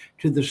good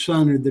to the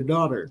son or the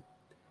daughter.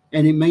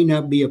 And it may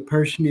not be a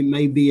person, it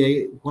may be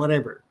a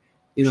whatever.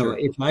 You know, Sure.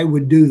 if I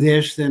would do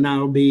this, then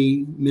I'll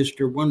be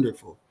Mr.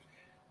 Wonderful.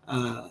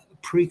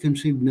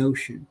 Preconceived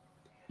notion.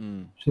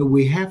 Mm. So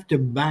we have to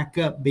back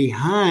up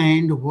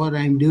behind what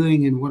I'm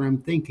doing and what I'm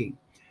thinking.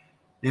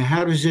 Now,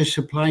 how does this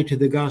apply to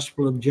the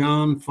Gospel of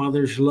John,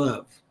 Father's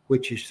love,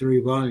 which is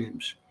 3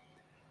 volumes?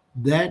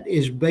 That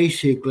is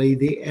basically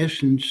the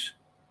essence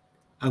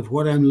of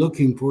what I'm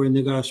looking for in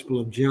the Gospel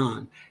of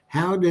John.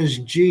 How does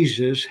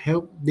Jesus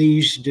help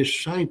these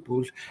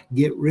disciples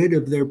get rid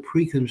of their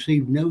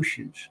preconceived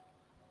notions?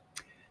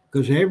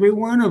 Because every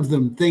one of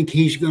them think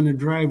he's going to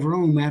drive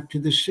Rome out to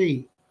the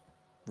sea.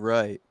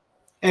 Right.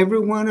 Every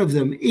one of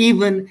them,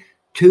 even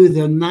to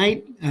the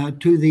night,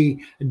 to the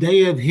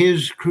day of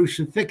his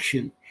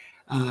crucifixion.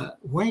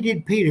 Why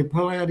did Peter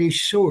pull out his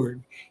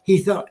sword? He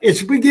thought,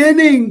 it's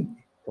beginning.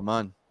 Come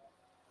on.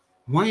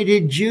 Why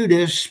did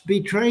Judas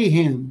betray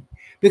him?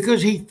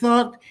 Because he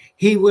thought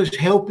he was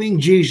helping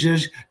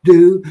Jesus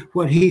do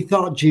what he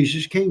thought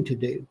Jesus came to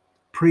do.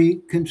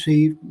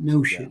 Preconceived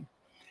notion.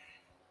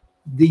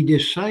 Yeah. The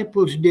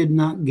disciples did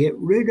not get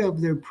rid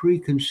of their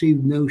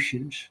preconceived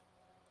notions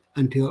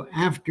until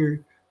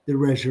after the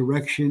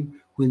resurrection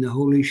when the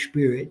Holy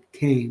Spirit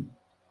came.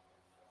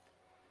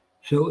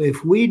 So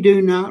if we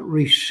do not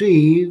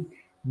receive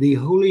the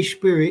Holy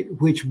Spirit,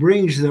 which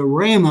brings the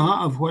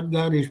rhema of what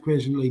God is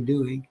presently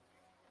doing,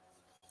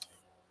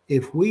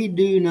 if we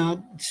do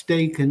not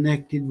stay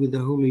connected with the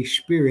Holy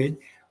Spirit,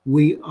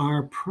 we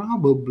are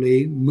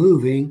probably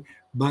moving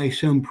by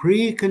some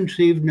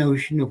preconceived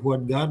notion of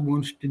what God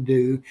wants to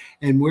do,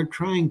 and we're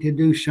trying to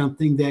do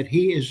something that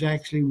He is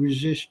actually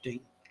resisting.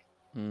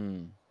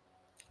 Mm.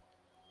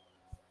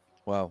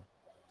 Wow.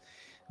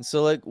 And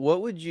so, like,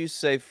 what would you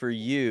say for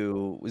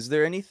you? Was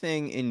there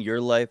anything in your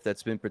life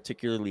that's been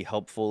particularly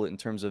helpful in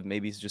terms of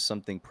maybe it's just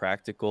something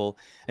practical?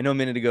 I know a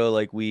minute ago,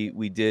 like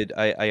we did,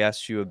 I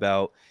asked you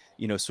about,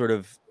 sort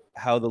of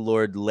how the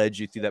Lord led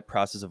you through that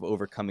process of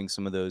overcoming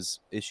some of those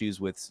issues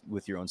with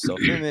your own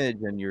self-image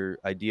and your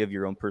idea of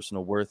your own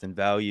personal worth and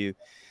value.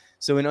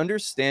 So, in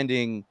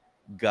understanding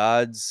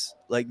God's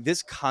like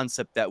this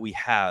concept that we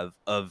have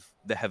of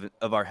the heaven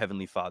of our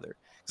heavenly Father,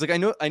 because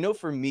like I know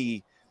for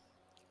me,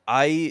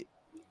 I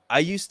I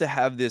used to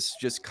have this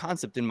just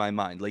concept in my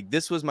mind. Like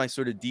this was my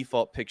sort of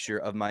default picture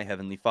of my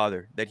heavenly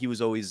father, that he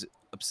was always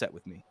upset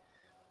with me.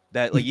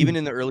 That like even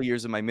in the early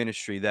years of my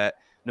ministry, that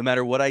no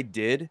matter what I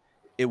did,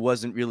 it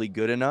wasn't really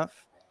good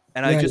enough.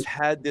 And I Right. just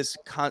had this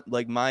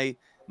like my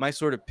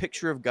sort of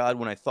picture of God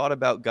when I thought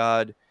about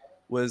God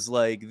was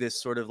like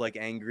this sort of like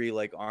angry,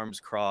 like arms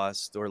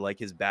crossed or like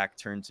his back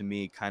turned to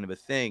me kind of a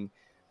thing.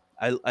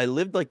 I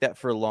lived like that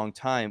for a long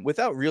time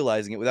without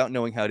realizing it, without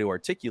knowing how to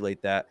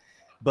articulate that.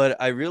 But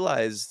I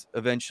realized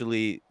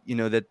eventually,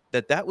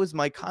 that was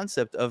my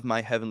concept of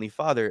my heavenly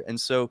Father. And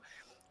so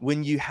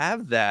when you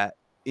have that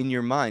in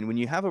your mind, when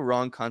you have a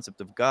wrong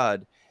concept of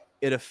God,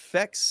 it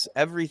affects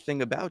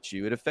everything about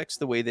you. It affects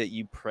the way that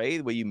you pray,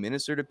 the way you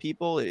minister to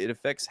people. It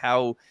affects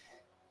how,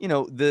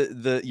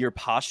 the your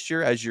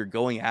posture as you're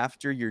going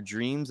after your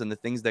dreams and the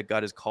things that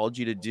God has called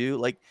you to do.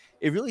 Like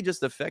it really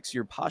just affects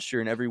your posture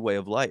in every way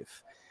of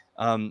life.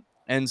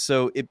 And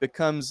so it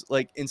becomes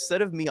like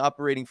instead of me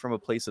operating from a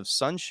place of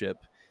sonship,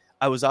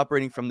 I was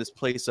operating from this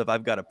place of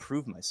I've got to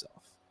prove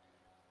myself.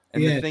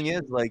 And the Yes. thing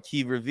is, like,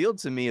 he revealed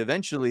to me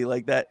eventually,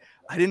 like, that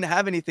I didn't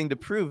have anything to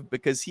prove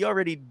because he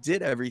already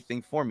did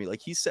everything for me.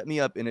 Like, he set me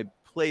up in a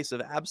place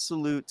of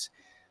absolute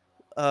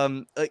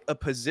a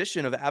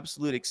position of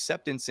absolute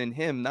acceptance in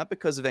him, not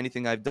because of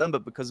anything I've done,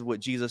 but because of what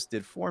Jesus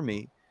did for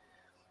me.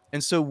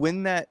 And so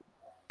when that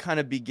kind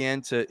of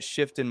began to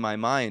shift in my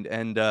mind,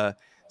 and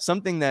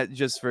something that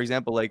just, for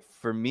example, like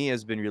for me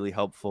has been really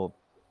helpful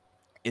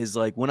is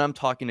like when I'm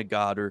talking to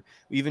God, or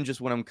even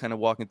just when I'm kind of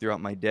walking throughout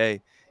my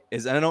day,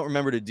 is, and I don't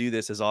remember to do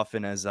this as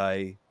often as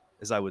I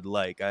would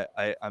like.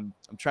 I'm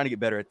trying to get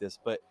better at this,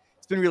 but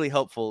it's been really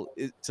helpful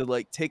to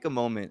like take a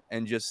moment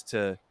and just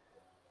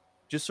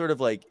sort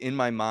of like in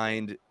my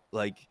mind,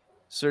 like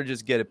sort of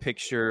just get a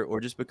picture or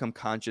just become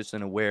conscious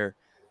and aware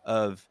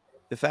of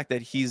the fact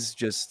that he's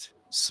just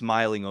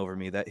smiling over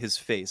me, that his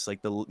face,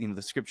 like the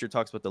scripture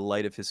talks about the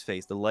light of his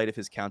face, the light of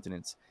his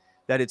countenance,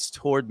 that it's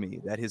toward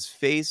me, that his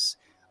face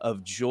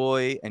of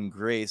joy and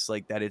grace,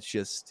 like that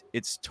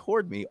it's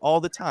toward me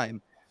all the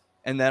time.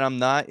 And that I'm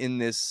not in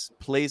this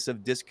place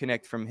of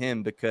disconnect from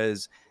him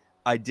because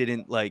I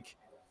didn't like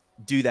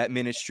do that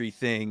ministry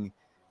thing,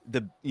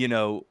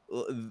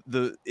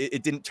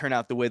 it didn't turn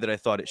out the way that I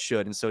thought it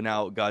should, and so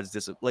now God's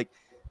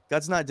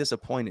not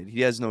disappointed.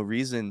 He has no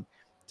reason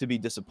to be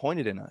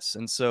disappointed in us.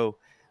 And so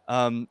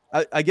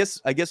I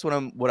guess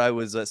what I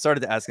was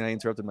started to ask, and I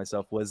interrupted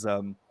myself, was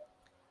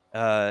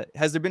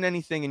has there been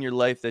anything in your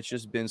life that's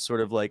just been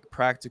sort of like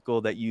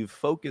practical that you've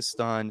focused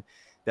on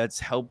that's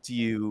helped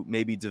you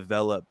maybe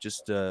develop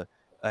just a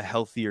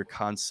healthier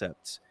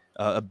concept,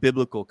 a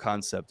biblical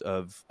concept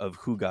of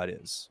who God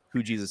is,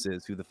 who Jesus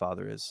is, who the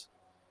Father is?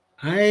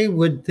 I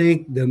would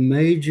think the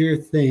major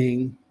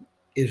thing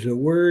is a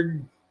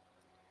word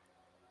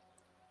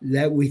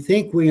that we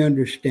think we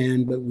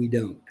understand, but we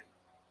don't.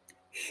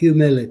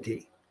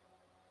 Humility,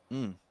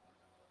 Mm,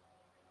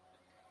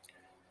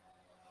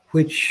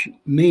 which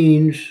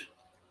means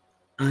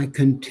I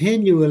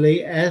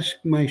continually ask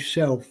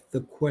myself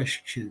the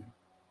question,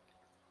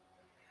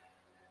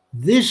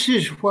 this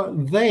is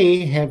what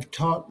they have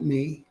taught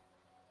me.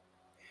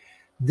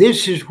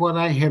 This is what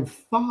I have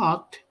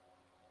thought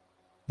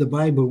the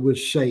Bible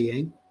was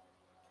saying.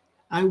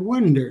 I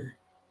wonder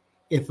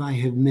if I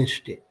have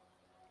missed it.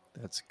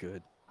 that's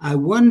good. I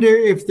wonder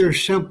if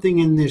there's something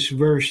in this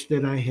verse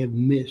that I have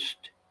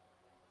missed.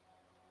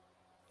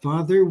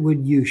 Father,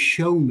 would you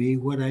show me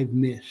what I've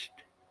missed?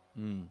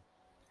 Mm,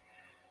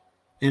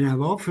 And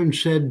I've often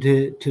said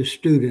to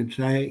students,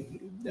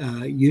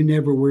 you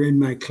never were in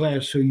my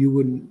class, so you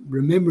wouldn't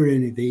remember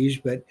any of these,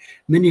 but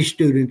many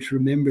students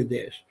remember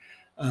this.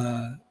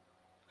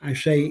 I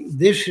say,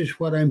 this is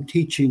what I'm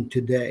teaching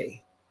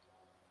today.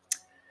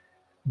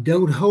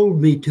 Don't hold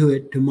me to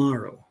it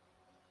tomorrow,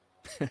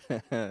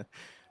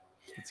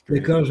 that's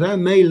great. because I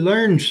may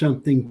learn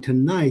something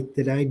tonight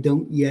that I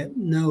don't yet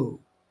know.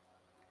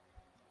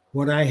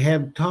 What I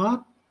have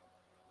taught,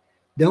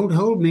 don't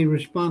hold me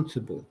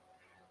responsible,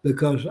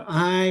 because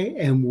I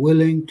am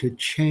willing to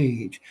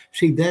change.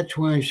 See, that's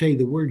why I say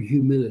the word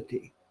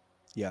humility.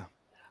 Yeah.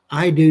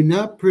 I do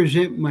not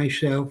present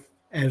myself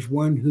as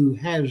one who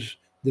has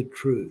the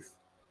truth.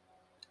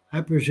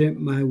 I present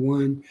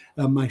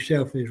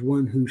myself as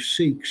one who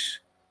seeks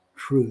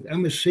truth.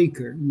 I'm a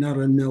seeker, not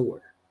a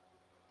knower.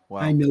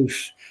 I Wow. know,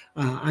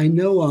 I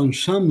know on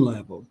some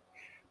level,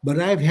 but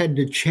I've had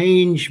to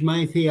change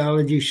my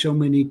theology so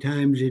many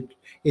times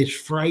it's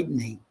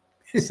frightening.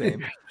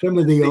 Same. Some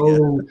of the Yeah.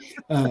 old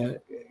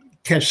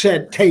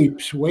cassette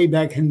tapes way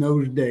back in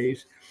those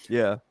days.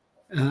 Yeah.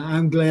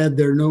 I'm glad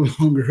they're no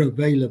longer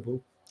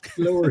available.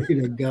 Glory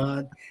to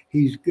God,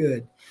 He's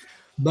good.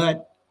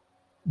 But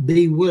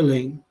be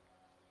willing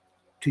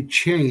to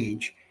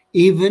change,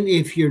 even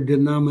if your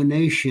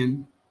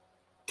denomination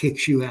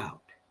kicks you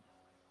out.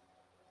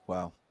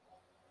 Wow.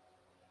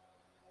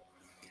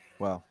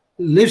 Wow.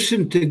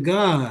 Listen to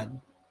God,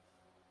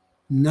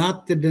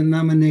 not the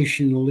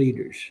denominational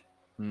leaders.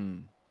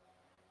 Mm,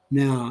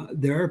 Now,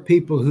 there are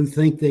people who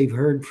think they've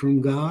heard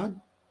from God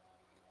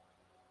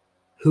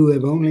who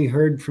have only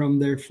heard from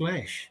their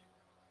flesh.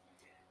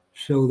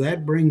 So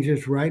that brings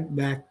us right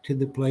back to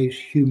the place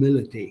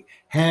humility.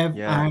 Have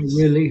I yes.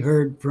 really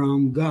heard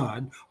from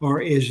God? Or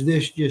is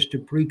this just a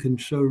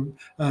preconceived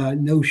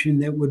notion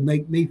that would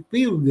make me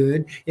feel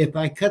good if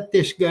I cut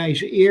this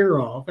guy's ear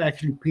off?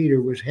 Actually,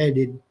 Peter was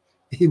headed,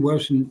 he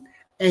wasn't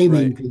Right.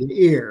 aiming for the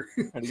ear.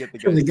 Trying to get the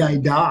So the guy's guy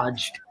head.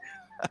 dodged.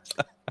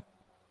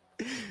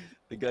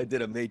 The guy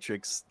did a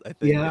matrix, I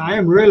think, Yeah, and I then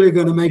am really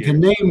going to make a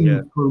here. Yeah.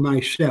 name for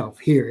myself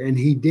here. And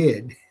he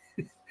did.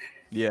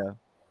 Yeah.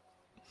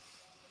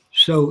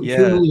 So, Yeah.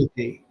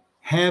 humility.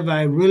 Have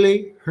I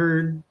really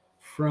heard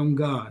from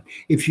God?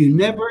 If you Mm,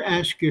 never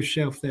ask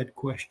yourself that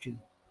question,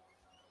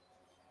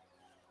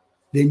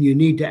 then you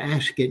need to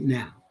ask it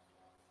now.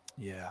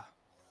 yeah.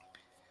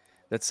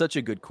 That's such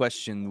a good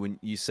question when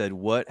you said,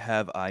 "What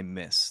have I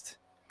missed?"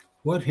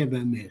 What have I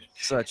missed?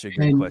 Such a good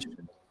And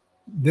question.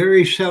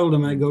 very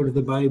seldom I Mm, go to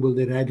the Bible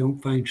that I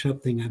don't find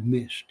something I've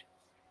missed.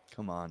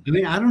 come on. I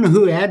mean, I don't know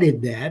who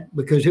added that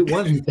because it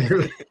wasn't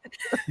there.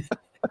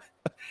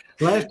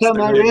 Last It's the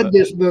time I read Rhema.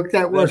 this book,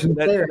 that That's wasn't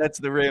that's there. that's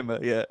the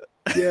Rhema. Yeah.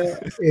 Yeah,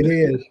 it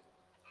is.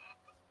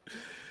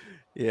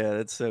 Yeah,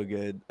 that's so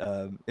good.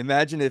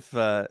 Imagine if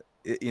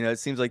it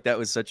seems like that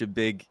was such a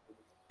big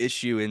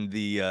issue in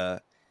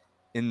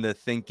the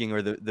thinking,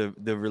 or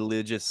the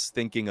religious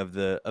thinking of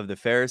the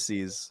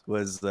Pharisees,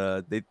 was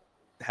they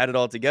had it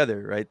all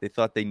together, right? They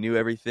thought they knew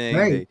everything.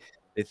 Right,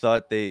 They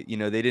thought they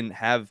didn't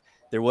have,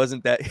 there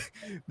wasn't that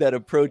that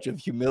approach of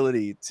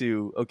humility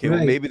to, okay, well,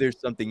 right, maybe there's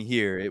something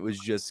here. It was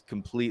just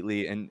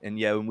completely, and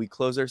yeah, when we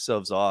close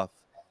ourselves off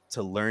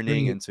to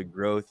learning right. and to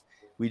growth,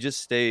 we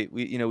just stay,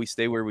 we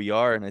stay where we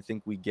are, and I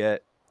think we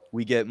get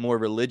more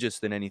religious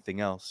than anything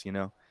else,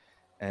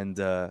 and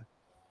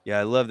yeah,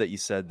 I love that you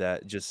said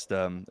that. Just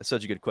it's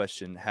such a good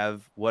question.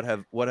 What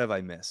have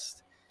I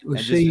missed? Well,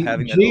 And just see,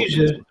 having that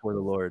openness before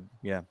the Lord.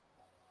 Yeah.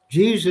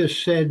 Jesus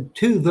said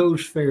to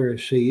those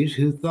Pharisees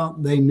who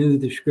thought they knew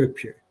the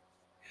scripture,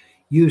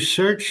 you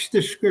search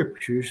the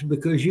scriptures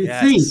because you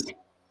Yes. think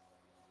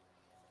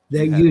You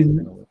that have you,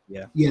 eternal life.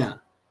 Yeah. yeah,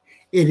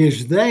 it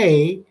is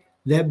they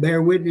that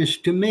bear witness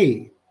to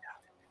me,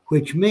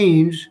 which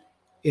means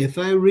if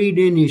I read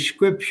any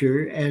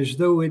scripture as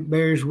though it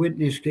bears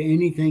witness to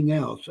anything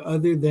else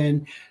other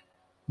than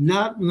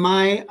not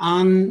my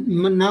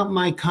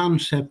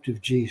concept of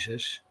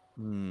Jesus,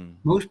 Hmm.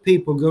 Most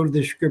people go to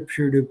the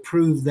scripture to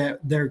prove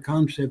that their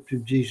concept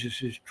of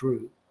Jesus is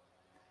true.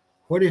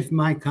 What if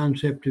my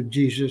concept of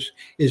Jesus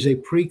is a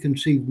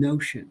preconceived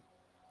notion?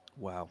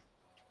 Wow.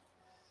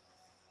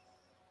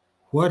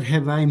 What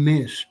have I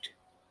missed?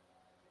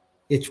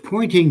 It's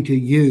pointing to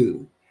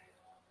you.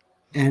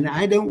 And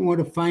I don't want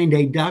to find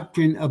a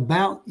doctrine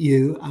about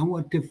you. I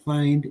want to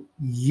find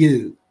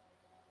you.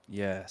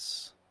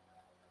 Yes.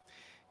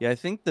 Yeah, I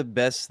think the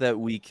best that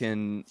we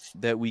can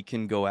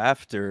go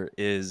after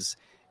is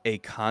a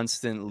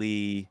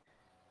constantly,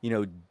 you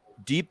know,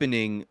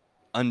 deepening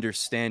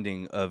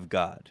understanding of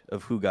God,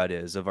 of who God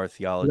is, of our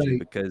theology, Right,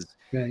 because,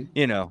 right.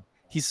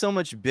 he's so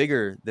much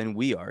bigger than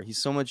we are.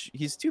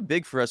 He's too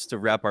big for us to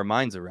wrap our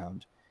minds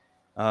around.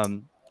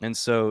 And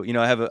so,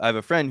 I have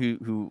a friend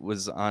who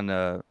was on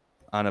a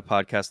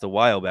podcast a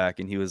while back,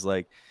 and he was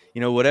like,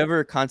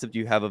 whatever concept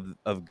you have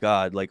of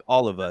God, like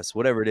all of us,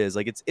 whatever it is,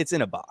 like it's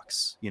in a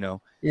box. We've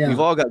Yeah,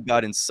 all got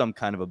God in some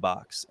kind of a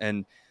box,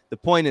 and the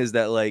point is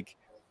that, like,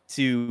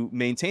 to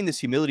maintain this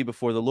humility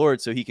before the Lord,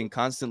 so He can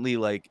constantly,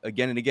 like,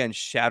 again and again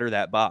shatter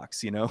that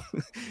box,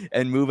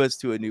 and move us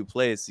to a new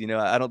place.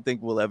 I don't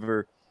think we'll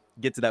ever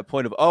get to that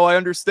point of, oh, I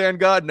understand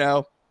God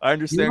now. I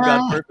understand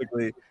God yeah,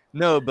 perfectly.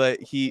 No,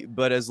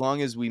 but as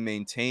long as we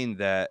maintain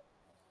that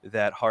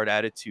hard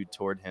attitude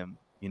toward him,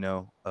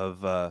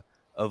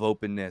 of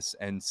openness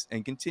and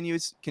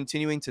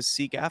continuing to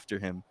seek after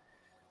him.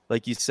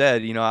 Like you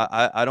said,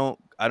 I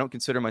don't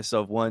consider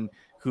myself one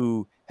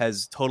who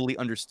has totally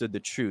understood the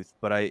truth,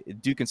 but I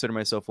do consider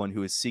myself one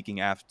who is seeking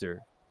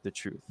after the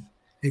truth.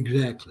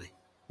 exactly.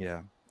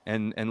 Yeah.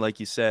 And like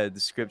you said, the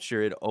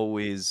scripture, it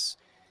always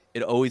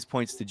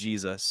points to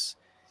Jesus.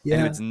 And if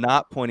Yeah, it's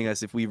not pointing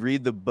us, if we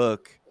read the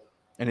book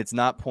and it's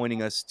not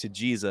pointing us to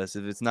Jesus,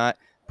 if it's not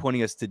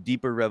pointing us to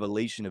deeper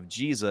revelation of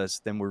Jesus,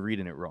 then we're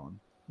reading it wrong,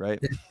 right?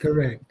 that's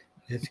correct.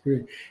 That's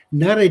correct.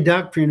 Not a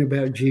doctrine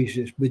about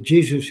Jesus, but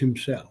Jesus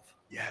himself.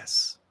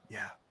 Yes.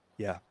 Yeah.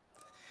 Yeah.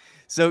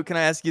 So can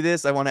I ask you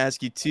this? I want to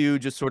ask you two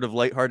just sort of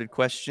lighthearted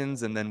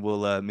questions, and then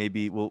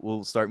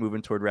we'll start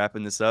moving toward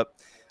wrapping this up.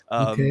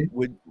 Okay.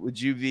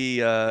 Would you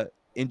be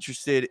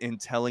interested in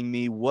telling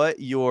me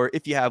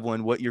if you have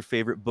one, what your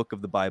favorite book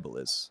of the Bible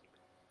is?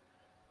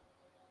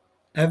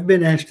 I've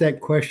been asked that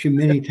question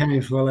many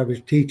times while I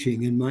was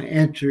teaching, and my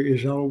answer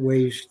is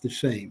always the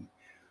same.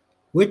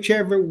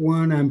 Whichever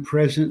one I'm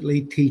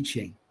presently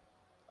teaching.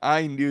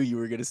 I knew you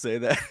were gonna say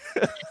that.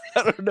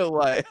 I don't know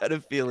why. I had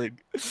a feeling.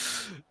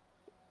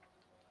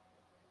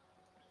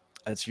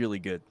 That's really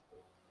good.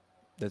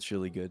 That's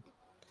really good.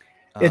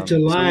 It's So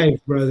alive,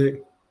 brother.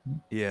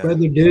 yeah,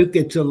 Brother Duke,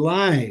 it's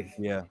alive.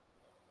 yeah,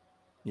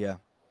 yeah.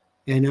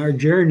 And our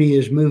journey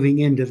is moving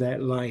into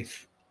that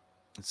life.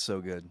 It's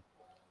so good.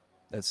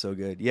 That's so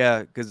good.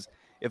 Yeah, because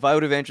if I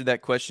would have answered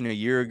that question a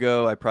year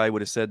ago, I probably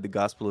would have said the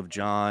Gospel of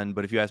John.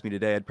 But if you asked me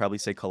today, I'd probably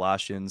say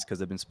Colossians because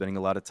I've been spending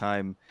a lot of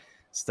time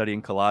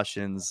studying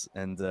Colossians.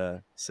 And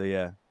so,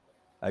 yeah,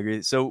 I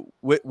agree. So,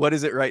 what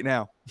is it right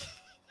now?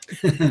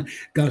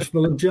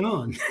 Gospel of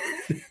John.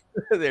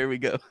 There we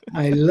go.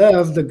 I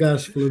love the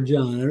Gospel of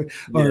John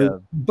or Yeah.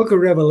 Book of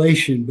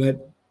Revelation,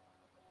 but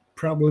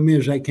problem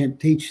is I can't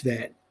teach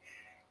that.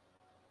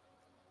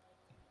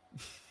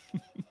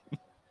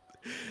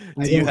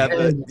 I Do you don't have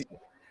a? have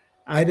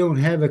I don't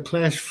have a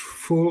class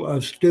full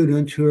of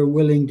students who are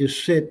willing to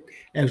sit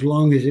as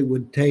long as it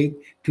would take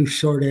to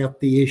sort out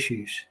the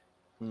issues.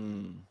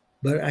 Hmm,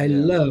 But I yeah,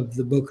 love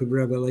the Book of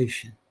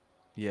Revelation.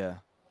 yeah,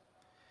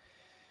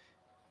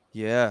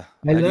 yeah.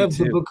 I I do love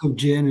the too. Book of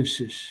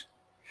Genesis.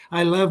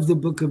 I love the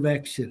Book of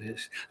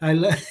Exodus. I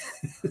love.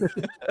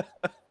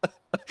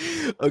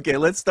 Okay,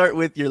 let's start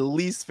with your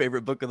least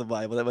favorite book of the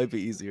Bible. That might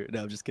be easier.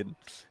 No, I'm just kidding.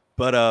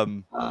 But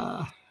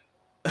Uh,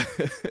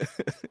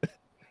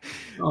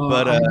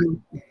 but I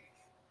don't.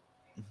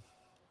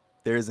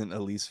 there isn't a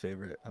least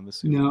favorite, I'm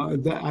assuming.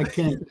 No, I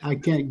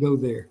can't go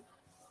there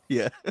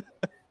Yeah,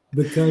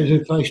 because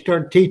if I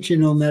start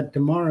teaching on that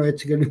tomorrow,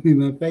 it's going to be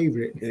my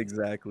favorite.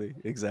 exactly,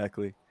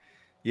 exactly.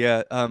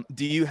 Yeah.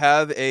 Do you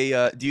have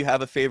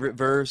a favorite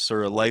verse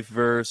or a life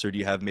verse, or do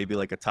you have maybe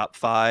like a top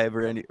five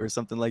or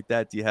something like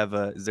that?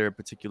 Is there a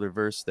particular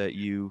verse that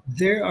you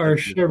There that are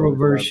you several always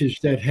love? verses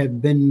that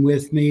have been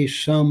with me,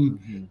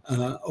 some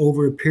Hmm.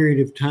 over a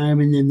period of time,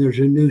 and then there's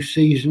a new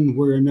season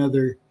where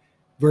another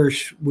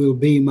verse will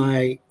be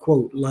my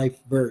quote life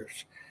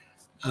verse.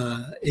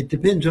 It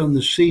depends on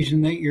the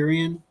season that you're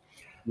in.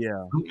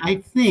 Yeah. I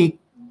think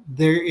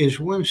there is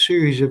one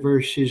series of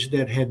verses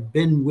that have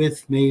been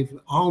with me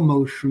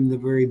almost from the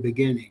very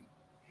beginning,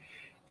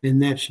 and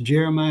that's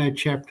Jeremiah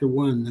chapter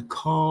 1, the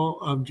call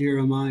of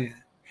Jeremiah.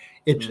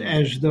 It's Mm,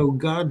 as though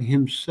God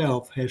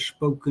Himself has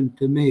spoken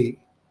to me.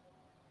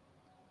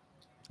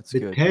 that's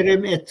good.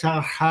 B'terem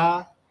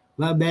etzarcha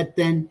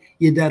v'beten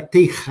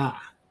yidaticha.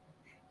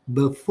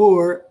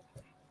 Before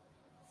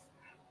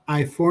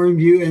I formed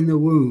you in the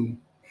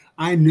womb,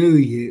 I knew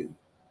you.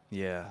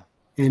 Yeah.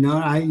 And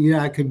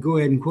I could go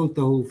ahead and quote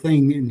the whole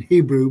thing in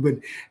Hebrew, but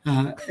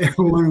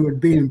everyone would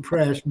be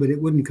impressed, but it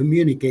wouldn't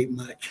communicate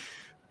much.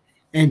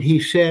 And he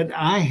said,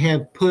 I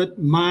have put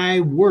my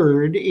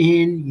word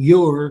in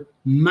your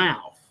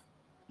mouth.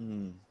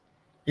 Mm.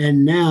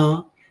 And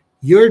now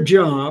your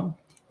job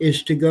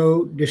is to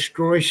go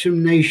destroy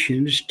some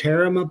nations,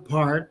 tear them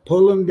apart,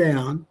 pull them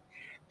down,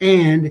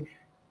 and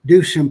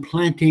do some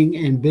planting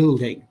and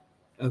building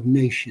of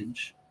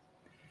nations.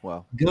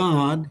 Wow.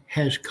 God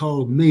has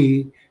called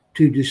me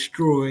to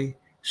destroy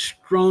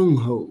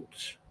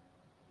strongholds.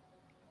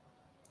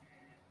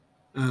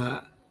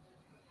 Uh,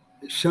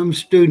 some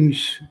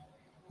students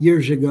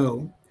years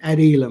ago at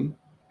Elam,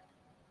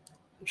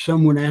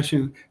 someone asked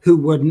him who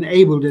wasn't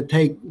able to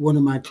take one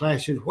of my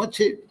classes, what's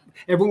it?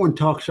 Everyone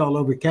talks all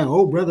over Canada.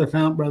 Oh, Brother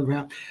Fount, Brother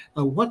Fount.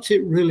 What's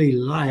it really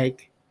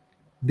like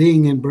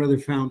being in Brother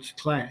Fount's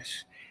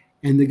class?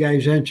 And the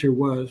guy's answer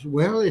was,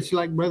 well, it's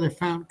like Brother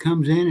Fount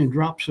comes in and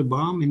drops a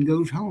bomb and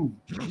goes home.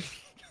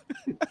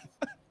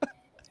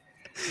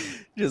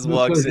 Just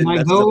walks Because in, my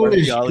messes up goal our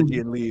is theology,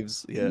 to, and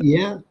leaves. Yeah.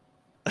 yeah,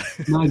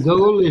 my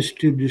goal is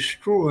to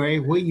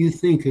destroy what you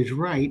think is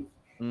right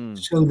Mm.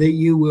 so that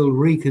you will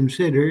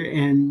reconsider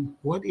and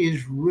what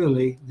is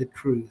really the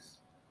truth.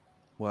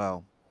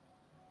 Wow.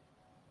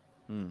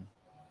 Mm.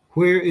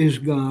 Where is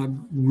God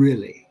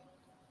really?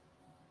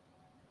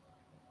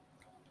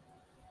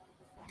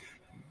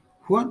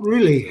 What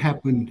really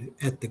happened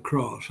at the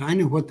cross? I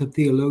know what the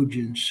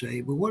theologians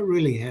say, but what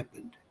really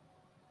happened?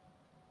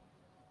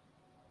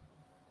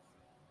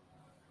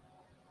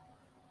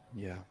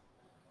 Yeah.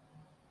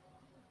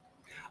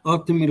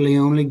 Ultimately,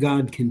 only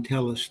God can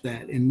tell us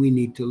that, and we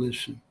need to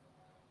listen.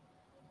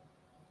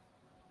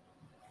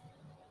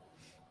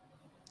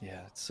 Yeah.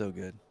 It's so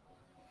good.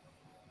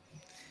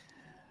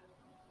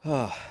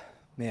 Oh,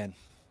 man.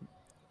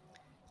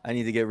 I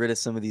need to get rid of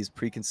some of these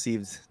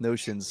preconceived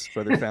notions,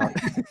 Brother Fount.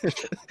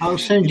 I'll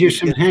send Need you to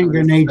some get hand some of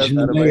this grenades stuff in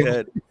the out of my mail.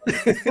 head.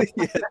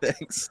 Yeah,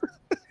 thanks.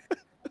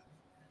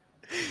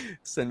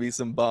 Send me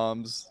some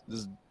bombs.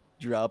 Just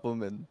drop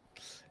them, and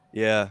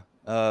yeah.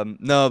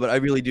 No, but I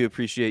really do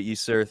appreciate you,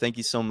 sir. Thank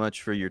you so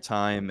much for your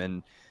time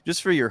and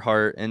just for your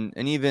heart, and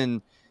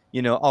even,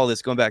 all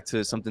this, going back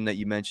to something that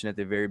you mentioned at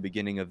the very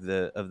beginning of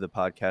the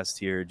podcast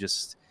here,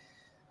 just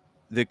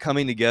the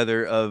coming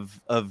together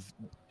of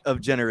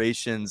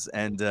generations,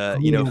 and Oh,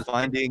 yeah.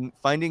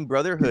 finding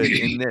brotherhood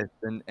in this,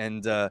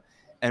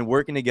 and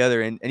working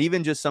together, and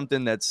even just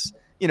something that's,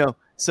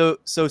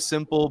 so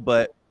simple,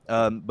 but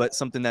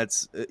something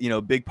that's,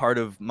 a big part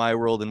of my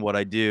world and what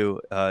I do,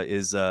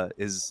 is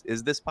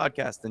this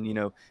podcast,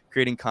 and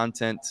creating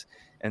content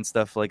and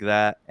stuff like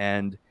that,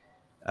 and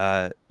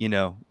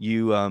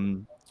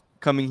you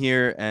coming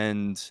here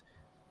and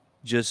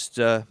just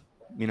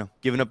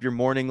giving up your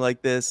morning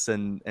like this,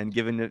 and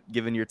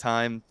giving your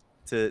time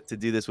to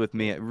do this with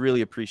me. I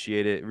really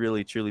appreciate it. It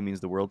really truly means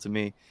the world to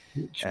me.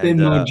 It's And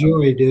been my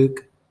joy,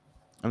 Duke.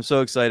 I'm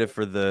so excited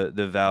for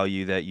the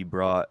value that you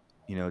brought,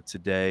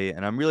 today.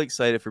 And I'm really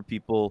excited for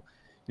people,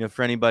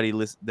 for anybody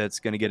that's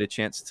going to get a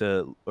chance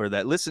to, or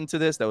that listened to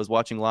this, that was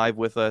watching live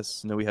with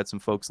us. We had some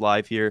folks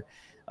live here,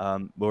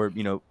 or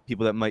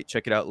people that might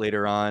check it out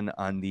later on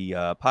the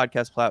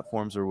podcast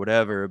platforms or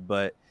whatever.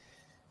 But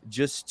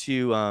just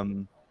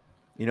to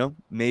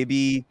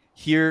maybe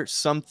hear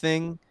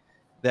something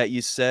that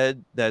you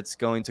said that's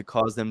going to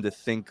cause them to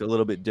think a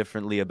little bit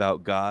differently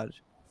about God,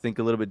 think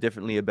a little bit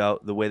differently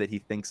about the way that he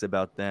thinks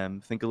about them,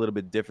 think a little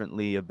bit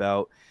differently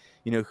about,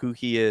 who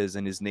he is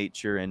and his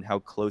nature and how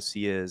close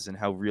he is and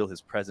how real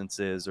his presence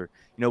is, or,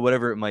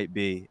 whatever it might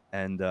be.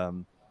 And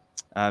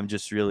I'm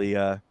just really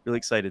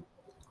excited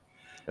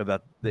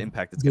about the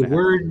impact it's The going to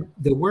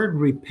have. word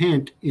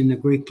repent in the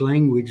Greek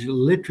language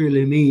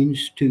literally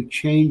means to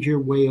change your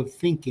way of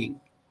thinking.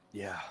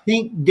 Yeah.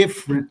 Think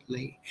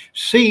differently.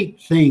 See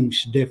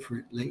things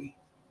differently.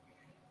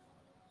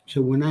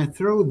 So when I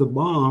throw the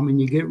bomb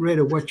and you get rid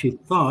of what you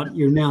thought,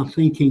 you're now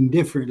thinking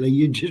differently.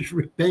 You just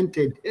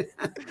repented.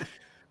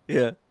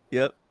 Yeah.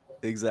 Yep.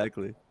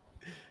 Exactly.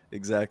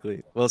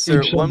 Exactly. Well, And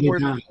sir, so one did more.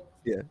 I.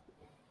 Yeah.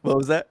 What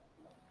was that?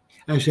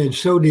 I said,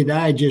 so did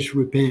I just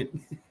repent.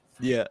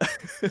 Yeah.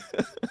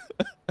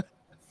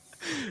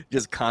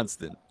 Just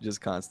constant,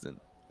 just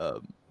constant.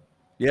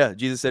 Yeah,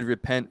 Jesus said,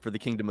 repent, for the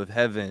kingdom of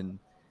heaven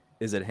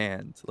is at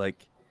hand.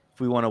 Like,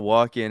 if we want to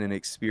walk in and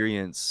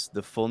experience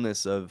the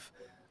fullness of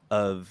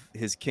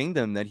his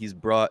kingdom that he's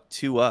brought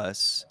to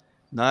us,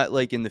 not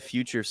like in the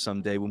future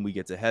someday when we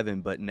get to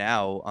heaven, but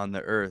now on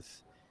the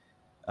earth,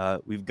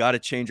 we've got to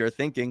change our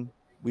thinking.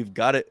 We've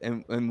got to,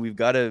 and we've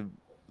got to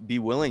be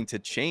willing to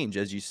change,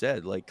 as you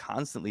said, like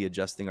constantly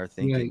adjusting our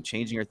thinking, Right.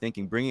 changing our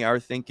thinking, bringing our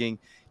thinking,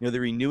 the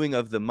renewing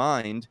of the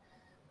mind.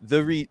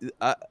 The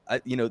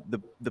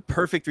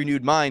perfect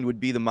renewed mind would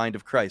be the mind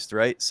of Christ,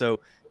 right? So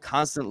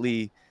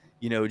constantly,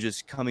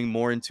 just coming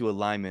more into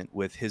alignment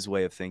with his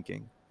way of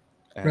thinking,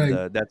 and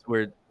Right. that's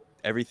where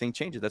everything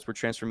changes. That's where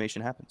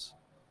transformation happens.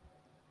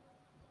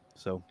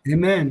 So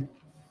Amen.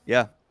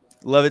 yeah.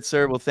 Love it,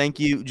 sir. Well, thank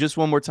you. Just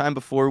one more time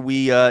before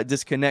we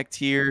disconnect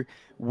here.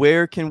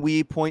 Where can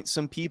we point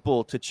some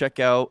people to check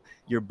out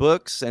your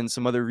books and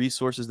some other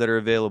resources that are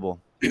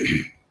available?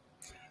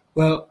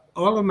 Well,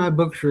 all of my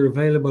books are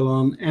available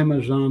on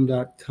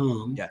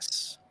Amazon.com.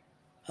 Yes.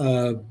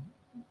 Uh,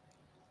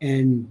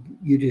 and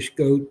you just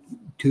go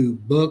to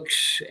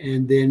books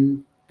and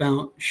then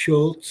Fount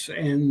Schultz,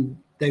 and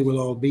they will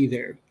all be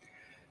there.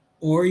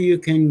 Or you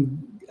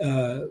can,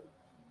 Joe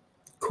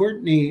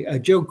Courtney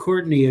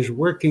is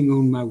working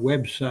on my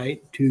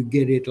website to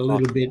get it a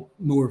little Awesome. bit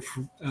more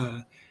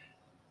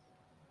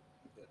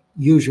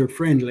user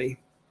friendly.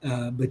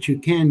 But you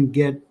can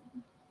get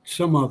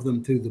some of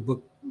them through the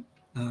book,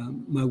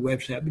 my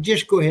website. But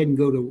just go ahead and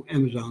go to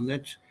Amazon.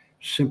 That's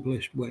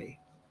simplest way.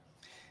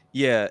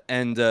 Yeah,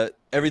 and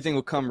everything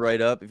will come right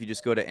up if you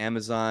just go to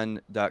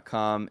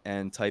Amazon.com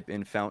and type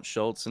in Fount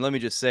Schultz. And let me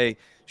just say,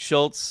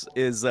 Schultz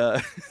is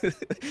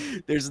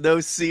there's no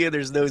C and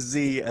there's no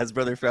Z, as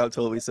Brother Fount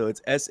told me, so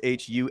it's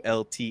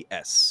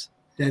Shults.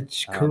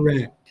 That's Um,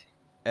 correct.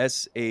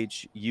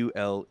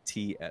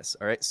 Shults.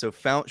 All right, so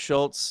Fount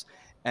Schultz,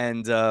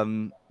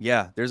 and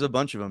yeah, there's a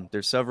bunch of them.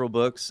 There's several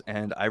books,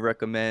 and I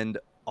recommend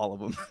all of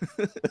them.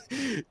 Well,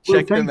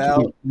 Check them thank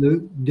out. you,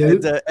 Luke.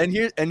 And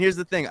Duke. here's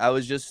the thing. I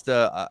was just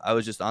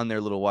on there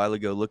a little while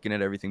ago looking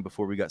at everything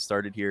before we got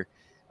started here,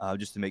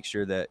 just to make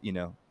sure that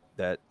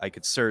that I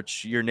could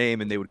search your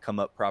name and they would come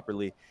up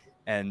properly.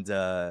 And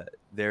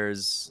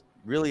there's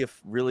really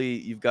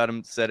you've got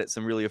them set at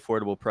some really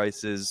affordable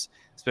prices,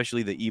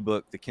 especially the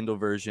ebook, the Kindle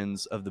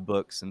versions of the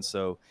books. And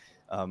so,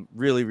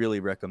 really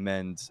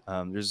recommend.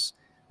 There's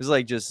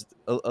like just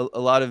a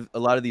lot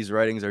of these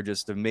writings are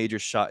just a major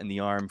shot in the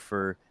arm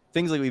for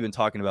things like we've been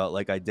talking about,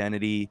 like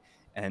identity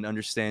and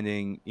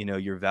understanding,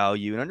 your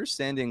value, and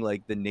understanding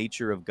like the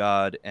nature of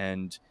God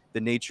and the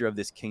nature of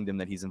this kingdom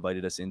that he's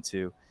invited us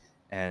into.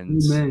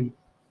 And Amen.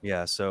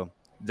 yeah, so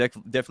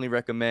definitely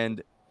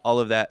recommend all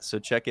of that. So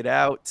check it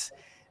out.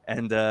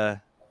 And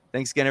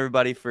thanks again,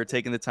 everybody, for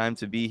taking the time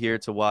to be here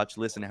to watch,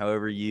 listen,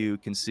 however you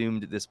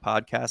consumed this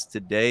podcast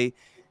today.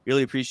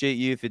 Really appreciate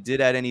you. If it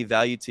did add any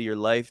value to your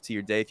life, to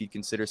your day, if you'd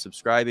consider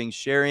subscribing,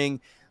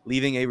 sharing,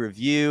 leaving a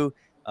review,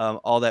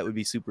 all that would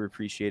be super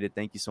appreciated.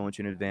 Thank you so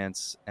much in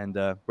advance. And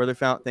Brother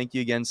Fount, thank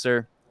you again,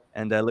 sir.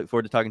 And I look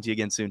forward to talking to you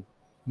again soon.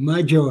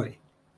 My joy.